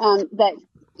question that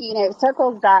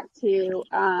circles back to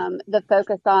the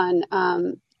focus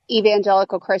on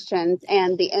evangelical Christians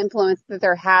and the influence that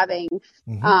they're having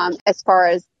as far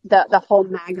as the whole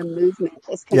MAGA movement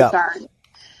is concerned.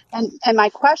 Yeah. And my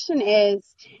question is,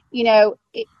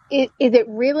 is it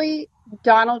really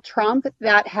Donald Trump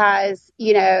that has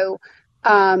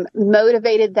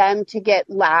motivated them to get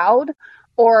loud,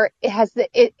 or is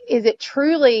it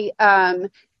truly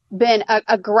been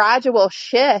a gradual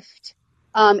shift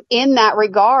in that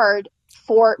regard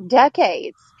for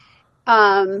decades?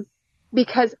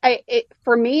 Because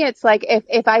for me, it's like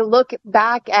if I look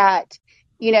back at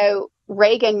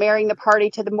Reagan marrying the party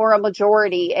to the moral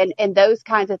majority and those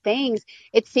kinds of things,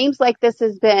 it seems like this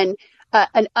has been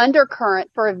an undercurrent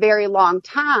for a very long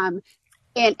time.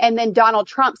 And then Donald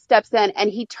Trump steps in and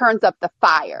he turns up the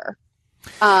fire.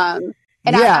 I'm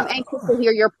anxious to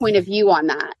hear your point of view on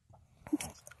that.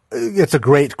 It's a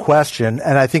great question.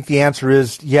 And I think the answer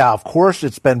is, of course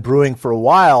it's been brewing for a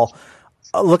while.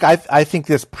 Look, I think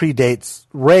this predates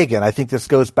Reagan. I think this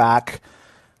goes back.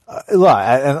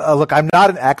 Look, I'm not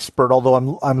an expert,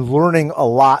 although I'm learning a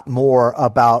lot more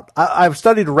about. I've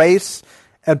studied race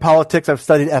and politics. I've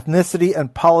studied ethnicity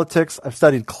and politics. I've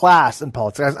studied class and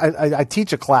politics. I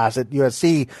teach a class at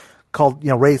USC called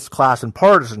race, class, and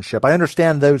partisanship. I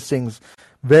understand those things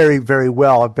very, very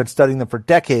well. I've been studying them for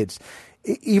decades.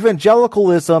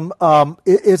 Evangelicalism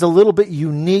is a little bit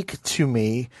unique to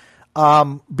me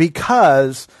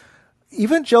because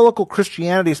evangelical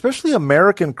Christianity, especially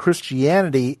American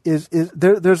Christianity,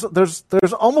 there's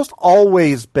almost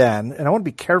always been, and I want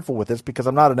to be careful with this because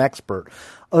I'm not an expert.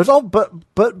 But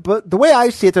the way I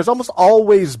see it, there's almost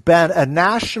always been a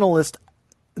nationalist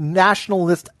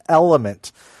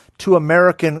element to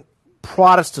American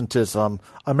Protestantism,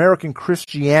 American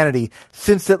Christianity,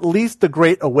 since at least the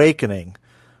Great Awakening,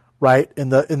 right, in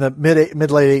the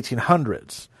mid-late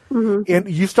 1800s. Mm-hmm. And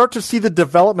you start to see the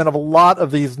development of a lot of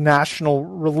these national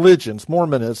religions,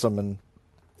 Mormonism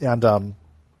and a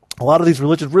lot of these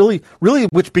religions really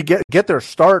which get their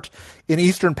start in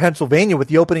eastern Pennsylvania with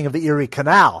the opening of the Erie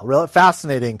Canal. Really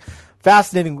fascinating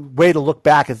way to look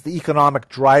back as the economic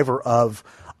driver of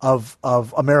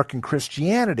American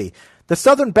Christianity. the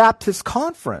Southern Baptist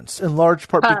Conference, in large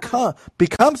part,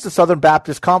 becomes the Southern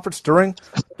Baptist Conference during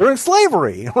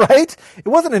slavery, right? It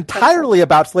wasn't entirely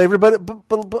about slavery, but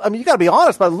I mean, you got to be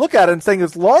honest about it. Look at it and saying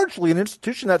it's largely an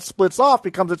institution that splits off,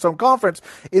 becomes its own conference,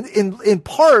 in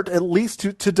part, at least,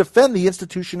 to defend the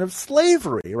institution of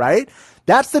slavery, right?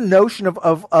 That's the notion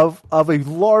of a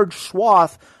large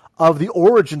swath of the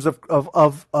origins of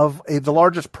the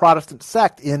largest Protestant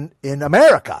sect in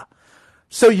America.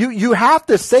 So you have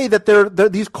to say that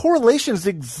these correlations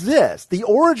exist. The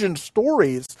origin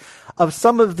stories of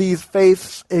some of these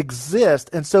faiths exist,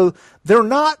 and so they're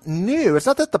not new. It's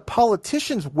not that the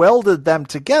politicians welded them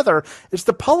together. It's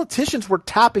the politicians were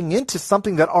tapping into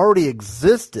something that already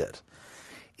existed.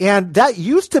 And that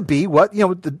used to be what,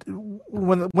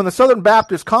 when the Southern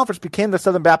Baptist Conference became the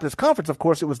Southern Baptist Conference, of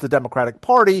course, it was the Democratic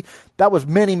Party. That was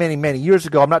many, many, many years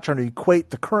ago. I'm not trying to equate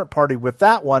the current party with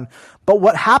that one. But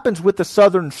what happens with the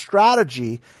Southern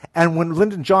strategy, and when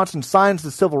Lyndon Johnson signs the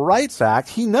Civil Rights Act,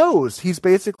 he knows he's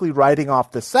basically writing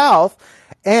off the South,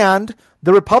 and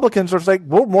the Republicans are like,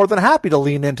 we're more than happy to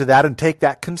lean into that and take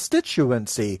that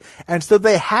constituency. And so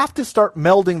they have to start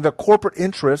melding the corporate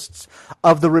interests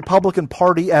of the Republican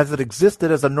Party as it existed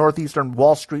as a Northeastern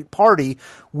Wall Street party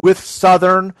with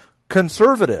Southern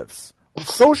conservatives,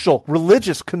 social,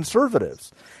 religious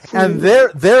conservatives. And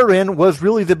therein was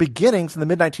really the beginnings in the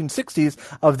mid-1960s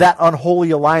of that unholy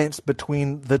alliance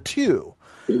between the two.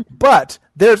 But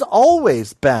there's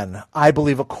always been, I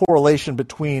believe, a correlation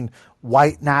between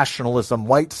white nationalism,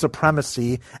 white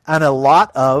supremacy, and a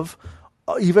lot of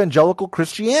evangelical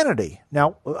Christianity.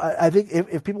 Now, I think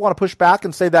if people want to push back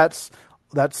and say that's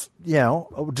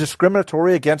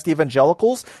discriminatory against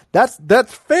evangelicals, that's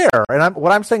fair. And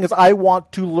what I'm saying is I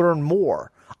want to learn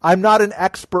more. I'm not an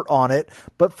expert on it,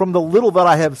 but from the little that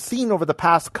I have seen over the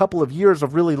past couple of years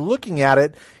of really looking at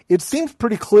it, it seems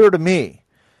pretty clear to me.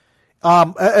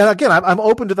 And again, I'm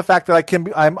open to the fact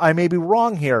that I may be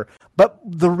wrong here. But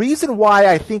the reason why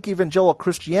I think evangelical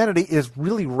Christianity is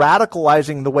really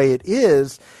radicalizing the way it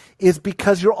is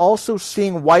because you're also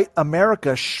seeing white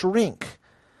America shrink.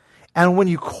 And when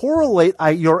you correlate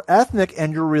your ethnic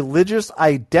and your religious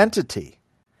identity,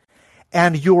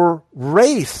 and your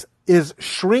race is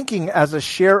shrinking as a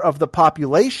share of the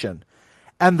population,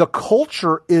 and the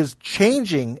culture is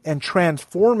changing and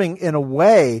transforming in a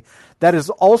way that is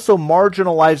also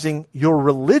marginalizing your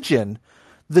religion,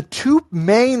 the two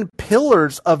main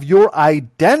pillars of your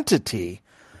identity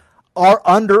are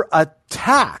under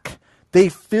attack. They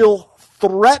feel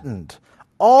threatened.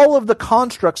 All of the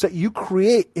constructs that you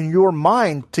create in your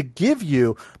mind to give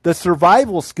you the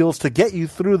survival skills to get you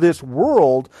through this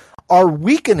world are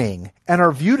weakening and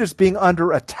are viewed as being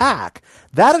under attack.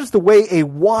 That is the way a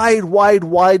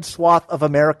wide swath of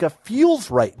America feels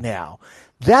right now.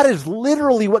 That is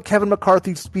literally what Kevin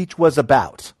McCarthy's speech was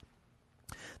about.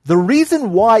 The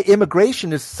reason why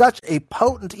immigration is such a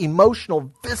potent,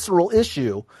 emotional, visceral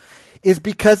issue is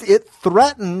because it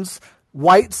threatens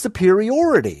white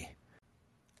superiority.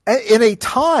 In a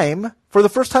time, for the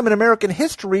first time in American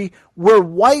history, where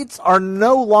whites are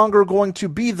no longer going to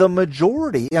be the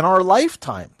majority in our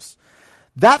lifetimes.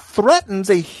 That threatens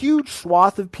a huge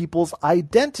swath of people's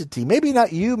identity. Maybe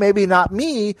not you, maybe not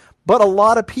me, but a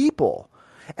lot of people.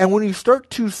 And when you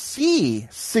start to see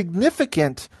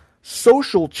significant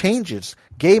social changes,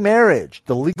 gay marriage,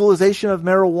 the legalization of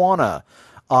marijuana,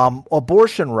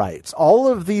 abortion rights, all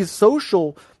of these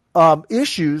social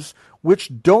issues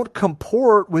which don't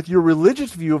comport with your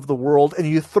religious view of the world, and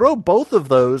you throw both of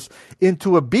those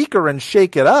into a beaker and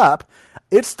shake it up,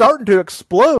 it's starting to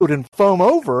explode and foam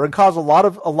over and cause a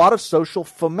lot of social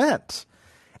foment.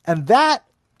 And that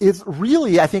is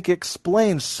really, I think,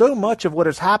 explains so much of what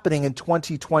is happening in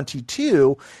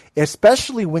 2022,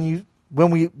 especially when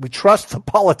we trust the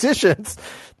politicians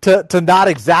to not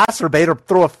exacerbate or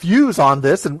throw a fuse on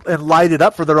this and light it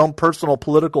up for their own personal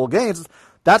political gains.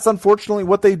 That's unfortunately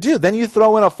what they do. Then you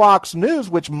throw in a Fox News,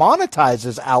 which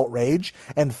monetizes outrage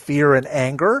and fear and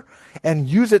anger and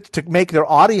use it to make their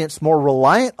audience more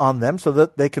reliant on them so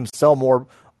that they can sell more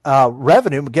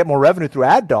revenue, get more revenue through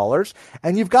ad dollars.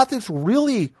 And you've got this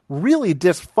really, really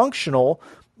dysfunctional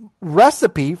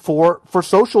recipe for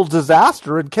social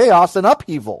disaster and chaos and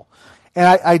upheaval. And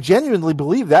I genuinely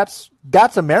believe that's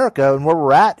America and where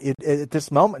we're at this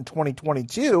moment in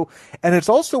 2022. And it's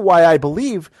also why I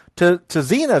believe, to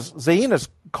Zaina's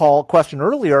question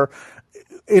earlier,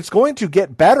 it's going to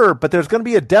get better, but there's going to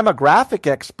be a demographic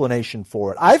explanation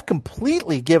for it. I've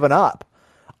completely given up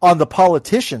on the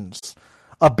politicians'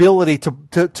 ability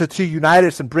to unite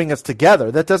us and bring us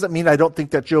together. That doesn't mean I don't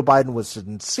think that Joe Biden was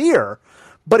sincere,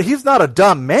 but he's not a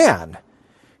dumb man.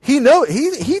 he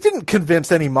didn't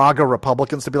convince any MAGA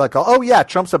Republicans to be like, oh yeah,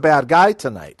 Trump's a bad guy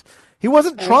tonight. He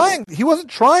wasn't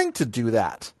trying to do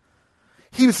that.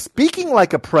 He was speaking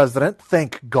like a president,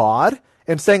 thank God,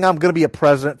 and saying, I'm going to be a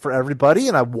president for everybody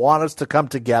and I want us to come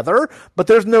together, but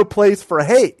there's no place for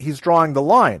hate. He's drawing the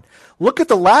line. Look at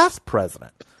the last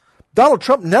president. Donald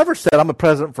Trump never said, I'm a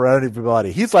president for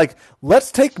everybody. He's like,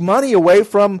 let's take money away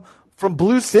from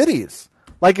blue cities.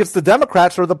 Like it's the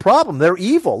Democrats are the problem. They're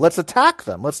evil. Let's attack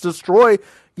them. Let's destroy,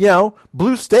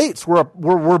 blue states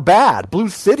were bad. Blue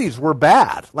cities were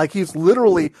bad. Like he's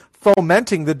literally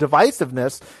fomenting the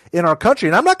divisiveness in our country.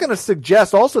 And I'm not going to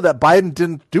suggest also that Biden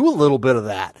didn't do a little bit of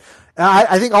that.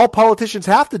 I think all politicians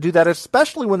have to do that,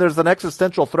 especially when there's an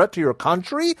existential threat to your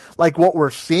country, like what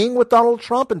we're seeing with Donald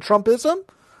Trump and Trumpism.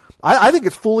 I think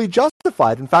it's fully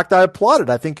justified. In fact, I applaud it.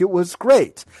 I think it was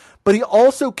great. But he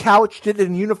also couched it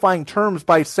in unifying terms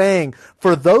by saying,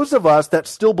 for those of us that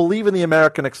still believe in the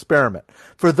American experiment,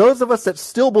 for those of us that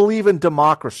still believe in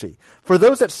democracy, for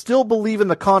those that still believe in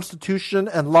the Constitution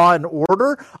and law and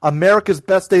order, America's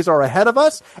best days are ahead of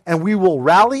us, and we will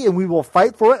rally and we will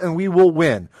fight for it and we will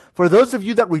win. For those of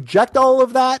you that reject all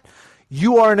of that,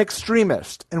 you are an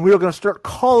extremist, and we are going to start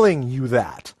calling you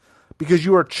that. Because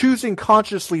you are choosing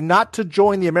consciously not to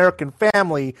join the American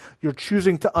family, you're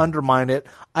choosing to undermine it.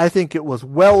 I think it was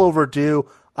well overdue.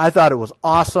 I thought it was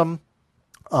awesome.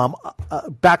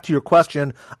 Back to your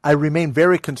question, I remain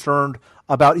very concerned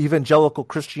about evangelical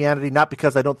Christianity, not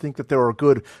because I don't think that there are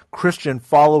good Christian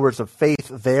followers of faith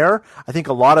there. I think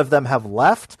a lot of them have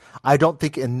left. I don't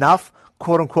think enough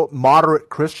quote-unquote moderate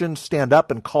Christians stand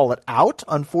up and call it out,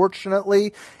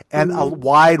 unfortunately, and a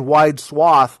wide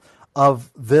swath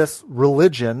of this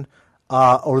religion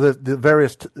or the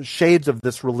various shades of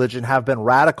this religion have been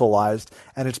radicalized,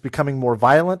 and it's becoming more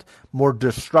violent, more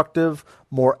destructive,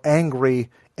 more angry,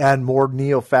 and more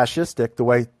neo-fascistic, the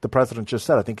way the president just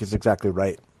said. I think he's exactly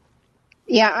right.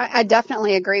 Yeah, I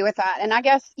definitely agree with that. And I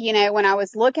guess, when I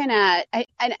was looking at,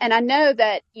 and I know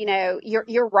that,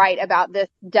 you're right about this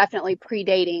definitely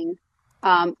predating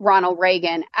Ronald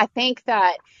Reagan. I think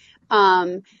that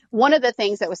one of the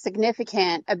things that was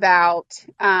significant about,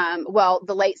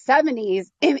 the late 70s,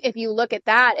 if you look at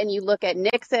that and you look at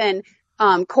Nixon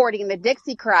courting the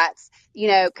Dixiecrats,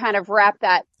 kind of wrap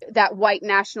that white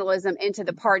nationalism into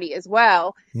the party as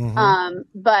well. Mm-hmm.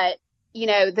 But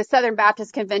the Southern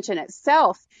Baptist Convention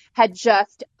itself had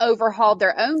just overhauled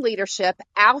their own leadership,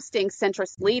 ousting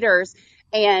centrist leaders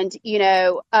and,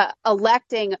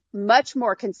 electing much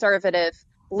more conservative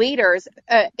leaders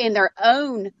in their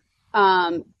own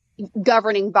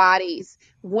governing bodies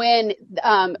when,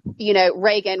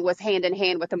 Reagan was hand in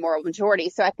hand with the moral majority.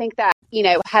 So I think that,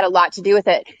 had a lot to do with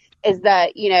it, is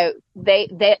that,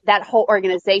 that whole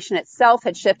organization itself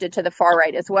had shifted to the far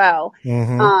right as well.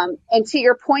 Mm-hmm. And to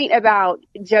your point about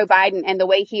Joe Biden and the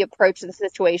way he approached the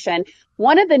situation,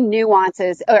 one of the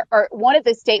nuances or one of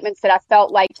the statements that I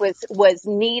felt like was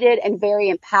needed and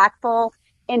very impactful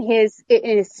in his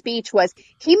speech was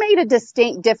he made a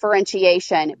distinct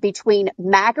differentiation between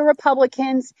MAGA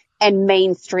Republicans and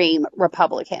mainstream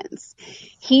Republicans.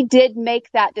 He did make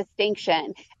that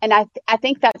distinction. And I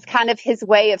think that's kind of his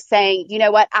way of saying, you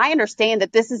know what, I understand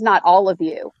that this is not all of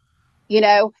you,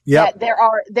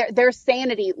 that there's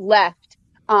sanity left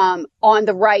on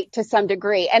the right to some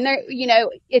degree. And there,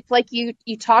 it's like you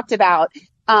talked about,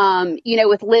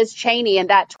 with Liz Cheney and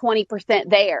that 20%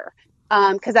 there.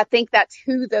 Because I think that's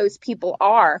who those people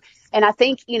are. And I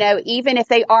think, even if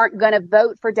they aren't going to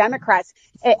vote for Democrats,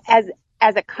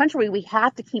 as a country, we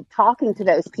have to keep talking to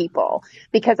those people,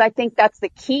 because I think that's the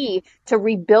key to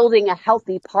rebuilding a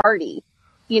healthy party,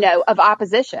 of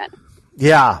opposition.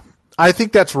 Yeah, I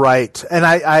think that's right. And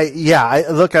I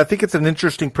think it's an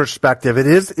interesting perspective.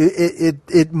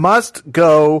 It must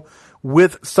go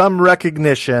with some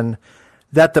recognition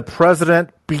that the president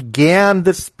began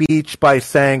the speech by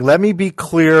saying, let me be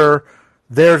clear,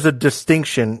 there's a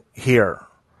distinction here.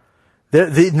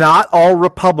 Not all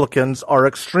Republicans are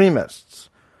extremists.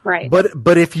 Right.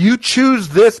 But if you choose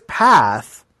this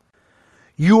path,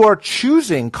 you are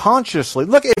choosing consciously.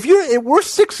 Look, we're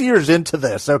 6 years into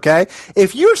this, okay?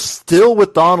 If you're still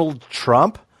with Donald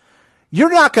Trump,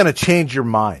 you're not going to change your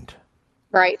mind.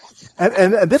 Right.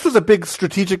 And this was a big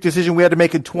strategic decision we had to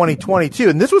make in 2022.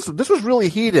 And this was really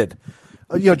heated.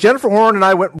 Jennifer Horn and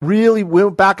I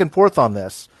went back and forth on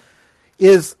this.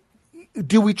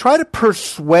 Do we try to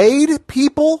persuade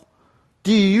people?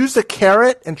 Do you use a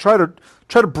carrot and try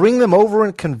to bring them over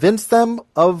and convince them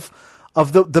of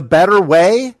the better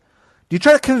way? Do you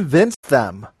try to convince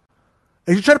them?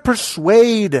 And you try to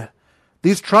persuade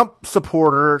these Trump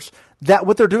supporters that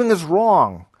what they're doing is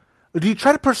wrong? Do you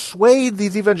try to persuade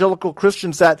these evangelical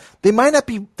Christians that they might not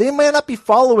be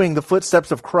following the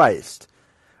footsteps of Christ?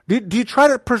 Do you try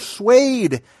to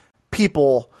persuade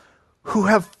people who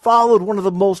have followed one of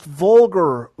the most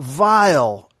vulgar,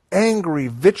 vile, angry,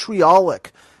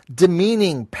 vitriolic,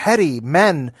 demeaning, petty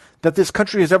men that this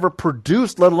country has ever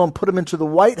produced, let alone put them into the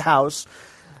White House,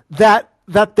 that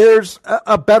there's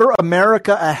a better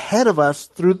America ahead of us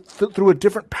through a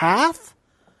different path?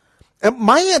 And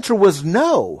my answer was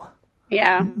no.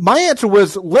 Yeah. My answer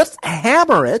was, let's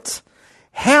hammer it.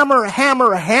 Hammer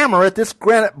at this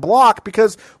granite block,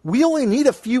 because we only need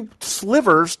a few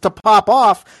slivers to pop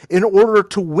off in order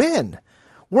to win.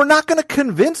 We're not going to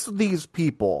convince these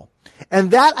people.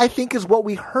 And that, I think, is what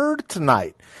we heard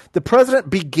tonight. The president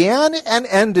began and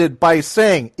ended by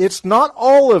saying, it's not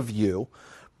all of you,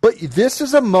 but this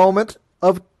is a moment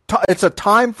it's a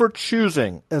time for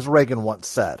choosing, as Reagan once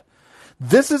said.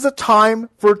 This is a time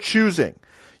for choosing.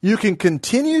 You can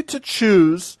continue to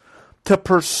choose to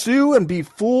pursue and be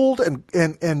fooled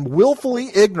and willfully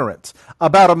ignorant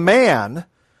about a man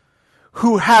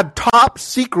who had top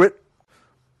secret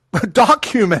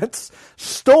documents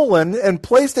stolen and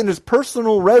placed in his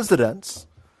personal residence,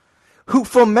 who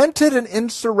fomented an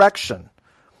insurrection,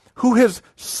 who has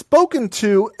spoken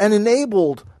to and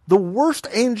enabled the worst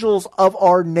angels of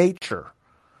our nature,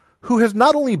 who has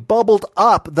not only bubbled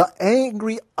up the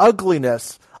angry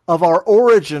ugliness of our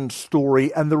origin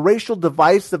story and the racial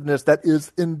divisiveness that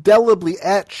is indelibly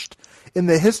etched in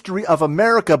the history of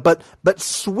America, but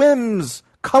swims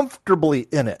comfortably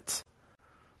in it.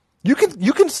 You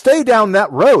can stay down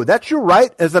that road. That's your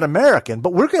right as an American,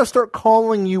 but we're going to start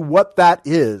calling you what that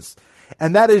is.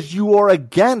 And that is, you are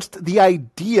against the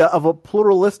idea of a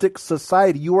pluralistic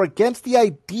society. You are against the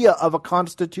idea of a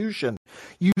constitution.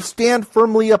 You stand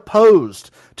firmly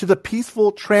opposed to the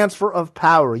peaceful transfer of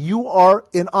power. You are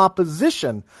in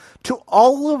opposition to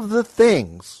all of the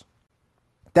things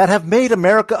that have made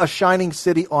America a shining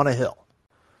city on a hill.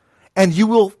 And you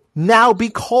will now be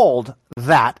called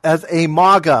that as a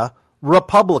MAGA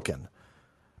Republican.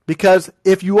 Because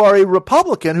if you are a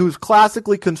Republican who's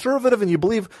classically conservative and you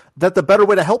believe that the better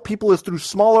way to help people is through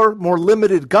smaller, more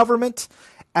limited government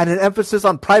and an emphasis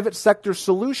on private sector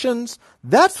solutions,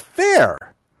 that's fair.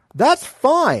 That's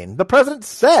fine. The president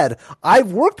said,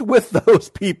 I've worked with those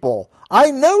people.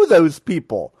 I know those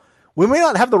people. We may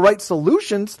not have the right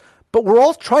solutions, but we're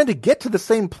all trying to get to the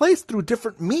same place through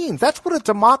different means. That's what a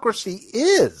democracy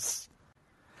is.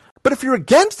 But if you're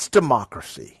against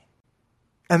democracy,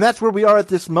 and that's where we are at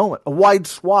this moment, a wide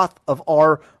swath of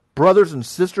our brothers and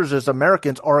sisters as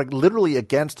Americans are literally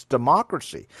against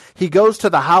democracy. He goes to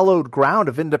the hallowed ground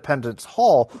of Independence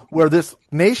Hall, where this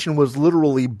nation was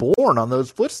literally born on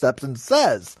those footsteps, and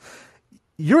says,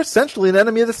 you're essentially an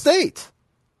enemy of the state.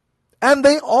 And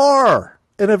they are,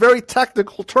 in a very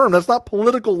technical term. That's not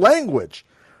political language.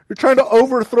 You're trying to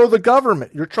overthrow the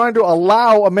government. You're trying to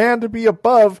allow a man to be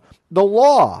above the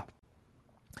law.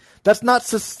 That's not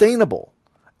sustainable.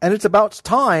 And it's about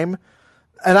time,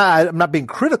 and I'm not being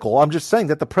critical, I'm just saying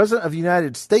that the President of the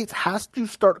United States has to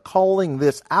start calling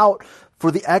this out for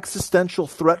the existential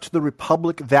threat to the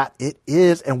republic that it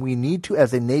is, and we need to,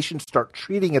 as a nation, start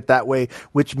treating it that way,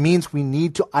 which means we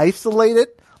need to isolate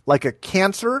it like a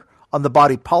cancer on the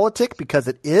body politic, because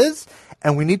it is,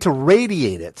 and we need to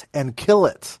radiate it and kill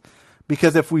it.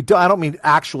 Because if we do, I don't mean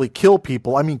actually kill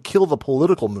people, I mean kill the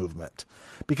political movement.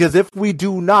 Because if we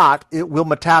do not, it will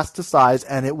metastasize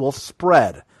and it will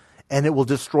spread and it will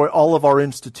destroy all of our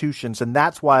institutions. And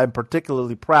that's why I'm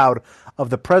particularly proud of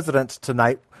the president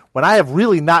tonight, when I have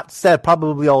really not said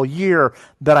probably all year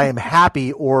that I am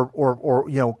happy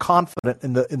or confident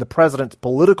in the president's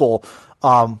political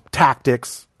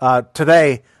tactics.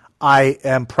 Today, I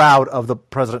am proud of the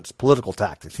president's political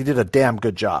tactics. He did a damn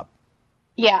good job.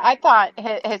 Yeah, I thought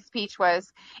his speech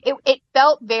was, it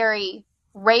felt very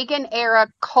Reagan era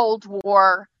Cold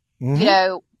War,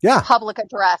 public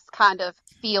address kind of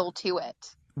feel to it.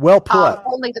 Well put.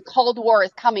 Only the Cold War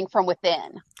is coming from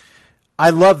within. I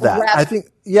love that. I think,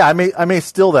 I may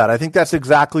steal that. I think that's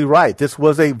exactly right. This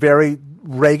was a very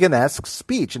Reagan-esque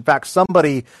speech. In fact,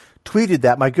 somebody tweeted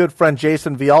that. My good friend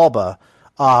Jason Villalba,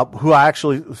 who I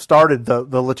actually started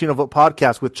the Latino Vote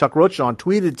podcast with Chuck Rocha on,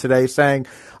 tweeted today saying,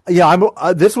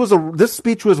 this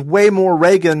speech was way more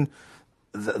Reagan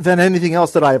than anything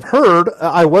else that I have heard.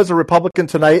 I was a Republican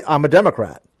tonight. I'm a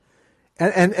Democrat.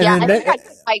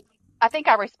 I think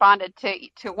I responded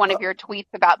to one of your tweets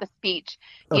about the speech,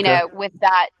 with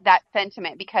that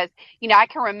sentiment, because, I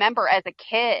can remember as a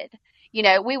kid,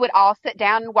 we would all sit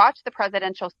down and watch the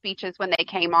presidential speeches when they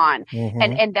came on. Mm-hmm.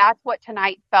 And that's what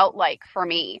tonight felt like for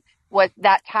me. was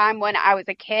that time when I was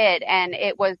a kid, and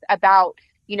it was about,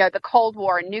 the Cold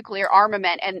War and nuclear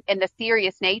armament and the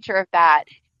serious nature of that.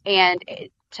 And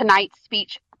tonight's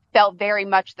speech felt very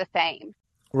much the same.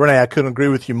 Renee, I couldn't agree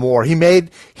with you more.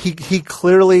 He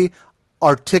clearly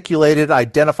articulated,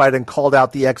 identified, and called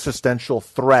out the existential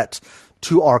threat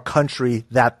to our country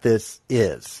that this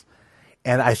is.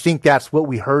 And I think that's what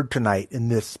we heard tonight in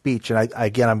this speech. And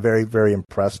I'm very, very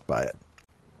impressed by it.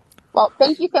 Well,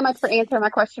 thank you so much for answering my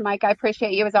question, Mike. I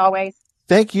appreciate you as always.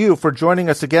 Thank you for joining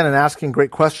us again and asking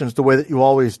great questions the way that you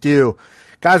always do.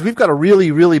 Guys, we've got a really,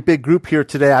 really big group here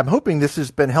today. I'm hoping this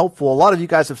has been helpful. A lot of you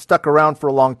guys have stuck around for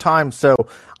a long time, so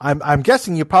I'm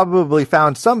guessing you probably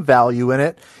found some value in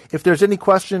it. If there's any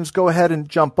questions, go ahead and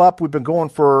jump up. We've been going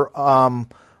for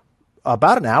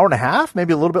about an hour and a half,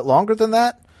 maybe a little bit longer than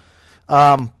that.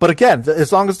 But again,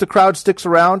 as long as the crowd sticks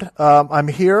around, I'm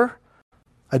here.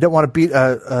 I don't want to beat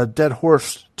a dead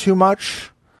horse too much.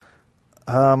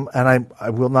 And I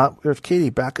will not. There's Katie.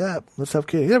 Back up. Let's have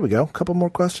Katie. There we go. A couple more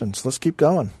questions. Let's keep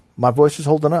going. My voice is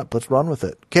holding up. Let's run with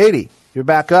it. Katie, you're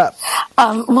back up.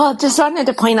 Well, just wanted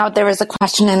to point out there was a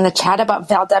question in the chat about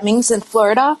Val Demings in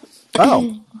Florida.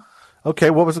 Oh,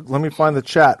 okay. What was it? Let me find the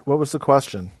chat. What was the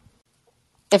question?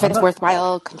 If it's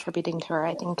worthwhile contributing to her,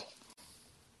 I think.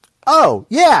 Oh,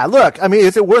 yeah. Look, I mean,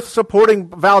 is it worth supporting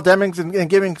Val Demings and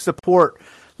giving support?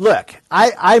 Look,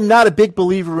 I'm not a big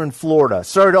believer in Florida.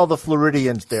 Sorry to all the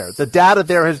Floridians there. The data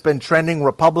there has been trending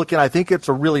Republican. I think it's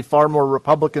a really far more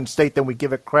Republican state than we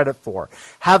give it credit for.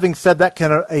 Having said that,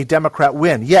 can a Democrat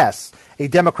win? Yes, a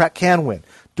Democrat can win.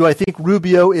 Do I think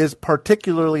Rubio is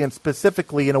particularly and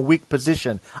specifically in a weak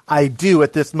position? I do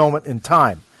at this moment in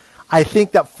time. I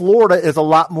think that Florida is a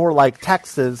lot more like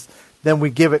Texas than we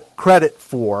give it credit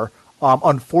for,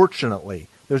 unfortunately.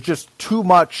 There's just too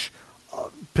much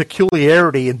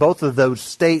peculiarity in both of those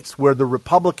states where the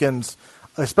Republicans,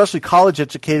 especially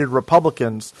college-educated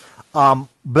Republicans,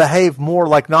 behave more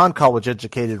like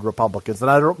non-college-educated Republicans. And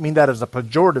I don't mean that as a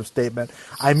pejorative statement.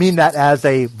 I mean that as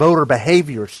a voter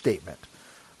behavior statement.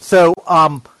 So,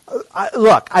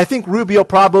 I think Rubio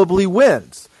probably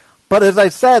wins. But as I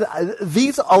said,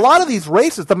 a lot of these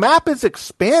races, the map is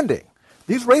expanding.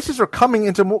 These races are coming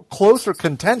into closer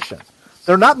contention.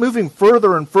 They're not moving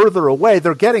further and further away.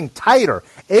 They're getting tighter.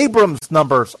 Abrams'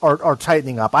 numbers are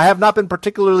tightening up. I have not been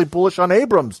particularly bullish on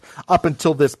Abrams up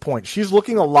until this point. She's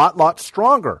looking a lot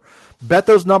stronger. Bet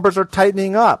those numbers are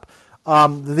tightening up.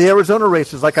 The Arizona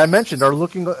races, like I mentioned,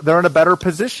 they're in a better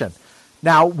position.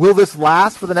 Now, will this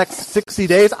last for the next 60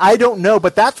 days? I don't know,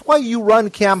 but that's why you run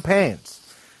campaigns.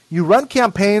 You run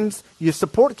campaigns, you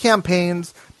support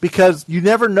campaigns, because you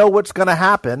never know what's going to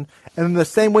happen. And in the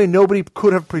same way, nobody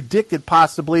could have predicted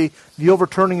possibly the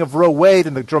overturning of Roe Wade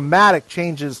and the dramatic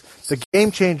changes, the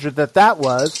game changer that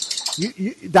was.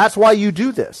 That's why you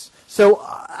do this. So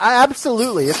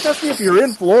absolutely, especially if you're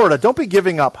in Florida, don't be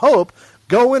giving up hope.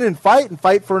 Go in and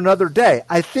fight for another day.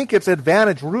 I think it's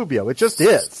advantage Rubio. It just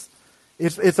is.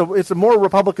 It's a more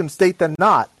Republican state than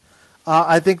not.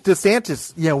 I think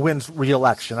DeSantis, wins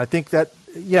re-election. I think that,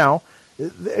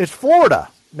 it's Florida.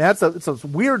 Man, it's a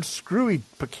weird, screwy,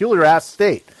 peculiar-ass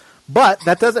state. But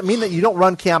that doesn't mean that you don't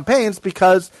run campaigns,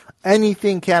 because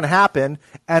anything can happen,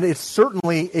 and it's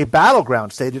certainly a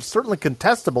battleground state. It's certainly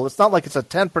contestable. It's not like it's a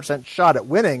 10% shot at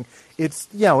winning. It's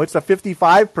a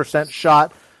 55%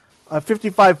 shot.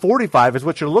 55-45 is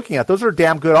what you're looking at. Those are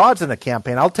damn good odds in a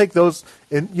campaign. I'll take those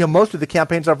in most of the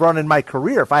campaigns I've run in my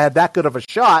career. If I had that good of a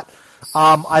shot,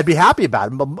 I'd be happy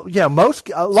about it. But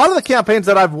a lot of the campaigns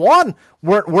that I've won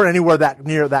weren't anywhere that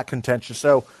near that contentious.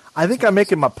 So I think I'm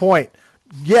making my point.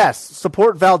 Yes,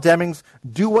 support Val Demings.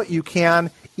 Do what you can,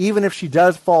 even if she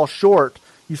does fall short.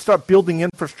 You start building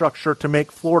infrastructure to make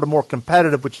Florida more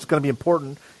competitive, which is going to be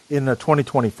important in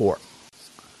 2024.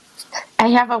 I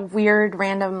have a weird,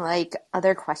 random,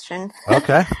 other question.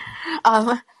 Okay.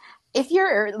 If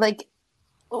you're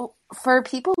for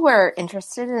people who are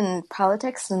interested in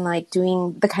politics and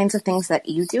doing the kinds of things that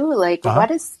you do,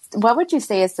 what would you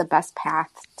say is the best path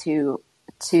to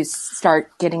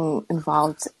start getting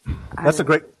involved? That's a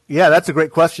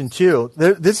great question too.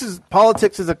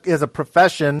 Politics is a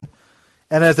profession,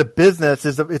 and as a business,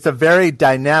 it's a very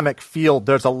dynamic field.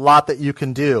 There's a lot that you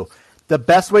can do. The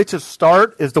best way to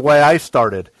start is the way I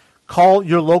started. Call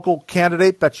your local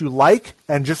candidate that you like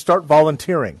and just start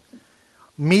volunteering.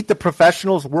 Meet the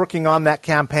professionals working on that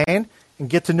campaign and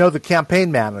get to know the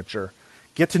campaign manager.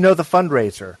 Get to know the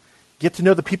fundraiser. Get to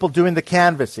know the people doing the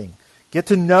canvassing. Get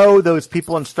to know those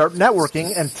people and start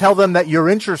networking, and tell them that you're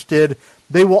interested.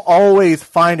 They will always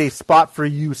find a spot for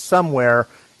you somewhere,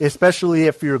 especially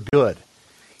if you're good.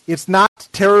 It's not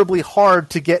terribly hard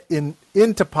to get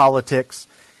into politics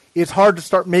it's hard to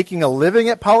start making a living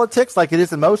at politics like it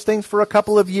is in most things for a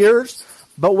couple of years.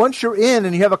 But once you're in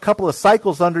and you have a couple of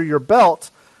cycles under your belt,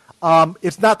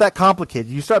 it's not that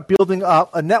complicated. You start building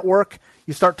up a network,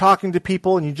 you start talking to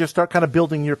people, and you just start kind of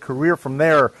building your career from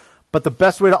there. But the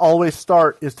best way to always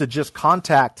start is to just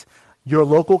contact your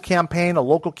local campaign, a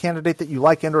local candidate that you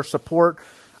like and or support,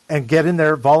 and get in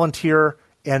there, volunteer,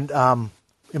 and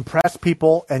impress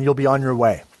people, and you'll be on your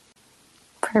way.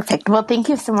 Perfect. Well, thank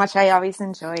you so much. I always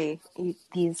enjoy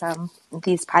these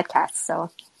podcasts. So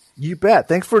you bet.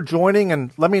 Thanks for joining,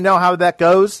 and let me know how that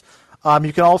goes.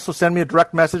 You can also send me a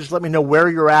direct message. Let me know where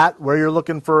you're at, where you're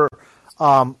looking for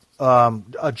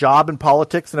a job in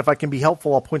politics, and if I can be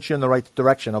helpful, I'll point you in the right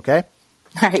direction, okay?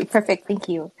 All right, perfect. Thank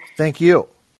you. Thank you.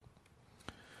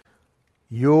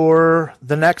 You're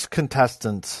the next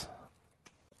contestant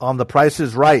on The Price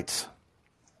is Right.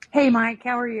 Hey, Mike,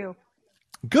 how are you?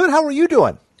 Good. How are you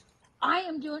doing?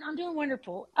 I'm doing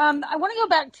wonderful. I want to go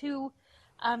back to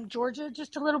Georgia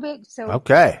just a little bit. So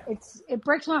okay, it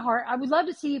breaks my heart. I would love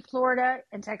to see Florida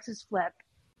and Texas flip.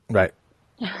 Right.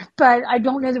 But I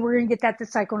don't know that we're going to get that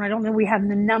this cycle, and I don't know we have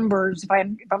the numbers. If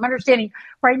I'm understanding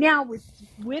right now with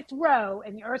Roe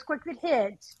and the earthquake that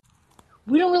hit,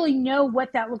 we don't really know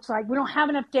what that looks like. We don't have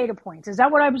enough data points. Is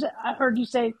that what I heard you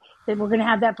say, that we're going to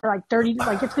have that for like 30?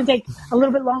 Like it's going to take a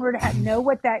little bit longer to know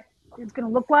what that is going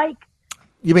to look like.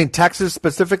 You mean Texas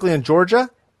specifically and Georgia?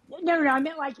 No. I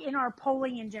meant like in our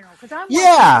polling in general. Because I'm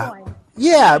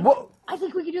yeah. Well, I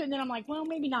think we could do it, and then I'm like, well,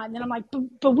 maybe not. And then I'm like,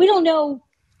 but we don't know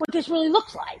what this really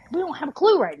looks like. We don't have a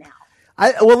clue right now.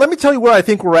 Well, let me tell you where I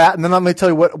think we're at, and then let me tell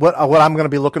you what I'm going to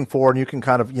be looking for, and you can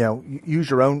kind of use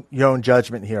your own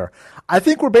judgment here. I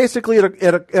think we're basically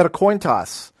at a coin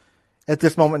toss at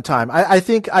this moment in time. I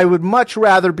think I would much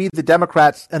rather be the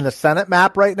Democrats in the Senate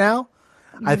map right now.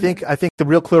 Mm-hmm. I think the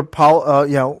real clear the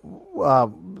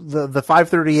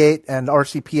 538 and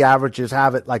RCP averages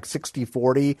have it like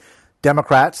 60-40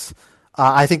 Democrats.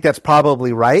 I think that's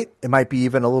probably right. It might be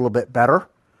even a little bit better.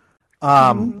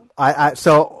 The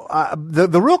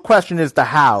real question is the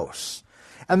House,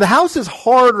 and the House is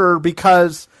harder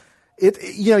because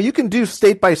you can do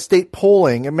state by state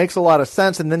polling. It makes a lot of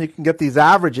sense, and then you can get these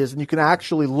averages, and you can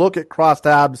actually look at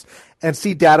crosstabs and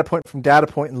see data point from data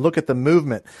point and look at the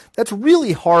movement. That's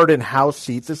really hard in House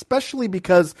seats, especially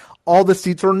because all the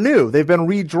seats are new. They've been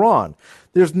redrawn.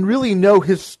 There's really no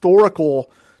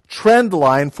historical trend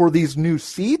line for these new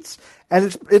seats.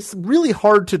 And it's really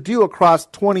hard to do across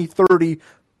 20, 30,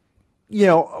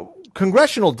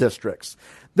 congressional districts.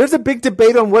 There's a big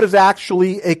debate on what is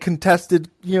actually a contested,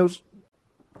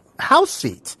 House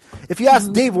seat. If you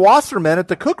ask Dave Wasserman at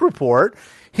the Cook Report,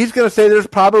 he's going to say there's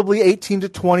probably 18 to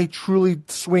 20 truly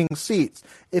swing seats.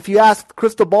 If you ask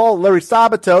Crystal Ball, Larry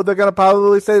Sabato, they're going to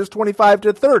probably say there's 25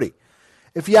 to 30.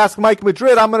 If you ask Mike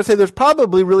Madrid, I'm going to say there's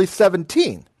probably really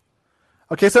 17.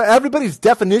 Okay, so everybody's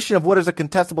definition of what is a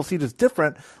contestable seat is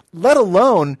different, let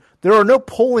alone there are no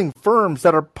polling firms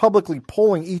that are publicly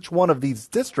polling each one of these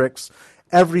districts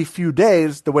every few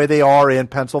days the way they are in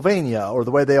Pennsylvania or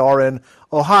the way they are in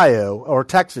Ohio or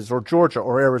Texas or Georgia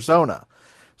or Arizona.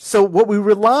 So what we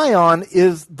rely on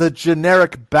is the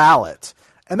generic ballot,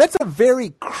 and that's a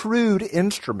very crude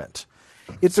instrument.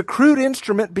 It's a crude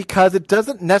instrument because it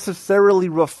doesn't necessarily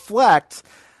reflect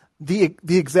the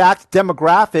exact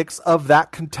demographics of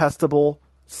that contestable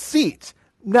seat.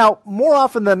 Now, more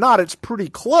often than not, it's pretty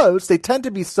close. They tend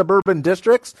to be suburban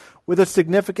districts with a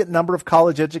significant number of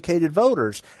college-educated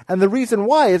voters. And the reason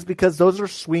why is because those are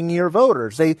swingier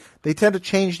voters. They tend to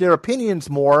change their opinions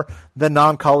more than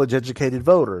non-college-educated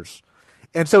voters.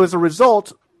 And so as a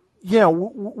result,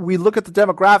 we look at the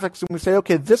demographics and we say,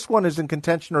 okay, this one is in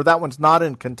contention or that one's not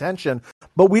in contention,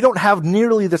 but we don't have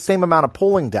nearly the same amount of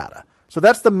polling data. So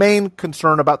that's the main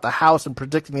concern about the House and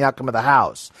predicting the outcome of the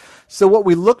House. So what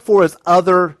we look for is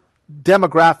other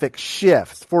demographic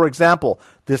shifts. For example,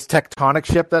 this tectonic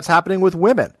shift that's happening with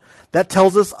women. That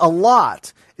tells us a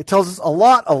lot. It tells us a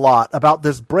lot about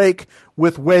this break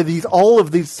with where all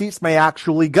of these seats may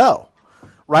actually go.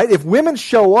 Right? If women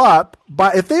show up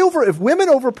if women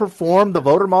overperform the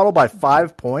voter model by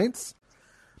 5 points,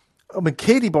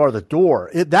 Katie bar the door.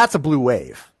 That's a blue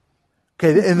wave.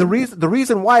 Okay, and the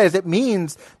reason why is it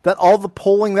means that all the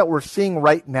polling that we're seeing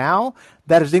right now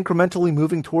that is incrementally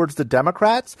moving towards the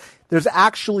Democrats, there's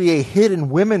actually a hidden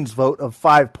women's vote of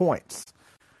 5 points.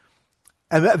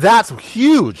 And that's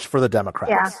huge for the Democrats.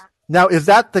 Yeah. Now, is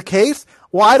that the case?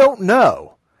 Well, I don't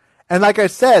know. And like I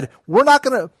said, we're not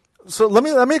going to – so let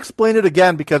me explain it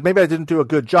again because maybe I didn't do a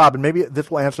good job, and maybe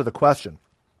this will answer the question.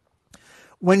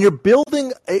 When you're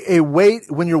building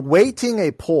when you're weighting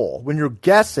a poll, when you're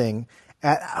guessing –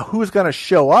 at who's going to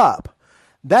show up,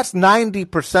 That's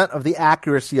 90% of the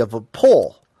accuracy of a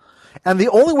poll. And the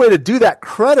only way to do that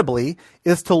credibly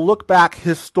is to look back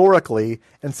historically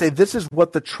and say this is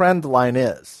what the trend line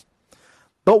is.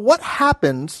 But what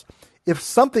happens if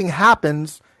something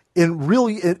happens in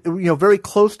really, very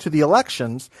close to the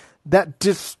elections that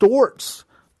distorts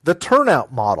the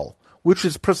turnout model, which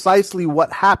is precisely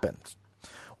what happens?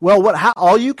 Well,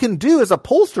 all you can do as a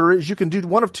pollster is you can do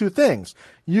one of two things.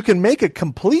 You can make a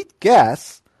complete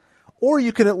guess, or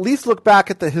you can at least look back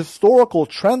at the historical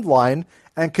trend line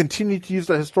and continue to use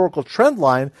the historical trend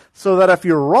line so that if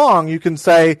you're wrong, you can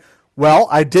say, well,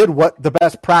 I did what the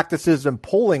best practices in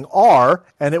polling are,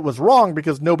 and it was wrong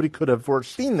because nobody could have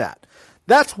foreseen that.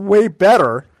 That's way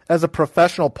better as a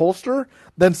professional pollster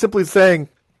than simply saying,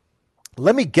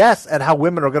 let me guess at how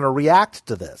women are going to react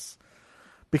to this.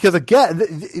 Because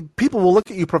again, people will look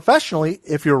at you professionally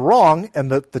if you're wrong, and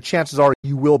the chances are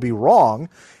you will be wrong,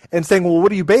 and saying, well,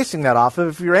 what are you basing that off of?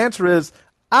 If your answer is,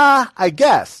 I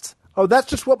guessed. Oh, that's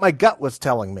just what my gut was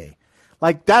telling me.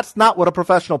 Like, that's not what a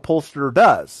professional pollster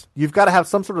does. You've got to have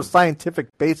some sort of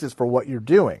scientific basis for what you're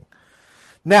doing.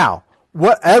 Now,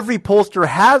 what every pollster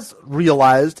has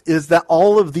realized is that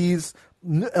all of these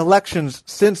elections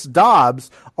since Dobbs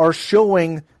are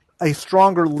showing a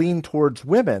stronger lean towards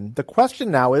women. The question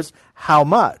now is how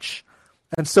much?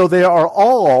 And so they're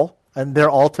all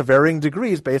to varying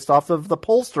degrees based off of the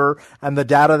pollster and the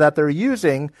data that they're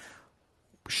using,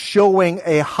 showing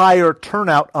a higher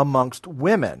turnout amongst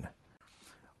women.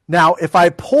 Now, if I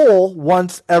poll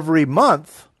once every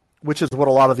month, which is what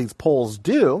a lot of these polls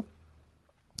do,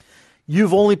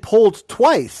 you've only polled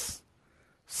twice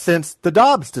since the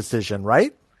Dobbs decision,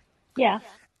 right? Yeah.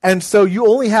 And so you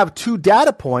only have 2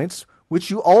 data points, which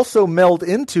you also meld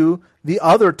into the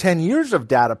other 10 years of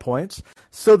data points.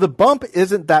 So the bump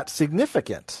isn't that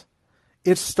significant.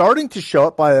 It's starting to show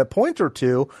up by a point or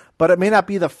two, but it may not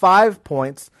be the 5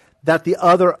 points that the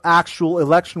other actual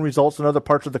election results in other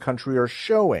parts of the country are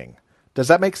showing. Does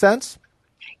that make sense?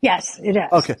 Yes, it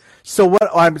does. Okay. So what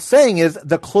I'm saying is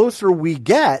the closer we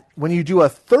get, when you do a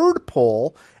third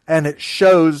poll and it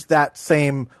shows that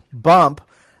same bump,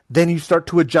 then you start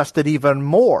to adjust it even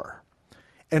more.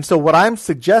 And so what I'm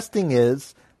suggesting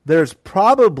is there's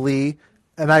probably,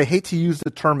 and I hate to use the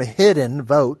term hidden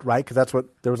vote, right? Because that's what,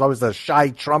 there was always a shy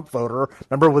Trump voter.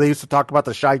 Remember when they used to talk about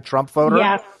the shy Trump voter?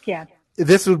 Yeah.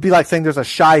 This would be like saying there's a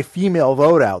shy female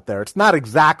vote out there. It's not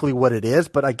exactly what it is,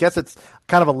 but I guess it's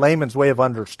kind of a layman's way of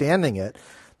understanding it.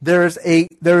 There is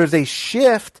a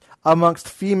shift amongst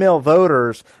female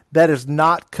voters that is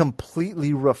not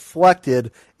completely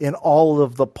reflected in all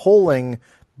of the polling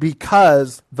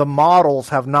because the models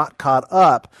have not caught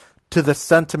up to the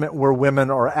sentiment where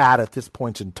women are at this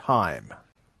point in time.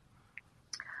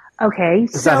 Okay.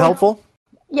 Is that helpful?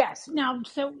 Yes. Now,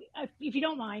 so if you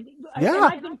don't mind, yeah.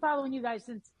 I've been following you guys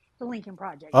since the Lincoln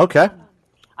Project. Okay.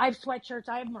 I have sweatshirts.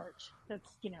 I have merch. That's,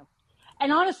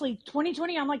 And honestly,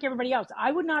 2020, I'm like everybody else.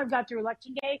 I would not have got through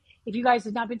Election Day if you guys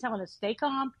had not been telling us, stay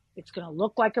calm. It's going to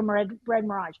look like a red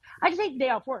mirage. I had to take the day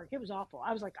off work. It was awful.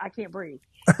 I was like, I can't breathe.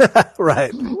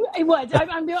 Right. It was.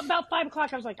 I'm about 5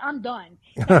 o'clock. I was like, I'm done.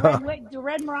 The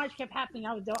red mirage kept happening.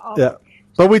 I was awful. Yeah.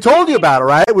 But we told you about it,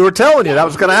 right? We were telling you that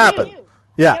was going to happen.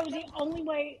 Yeah. That was the only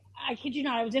way. I kid you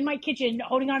not. I was in my kitchen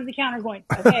holding onto the counter going,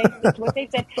 okay, that's what they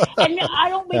said. And I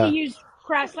don't mean to use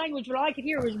crass language, but all I could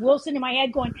hear was Wilson in my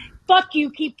head going, fuck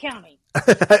you, keep counting.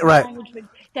 Right.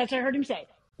 That's what I heard him say.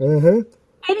 Mm-hmm.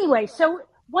 Anyway, so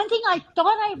one thing I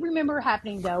thought I remember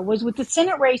happening, though, was with the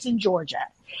Senate race in Georgia,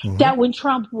 that when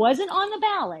Trump wasn't on the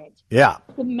ballot,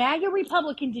 the MAGA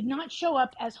Republican did not show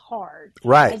up as hard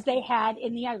as they had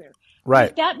in the other.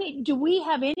 Right. Do we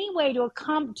have any way to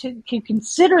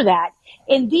consider that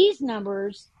in these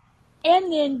numbers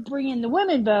and then bring in the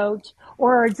women vote?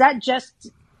 Or is that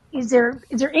just, is there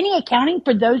any accounting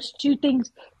for those two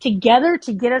things together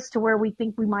to get us to where we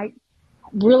think we might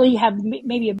really have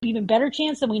maybe an even better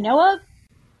chance than we know of?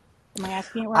 Am I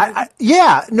asking it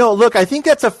right? No, look, I think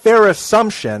that's a fair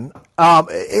assumption.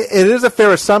 It is a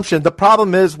fair assumption. The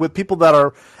problem is with people that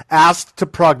are asked to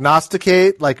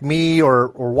prognosticate, like me or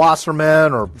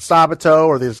Wasserman or Sabato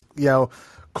or these,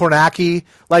 Kornacki,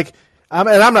 and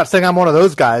I'm not saying I'm one of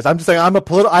those guys. I'm just saying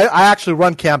I actually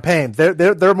run campaigns.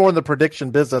 They're more in the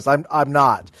prediction business. I'm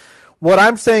not. What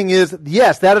I'm saying is,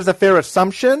 yes, that is a fair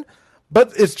assumption,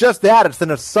 but it's just that. It's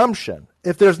an assumption.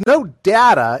 If there's no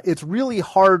data, it's really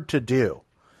hard to do.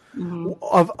 Mm-hmm.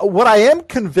 What I am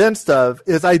convinced of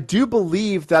is I do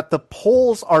believe that the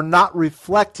polls are not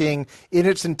reflecting in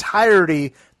its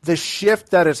entirety the shift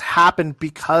that has happened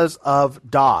because of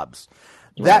Dobbs.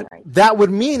 That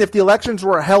would mean if the elections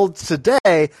were held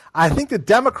today, I think the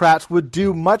Democrats would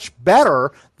do much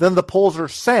better than the polls are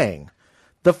saying.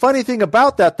 The funny thing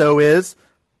about that, though, is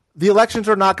the elections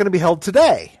are not going to be held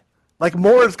today. Like,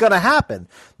 more is going to happen.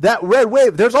 That red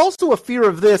wave, there's also a fear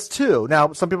of this, too.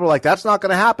 Now, some people are like, that's not going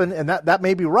to happen, and that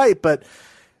may be right, but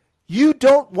you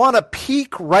don't want to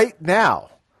peak right now.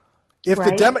 If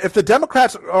the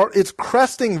Democrats it's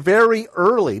cresting very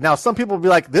early. Now, some people will be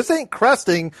like, this ain't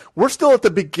cresting. We're still at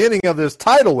the beginning of this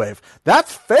tidal wave.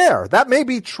 That's fair. That may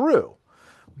be true.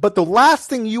 But the last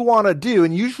thing you want to do,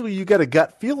 and usually you get a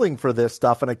gut feeling for this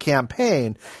stuff in a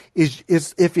campaign, is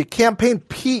if your campaign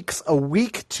peaks a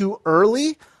week too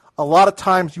early, a lot of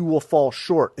times you will fall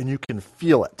short, and you can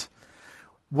feel it.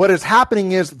 What is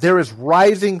happening is there is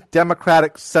rising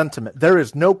Democratic sentiment. There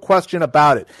is no question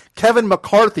about it. Kevin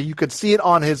McCarthy, you could see it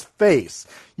on his face.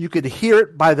 You could hear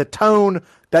it by the tone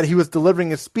that he was delivering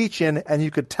his speech in, and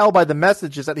you could tell by the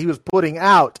messages that he was putting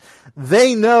out.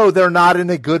 They know they're not in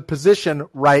a good position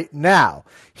right now.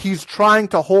 He's trying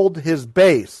to hold his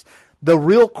base. The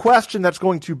real question that's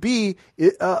going to be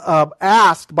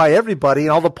asked by everybody, and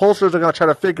all the pollsters are going to try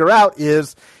to figure out,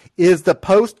 is the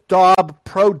post-Dobb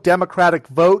pro-Democratic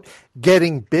vote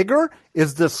getting bigger?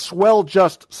 Is the swell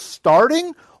just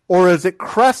starting, or is it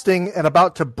cresting and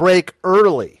about to break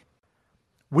early?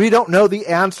 We don't know the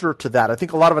answer to that. I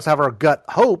think a lot of us have our gut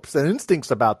hopes and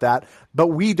instincts about that, but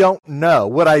we don't know.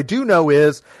 What I do know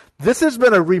is this has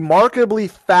been a remarkably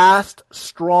fast,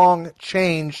 strong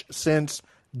change since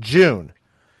June.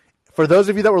 For those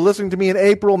of you that were listening to me in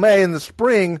April, May, in the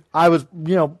spring, I was,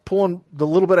 pulling the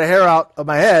little bit of hair out of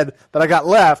my head that I got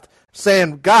left,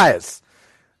 saying, guys,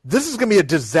 this is going to be a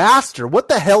disaster. What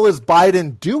the hell is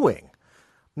Biden doing?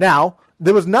 Now,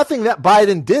 there was nothing that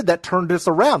Biden did that turned this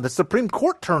around. The Supreme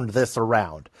Court turned this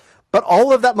around. But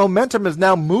all of that momentum is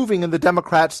now moving in the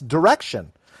Democrats'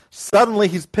 direction. Suddenly,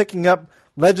 he's picking up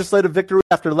legislative victory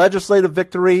after legislative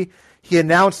victory. He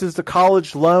announces the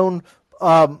college loan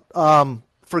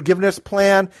forgiveness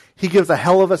plan. He gives a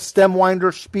hell of a stem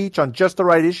winder speech on just the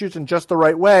right issues in just the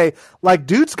right way. Like,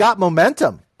 dude's got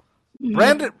momentum.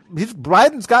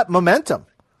 Biden's got momentum.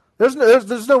 There's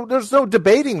no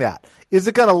debating that. Is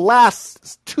it going to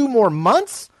last 2 more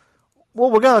months?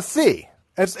 Well, we're going to see.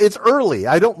 It's early.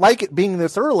 I don't like it being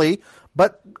this early,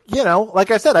 but like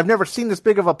I said, I've never seen this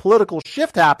big of a political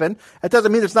shift happen. It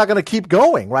doesn't mean it's not going to keep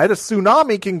going, right? A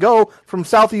tsunami can go from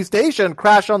Southeast Asia and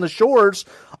crash on the shores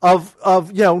of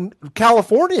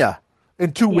California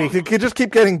in 2 weeks. It could just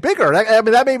keep getting bigger. I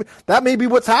mean, that may be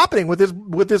what's happening with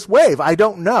this wave. I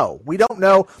don't know. We don't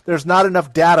know. There's not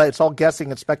enough data. It's all guessing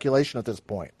and speculation at this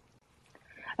point.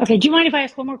 Okay. Do you mind if I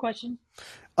ask one more question?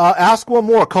 Ask one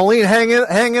more. Colleen, hang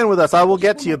in with us. I will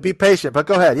get to you. Be patient. But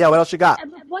go ahead. Yeah, what else you got?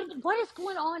 What is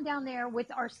going on down there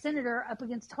with our senator up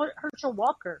against Herschel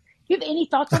Walker? Do you have any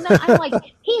thoughts on that? I'm like,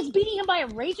 he's beating him by a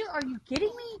razor? Are you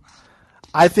kidding me?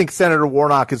 I think Senator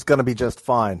Warnock is going to be just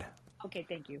fine. Okay,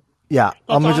 thank you. Yeah.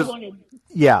 That's all I wanted.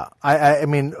 Yeah. I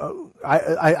mean,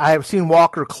 I've seen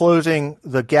Walker closing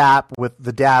the gap with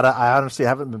the data. I honestly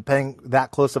haven't been paying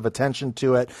that close of attention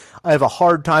to it. I have a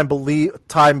hard time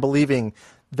believing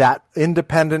that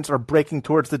independents are breaking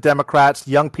towards the Democrats.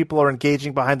 Young people are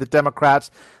engaging behind the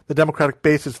Democrats. The Democratic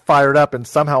base is fired up, and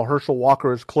somehow Herschel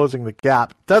Walker is closing the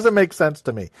gap. Doesn't make sense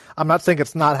to me. I'm not saying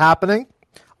it's not happening.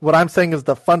 What I'm saying is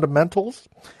the fundamentals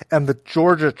and the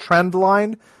Georgia trend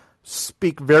line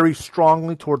speak very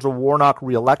strongly towards a Warnock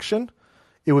reelection.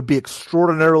 It would be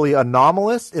extraordinarily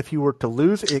anomalous if he were to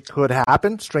lose. It could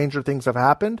happen. Stranger things have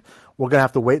happened. We're going to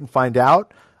have to wait and find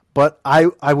out. But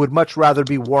I would much rather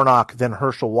be Warnock than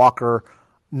Herschel Walker,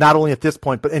 not only at this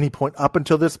point, but any point up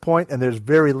until this point. And there's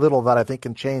very little that I think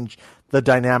can change the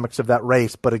dynamics of that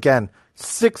race. But again,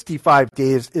 65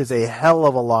 days is a hell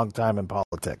of a long time in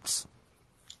politics.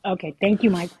 Okay. Thank you,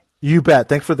 Mike. You bet.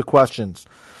 Thanks for the questions.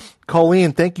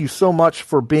 Colleen, thank you so much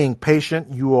for being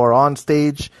patient. You are on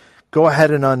stage. Go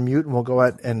ahead and unmute, and we'll go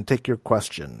ahead and take your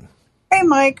question. Hey,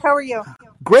 Mike. How are you?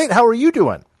 Great. How are you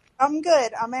doing? I'm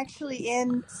good. I'm actually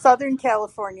in Southern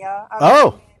California.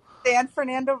 I'm in San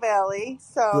Fernando Valley.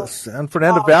 So San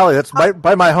Fernando Valley. That's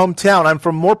by my hometown. I'm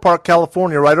from Moore Park,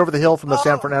 California, right over the hill from the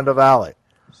San Fernando Valley.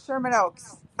 Sherman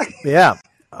Oaks. Yeah.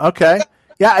 Okay.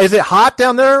 Yeah. Is it hot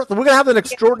down there? We're going to have an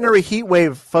extraordinary heat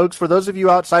wave, folks. For those of you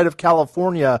outside of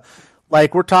California,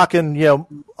 like we're talking,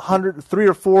 3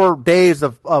 or 4 days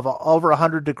of over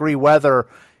 100-degree weather.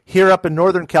 Here up in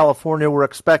Northern California, we're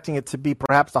expecting it to be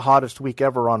perhaps the hottest week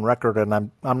ever on record, and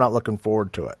I'm not looking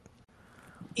forward to it.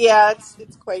 Yeah,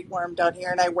 it's quite warm down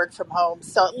here, and I work from home,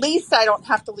 so at least I don't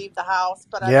have to leave the house.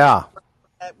 But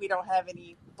we don't have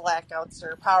any blackouts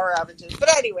or power outages. But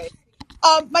anyway,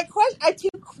 My question, I have two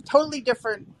totally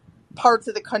different parts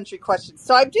of the country questions.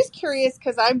 So I'm just curious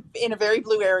because I'm in a very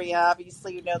blue area.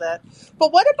 Obviously, you know that.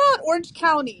 But what about Orange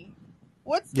County?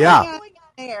 What's going on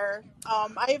there?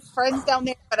 I have friends down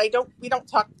there, but we don't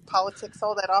talk politics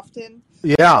all that often.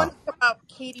 Yeah. I wonder about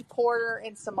Katie Porter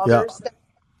and some others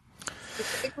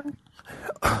specifically.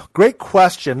 Great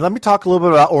question. Let me talk a little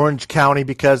bit about Orange County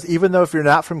because even though if you're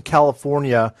not from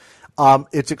California,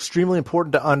 it's extremely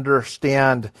important to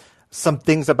understand some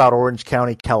things about Orange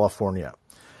County, California.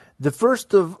 The first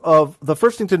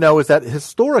thing to know is that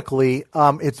historically,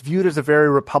 it's viewed as a very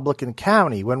Republican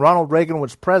county. When Ronald Reagan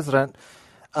was president,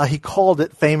 he called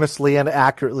it famously and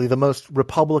accurately the most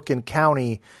Republican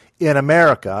county in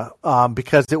America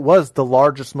because it was the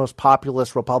largest, most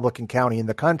populous Republican county in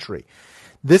the country.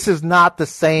 This is not the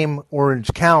same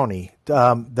Orange County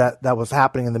that was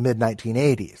happening in the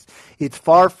mid-1980s. It's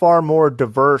far, far more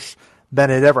diverse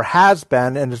than it ever has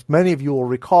been. And as many of you will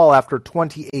recall, after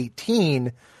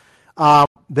 2018,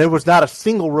 there was not a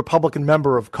single Republican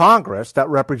member of Congress that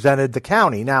represented the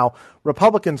county. Now,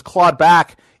 Republicans clawed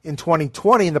back in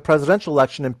 2020 in the presidential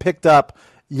election and picked up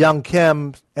Young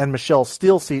Kim and Michelle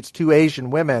Steele seats, two Asian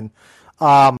women,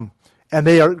 and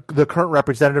they are the current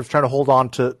representatives trying to hold on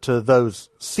to those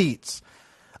seats.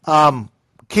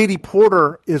 Katie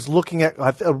Porter is looking at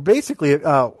basically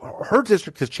her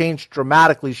district has changed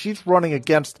dramatically. She's running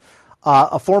against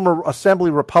a former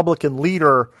Assembly Republican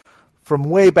leader from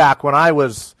way back when I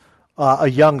was a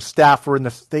young staffer in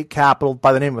the state capitol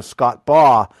by the name of Scott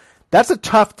Baugh. That's a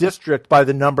tough district by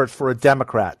the numbers for a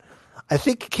Democrat. I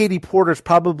think Katie Porter is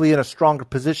probably in a stronger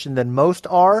position than most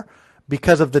are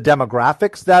because of the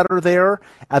demographics that are there.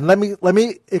 And let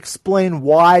me explain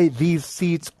why these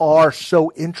seats are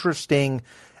so interesting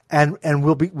and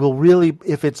will really,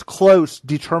 if it's close,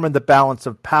 determine the balance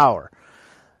of power.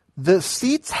 The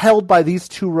seats held by these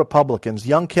two Republicans,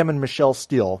 Young Kim and Michelle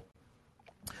Steele,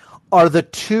 are the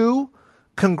two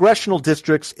congressional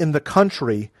districts in the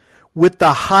country with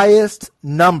the highest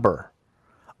number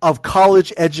of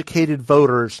college-educated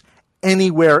voters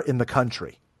anywhere in the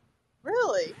country.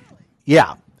 Really?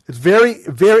 Yeah. It's very,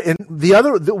 very. And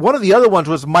one of the other ones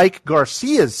was Mike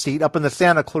Garcia's seat up in the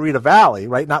Santa Clarita Valley,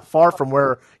 right? Not far from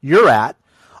where you're at.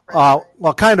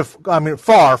 Well, kind of. I mean,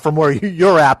 far from where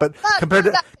you're at, but compared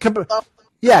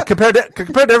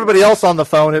to everybody else on the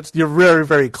phone, you're very,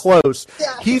 very close.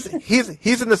 Yeah.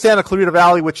 He's in the Santa Clarita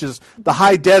Valley, which is the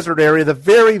high desert area, the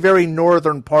very, very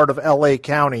northern part of LA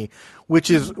County, which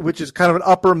is kind of an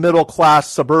upper middle class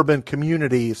suburban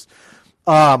communities.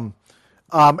 And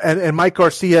Mike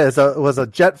Garcia was a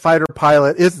jet fighter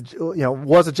pilot,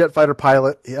 was a jet fighter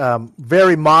pilot,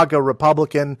 very MAGA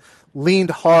Republican,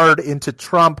 leaned hard into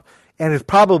Trump, and is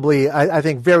probably, I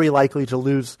think, very likely to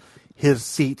lose his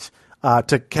seat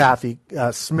to Kathy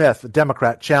Smith, the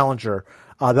Democrat challenger.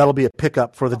 That'll be a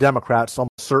pickup for the Democrats,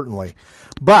 almost certainly.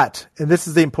 But, and this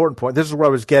is the important point, this is where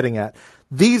I was getting at,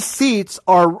 these seats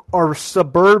are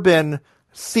suburban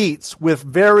seats with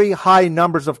very high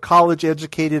numbers of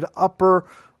college-educated, upper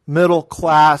middle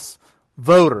class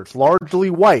voters, largely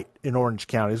white in Orange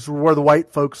County. This is where the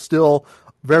white folks still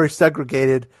very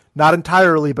segregated, not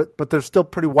entirely, but they're still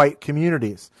pretty white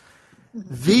communities.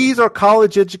 These are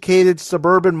college-educated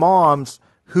suburban moms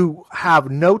who have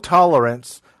no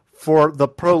tolerance for the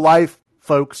pro-life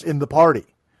folks in the party.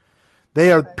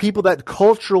 They are people that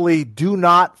culturally do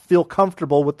not feel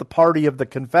comfortable with the party of the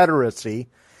Confederacy,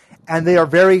 and they are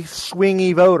very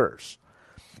swingy voters.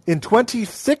 In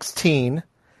 2016,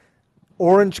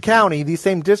 Orange County, these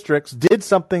same districts, did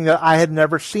something that I had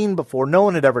never seen before. No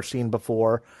one had ever seen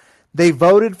before. They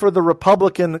voted for the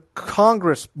Republican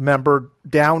Congress member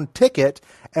down ticket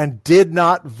and did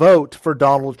not vote for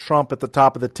Donald Trump at the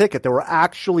top of the ticket. There were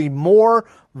actually more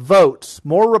votes,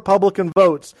 more Republican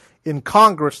votes in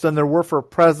Congress than there were for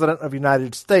President of the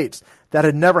United States. That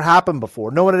had never happened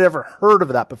before. No one had ever heard of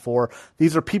that before.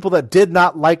 These are people that did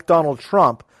not like Donald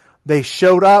Trump. They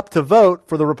showed up to vote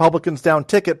for the Republicans down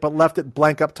ticket, but left it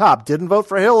blank up top. Didn't vote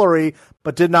for Hillary,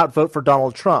 but did not vote for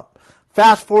Donald Trump.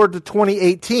 Fast forward to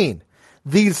 2018.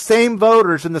 These same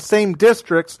voters in the same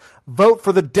districts vote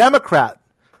for the Democrat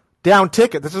down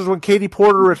ticket. This is when Katie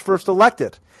Porter was first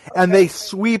elected. And they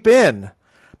sweep in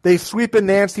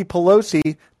Nancy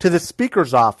Pelosi to the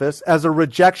Speaker's office as a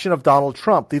rejection of Donald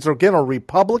Trump. These are, again,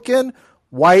 Republican,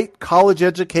 white,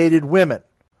 college-educated women.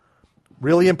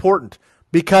 Really important.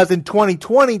 Because in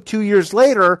 2020, 2 years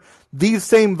later, these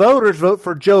same voters vote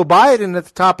for Joe Biden at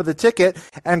the top of the ticket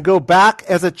and go back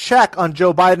as a check on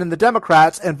Joe Biden and the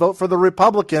Democrats and vote for the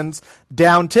Republicans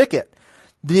down ticket.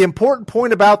 The important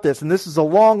point about this, and this is a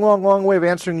long, long, long way of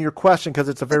answering your question because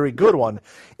it's a very good one,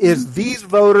 is these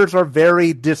voters are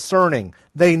very discerning.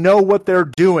 They know what they're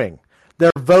doing.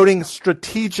 They're voting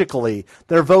strategically.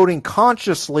 They're voting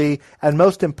consciously. And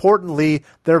most importantly,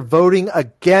 they're voting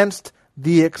against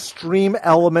the extreme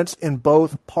elements in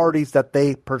both parties that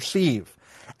they perceive.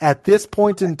 At this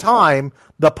point in time,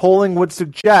 the polling would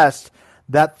suggest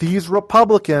that these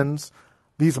Republicans,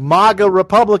 these MAGA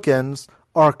Republicans,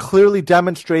 are clearly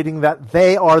demonstrating that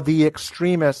they are the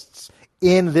extremists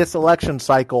in this election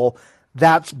cycle.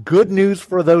 That's good news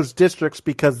for those districts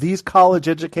because these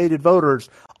college-educated voters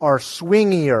are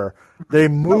swingier. They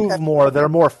move more. They're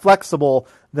more flexible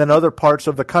than other parts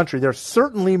of the country. They're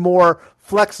certainly more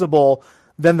flexible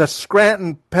than the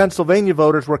Scranton, Pennsylvania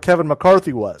voters where Kevin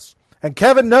McCarthy was. And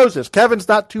Kevin knows this. Kevin's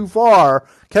not too far.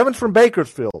 Kevin's from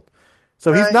Bakersfield.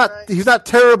 So he's not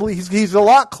terribly, he's a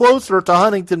lot closer to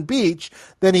Huntington Beach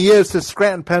than he is to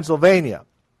Scranton, Pennsylvania.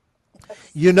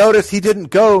 You notice he didn't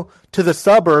go to the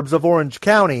suburbs of Orange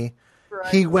County.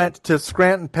 Right. He went to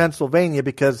Scranton, Pennsylvania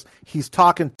because he's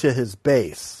talking to his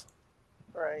base.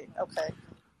 Right. Okay.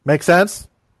 Make sense?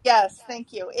 Yes,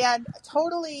 thank you. And a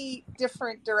totally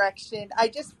different direction.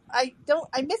 I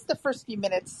missed the first few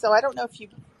minutes, so I don't know if you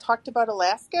talked about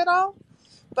Alaska at all.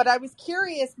 But I was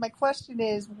curious, my question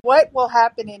is, what will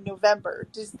happen in November?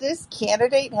 Does this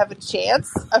candidate have a chance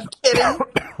of getting,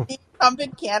 the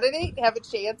incumbent candidate have a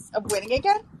chance of winning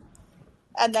again?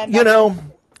 And then,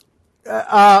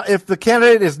 if the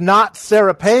candidate is not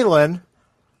Sarah Palin,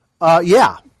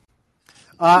 yeah.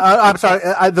 I'm sorry,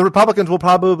 the Republicans will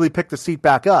probably pick the seat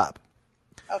back up.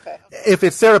 Okay. If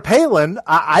it's Sarah Palin,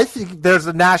 I think there's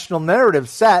a national narrative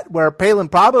set where Palin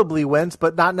probably wins,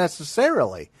 but not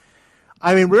necessarily.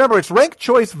 I mean, remember, it's ranked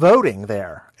choice voting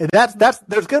there. And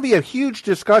there's going to be a huge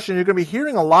discussion. You're going to be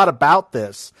hearing a lot about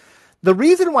this. The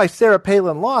reason why Sarah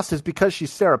Palin lost is because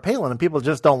she's Sarah Palin and people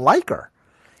just don't like her.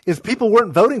 Is people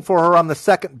weren't voting for her on the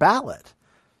second ballot.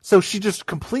 So she just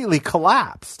completely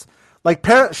collapsed. Like,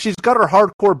 she's got her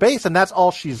hardcore base and that's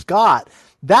all she's got.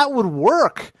 That would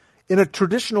work in a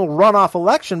traditional runoff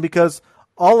election because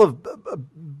all of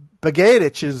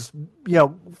Buttigieg's,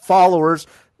 followers,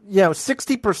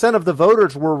 60% of the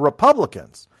voters were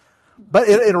Republicans. But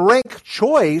in ranked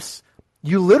choice,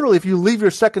 you literally, if you leave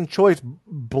your second choice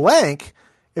blank,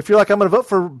 if you're like, I'm going to vote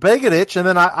for Buttigieg and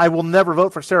then I will never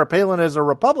vote for Sarah Palin as a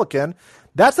Republican,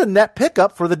 that's a net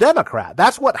pickup for the Democrat.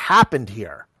 That's what happened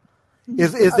here.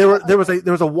 There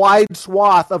was a wide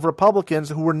swath of Republicans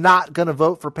who were not going to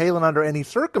vote for Palin under any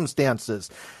circumstances.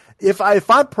 If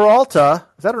I'm Peralta,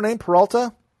 is that her name,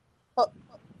 Peralta?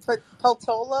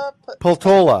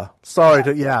 Peltola. Sorry,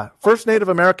 first Native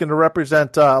American to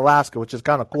represent Alaska, which is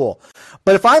kind of cool.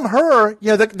 But if I'm her,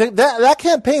 that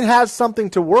campaign has something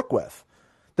to work with.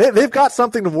 They've got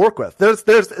something to work with.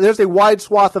 There's a wide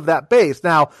swath of that base.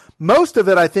 Now, most of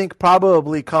it, I think,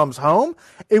 probably comes home.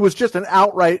 It was just an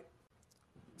outright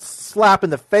slap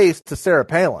in the face to Sarah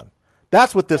Palin.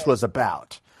 That's what this was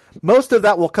about. Most of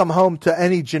that will come home to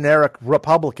any generic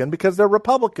Republican because they're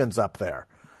Republicans up there.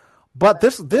 But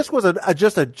this was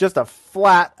just a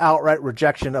flat outright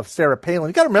rejection of Sarah Palin.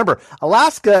 You got to remember,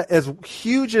 Alaska, as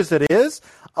huge as it is,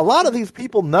 a lot of these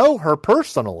people know her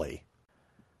personally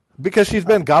because she's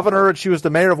been governor and she was the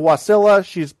mayor of Wasilla.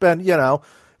 She's been,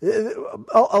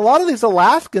 a lot of these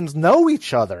Alaskans know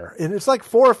each other, and it's like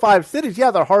 4 or 5 cities.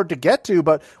 Yeah, they're hard to get to,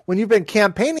 but when you've been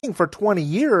campaigning for 20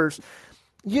 years,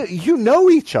 you know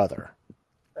each other.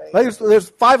 Like there's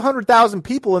 500,000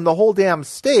 people in the whole damn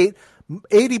state.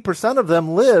 80% of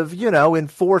them live, in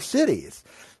 4 cities.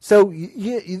 So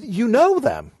you know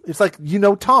them. It's like,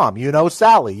 Tom,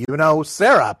 Sally,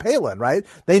 Sarah Palin, right?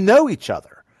 They know each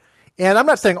other. And I'm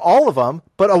not saying all of them,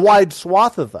 but a wide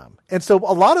swath of them. And so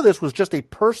a lot of this was just a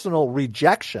personal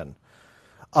rejection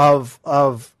of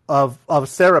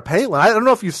Sarah Palin. I don't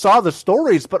know if you saw the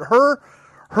stories, but her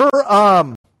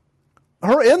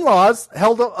in-laws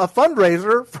held a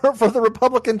fundraiser for the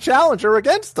Republican challenger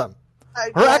against them.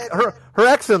 Her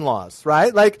ex-in-laws,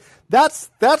 right? Like that's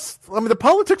the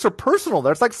politics are personal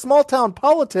there. It's like small town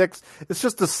politics. It's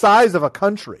just the size of a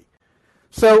country.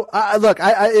 So look,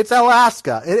 it's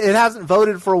Alaska. It hasn't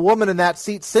voted for a woman in that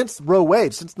seat since Roe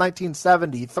Wade, since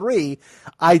 1973.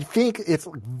 I think it's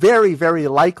very, very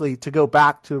likely to go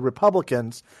back to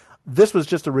Republicans. This was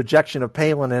just a rejection of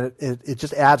Palin, and it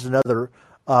just adds another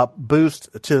boost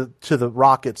to the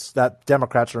rockets that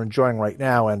Democrats are enjoying right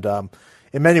now. And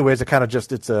in many ways, it's kind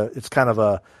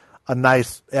of a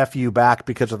nice FU back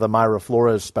because of the Mayra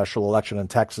Flores special election in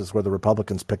Texas where the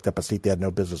Republicans picked up a seat they had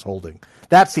no business holding.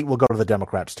 That seat will go to the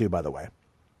Democrats too, by the way.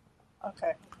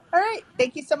 Okay. All right.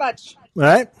 Thank you so much. All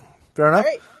right. Fair enough.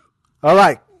 All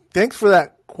right. Thanks for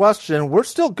that question. We're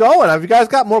still going. If you guys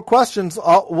got more questions,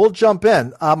 we'll jump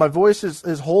in. My voice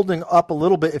is holding up a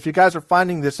little bit. If you guys are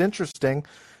finding this interesting,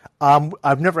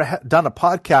 I've never done a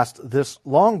podcast this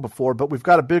long before, but we've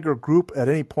got a bigger group at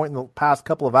any point in the past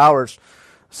couple of hours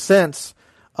since.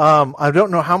 I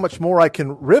don't know how much more I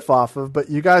can riff off of, but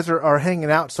you guys are hanging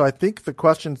out. So I think the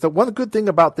questions, the one good thing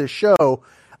about this show,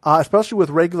 especially with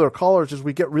regular callers, is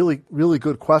we get really, really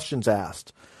good questions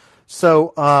asked.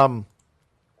 So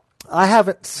I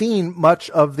haven't seen much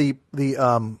of the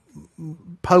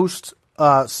post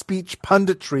speech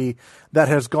punditry that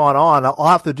has gone on. I'll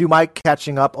have to do my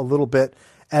catching up a little bit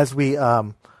as we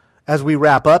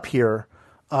wrap up here.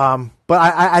 But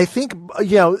I think,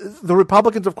 the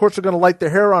Republicans, of course, are going to light their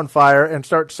hair on fire and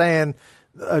start saying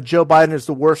Joe Biden is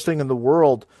the worst thing in the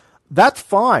world. That's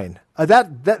fine. They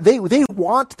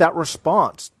want that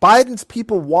response. Biden's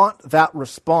people want that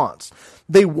response.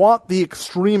 They want the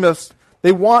extremists.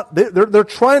 They're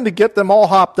trying to get them all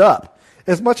hopped up.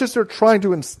 As much as they're trying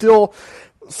to instill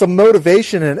some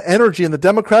motivation and energy in the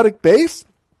Democratic base,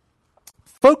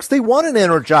 folks, they want an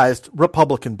energized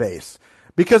Republican base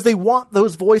because they want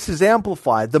those voices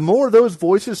amplified. The more those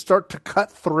voices start to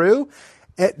cut through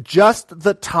at just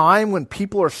the time when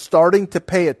people are starting to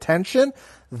pay attention,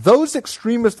 those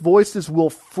extremist voices will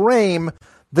frame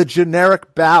the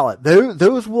generic ballot.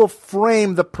 Those will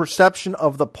frame the perception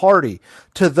of the party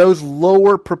to those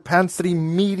lower propensity,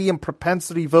 medium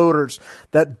propensity voters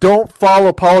that don't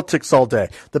follow politics all day.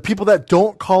 The people that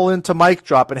don't call into Mic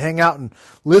Drop and hang out and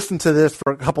listen to this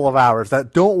for a couple of hours,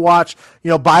 that don't watch,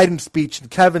 Biden's speech and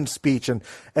Kevin's speech and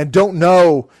don't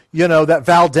know, that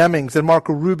Val Demings and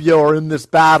Marco Rubio are in this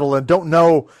battle and don't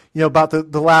know, about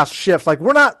the last shift. Like,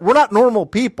 we're not normal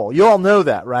people. You all know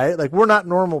that, right? Like, we're not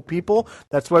normal people.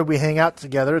 That's why we hang out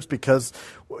together. It's because,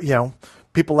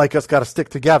 people like us got to stick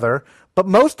together. But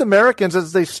most Americans,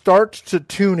 as they start to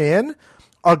tune in,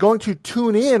 are going to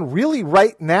tune in really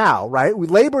right now, right?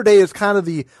 Labor Day is kind of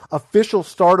the official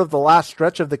start of the last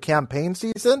stretch of the campaign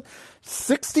season.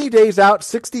 60 days out,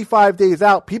 65 days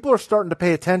out, people are starting to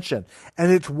pay attention.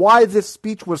 And it's why this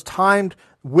speech was timed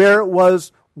where it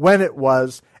was, when it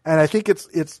was. And I think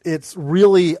it's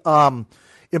really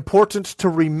important to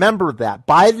remember that.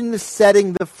 Biden is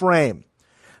setting the frame.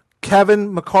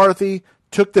 Kevin McCarthy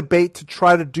took the bait to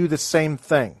try to do the same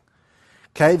thing.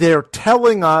 Okay, they're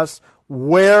telling us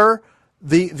where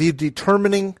the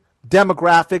determining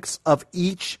demographics of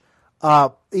each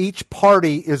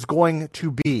party is going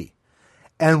to be.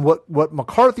 And what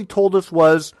McCarthy told us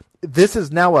was this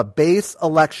is now a base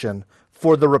election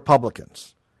for the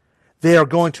Republicans. They are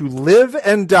going to live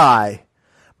and die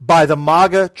by the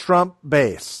MAGA Trump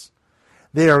base.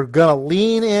 They are going to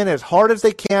lean in as hard as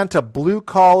they can to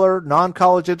blue-collar,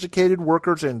 non-college educated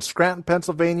workers in Scranton,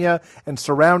 Pennsylvania, and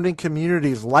surrounding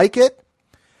communities like it.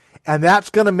 And that's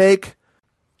going to make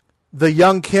the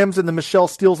Young Kims and the Michelle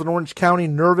Steeles in Orange County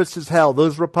nervous as hell.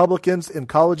 Those Republicans in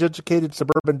college-educated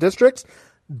suburban districts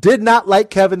did not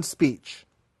like Kevin's speech.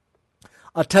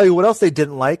 I'll tell you what else they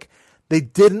didn't like. They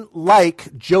didn't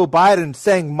like Joe Biden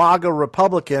saying MAGA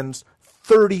Republicans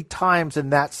 30 times in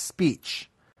that speech.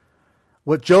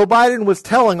 What Joe Biden was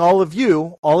telling all of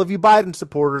you Biden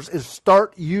supporters, is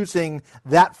start using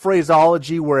that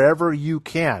phraseology wherever you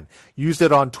can. Use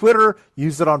it on Twitter,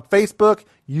 use it on Facebook,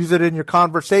 use it in your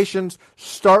conversations.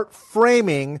 Start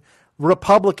framing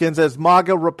Republicans as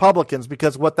MAGA Republicans,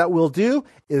 because what that will do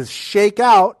is shake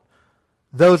out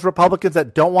those Republicans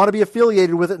that don't want to be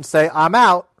affiliated with it and say, I'm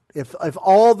out. If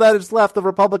all that is left of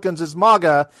Republicans is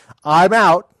MAGA, I'm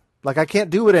out. Like, I can't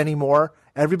do it anymore.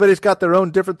 Everybody's got their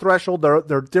own different threshold,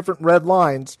 their different red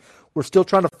lines. We're still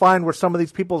trying to find where some of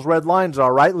these people's red lines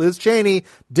are, right? Liz Cheney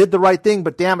did the right thing,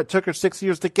 but damn, it took her 6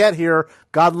 years to get here.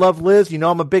 God love Liz.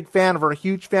 I'm a big fan of her, a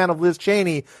huge fan of Liz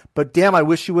Cheney, but damn, I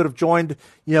wish she would have joined,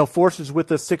 forces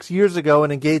with us 6 years ago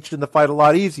and engaged in the fight a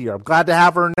lot easier. I'm glad to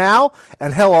have her now,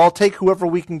 and hell, I'll take whoever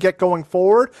we can get going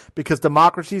forward, because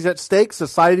democracy's at stake,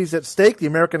 society's at stake, the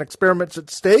American experiment's at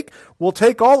stake. We'll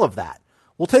take all of that.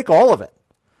 We'll take all of it.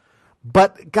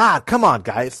 But God, come on,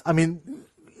 guys. I mean,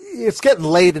 it's getting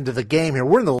late into the game here.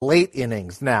 We're in the late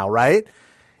innings now, right?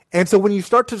 And so when you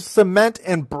start to cement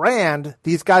and brand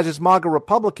these guys as MAGA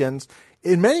Republicans,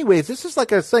 in many ways, this is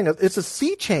like I was saying, it's a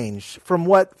sea change from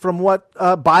what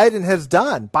Biden has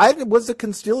done. Biden was a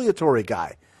conciliatory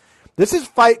guy. This is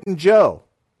Fighting Joe.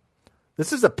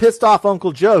 This is a pissed off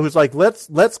Uncle Joe who's like,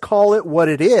 let's call it what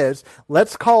it is.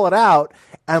 Let's call it out,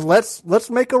 and let's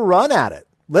make a run at it.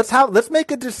 Let's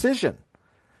make a decision.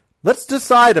 Let's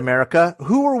decide, America,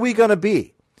 who are we going to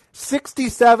be?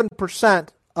 67%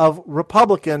 of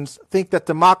Republicans think that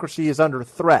democracy is under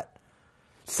threat.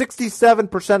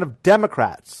 67% of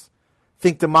Democrats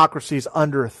think democracy is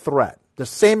under threat. The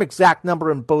same exact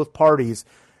number in both parties.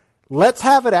 Let's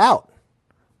have it out.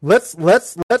 Let's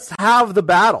have the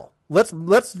battle.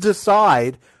 Let's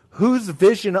decide whose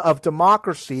vision of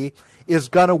democracy is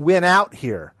going to win out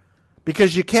here,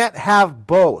 because you can't have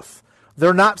both.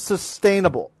 They're not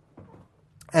sustainable.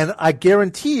 And I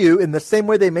guarantee you, in the same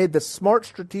way they made the smart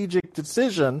strategic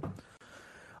decision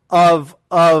of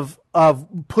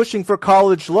pushing for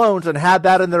college loans and had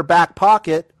that in their back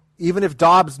pocket, even if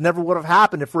Dobbs never would have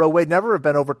happened, if Roe Wade never have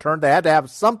been overturned, they had to have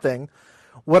something.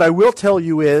 What I will tell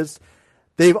you is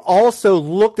they've also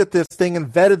looked at this thing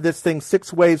and vetted this thing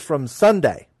 6 ways from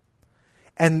Sunday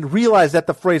and realized that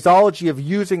the phraseology of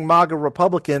using MAGA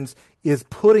Republicans is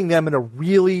putting them in a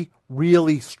really,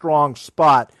 really strong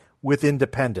spot with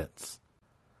independents.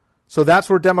 So that's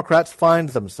where Democrats find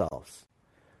themselves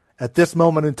at this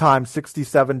moment in time,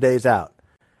 67 days out.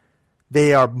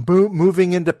 They are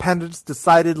moving independents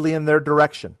decidedly in their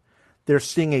direction. They're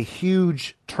seeing a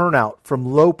huge turnout from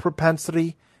low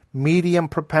propensity, medium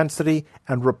propensity,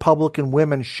 and Republican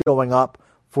women showing up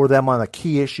for them on a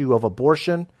key issue of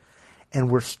abortion. And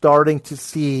we're starting to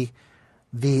see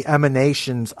the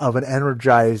emanations of an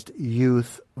energized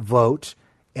youth vote,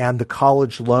 and the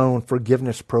college loan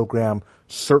forgiveness program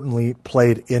certainly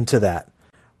played into that.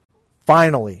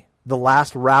 Finally, the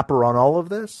last wrapper on all of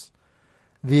this,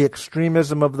 the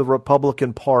extremism of the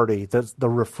Republican Party, that's the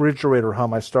refrigerator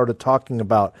hum I started talking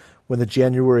about when the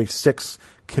January 6th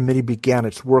committee began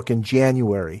its work in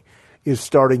January, is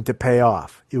starting to pay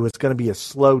off. It was going to be a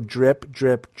slow drip,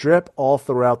 drip, drip all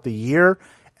throughout the year,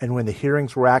 and when the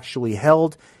hearings were actually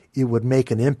held, it would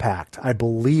make an impact. I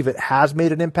believe it has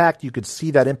made an impact. You could see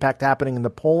that impact happening in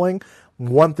the polling.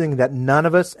 One thing that none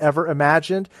of us ever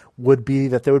imagined would be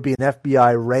that there would be an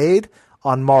FBI raid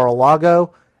on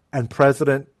Mar-a-Lago, and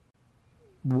the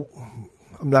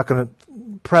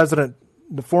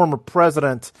former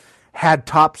president had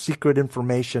top secret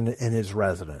information in his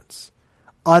residence.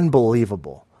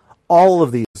 Unbelievable. All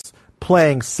of these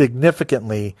playing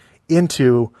significantly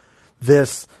into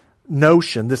this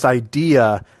notion, this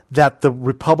idea that the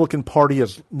Republican Party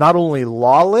is not only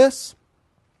lawless,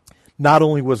 not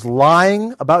only was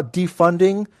lying about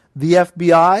defunding the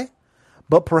FBI,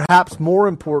 but perhaps more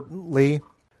importantly,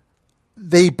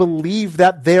 they believe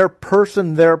that their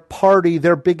person, their party,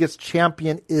 their biggest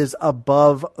champion is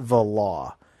above the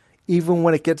law, even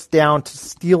when it gets down to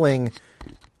stealing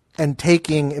and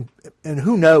taking, and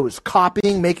who knows,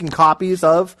 copying, making copies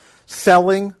of,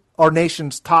 selling our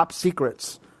nation's top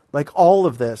secrets. Like, all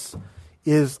of this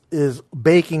is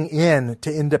baking in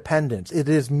to independence. It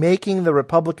is making the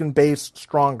Republican base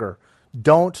stronger.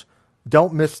 Don't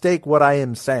mistake what I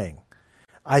am saying.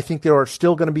 I think there are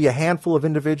still going to be a handful of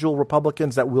individual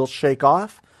Republicans that will shake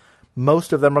off.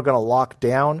 Most of them are going to lock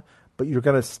down, but you're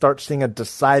going to start seeing a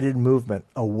decided movement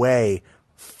away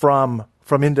from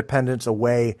independence,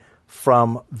 away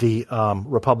from the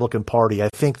Republican Party. I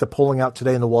think the polling out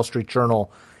today in the Wall Street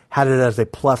Journal had it as a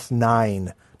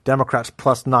 +9. Democrats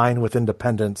 +9 with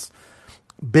independents.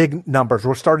 Big numbers.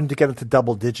 We're starting to get into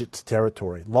double digits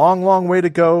territory. Long, long way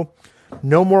to go.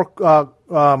 No more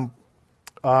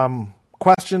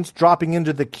questions dropping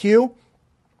into the queue.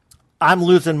 I'm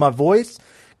losing my voice.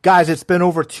 Guys, it's been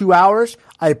over 2 hours.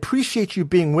 I appreciate you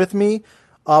being with me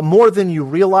more than you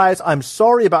realize. I'm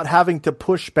sorry about having to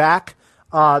push back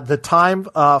the time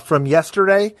from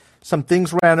yesterday. Some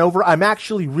things ran over. I'm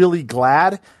actually really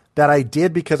glad that I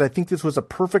did, because I think this was a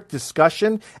perfect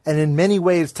discussion, and in many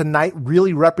ways tonight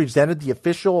really represented the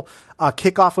official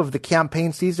kickoff of the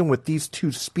campaign season with these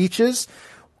two speeches.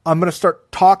 I'm going to start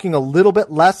talking a little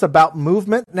bit less about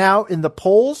movement now in the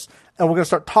polls, and we're going to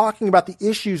start talking about the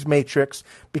issues matrix,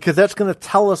 because that's going to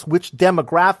tell us which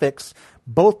demographics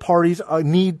both parties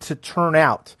need to turn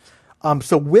out.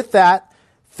 So with that,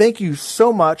 thank you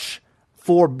so much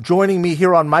for joining me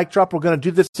here on Mic Drop. We're going to do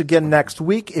this again next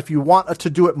week. If you want to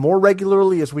do it more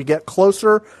regularly as we get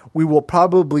closer, we will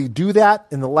probably do that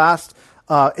in the last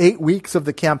 8 weeks of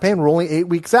the campaign. We're only 8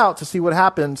 weeks out to see what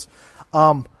happens.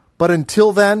 But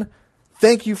until then,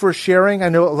 thank you for sharing. I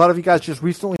know a lot of you guys just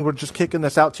recently were just kicking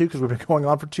this out too, because we've been going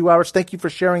on for 2 hours. Thank you for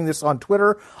sharing this on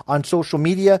Twitter, on social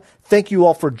media. Thank you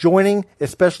all for joining,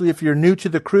 especially if you're new to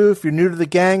the crew, if you're new to the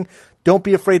gang. Don't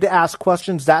be afraid to ask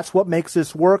questions. That's what makes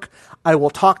this work. I will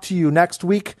talk to you next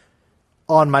week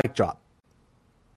on Mic Drop.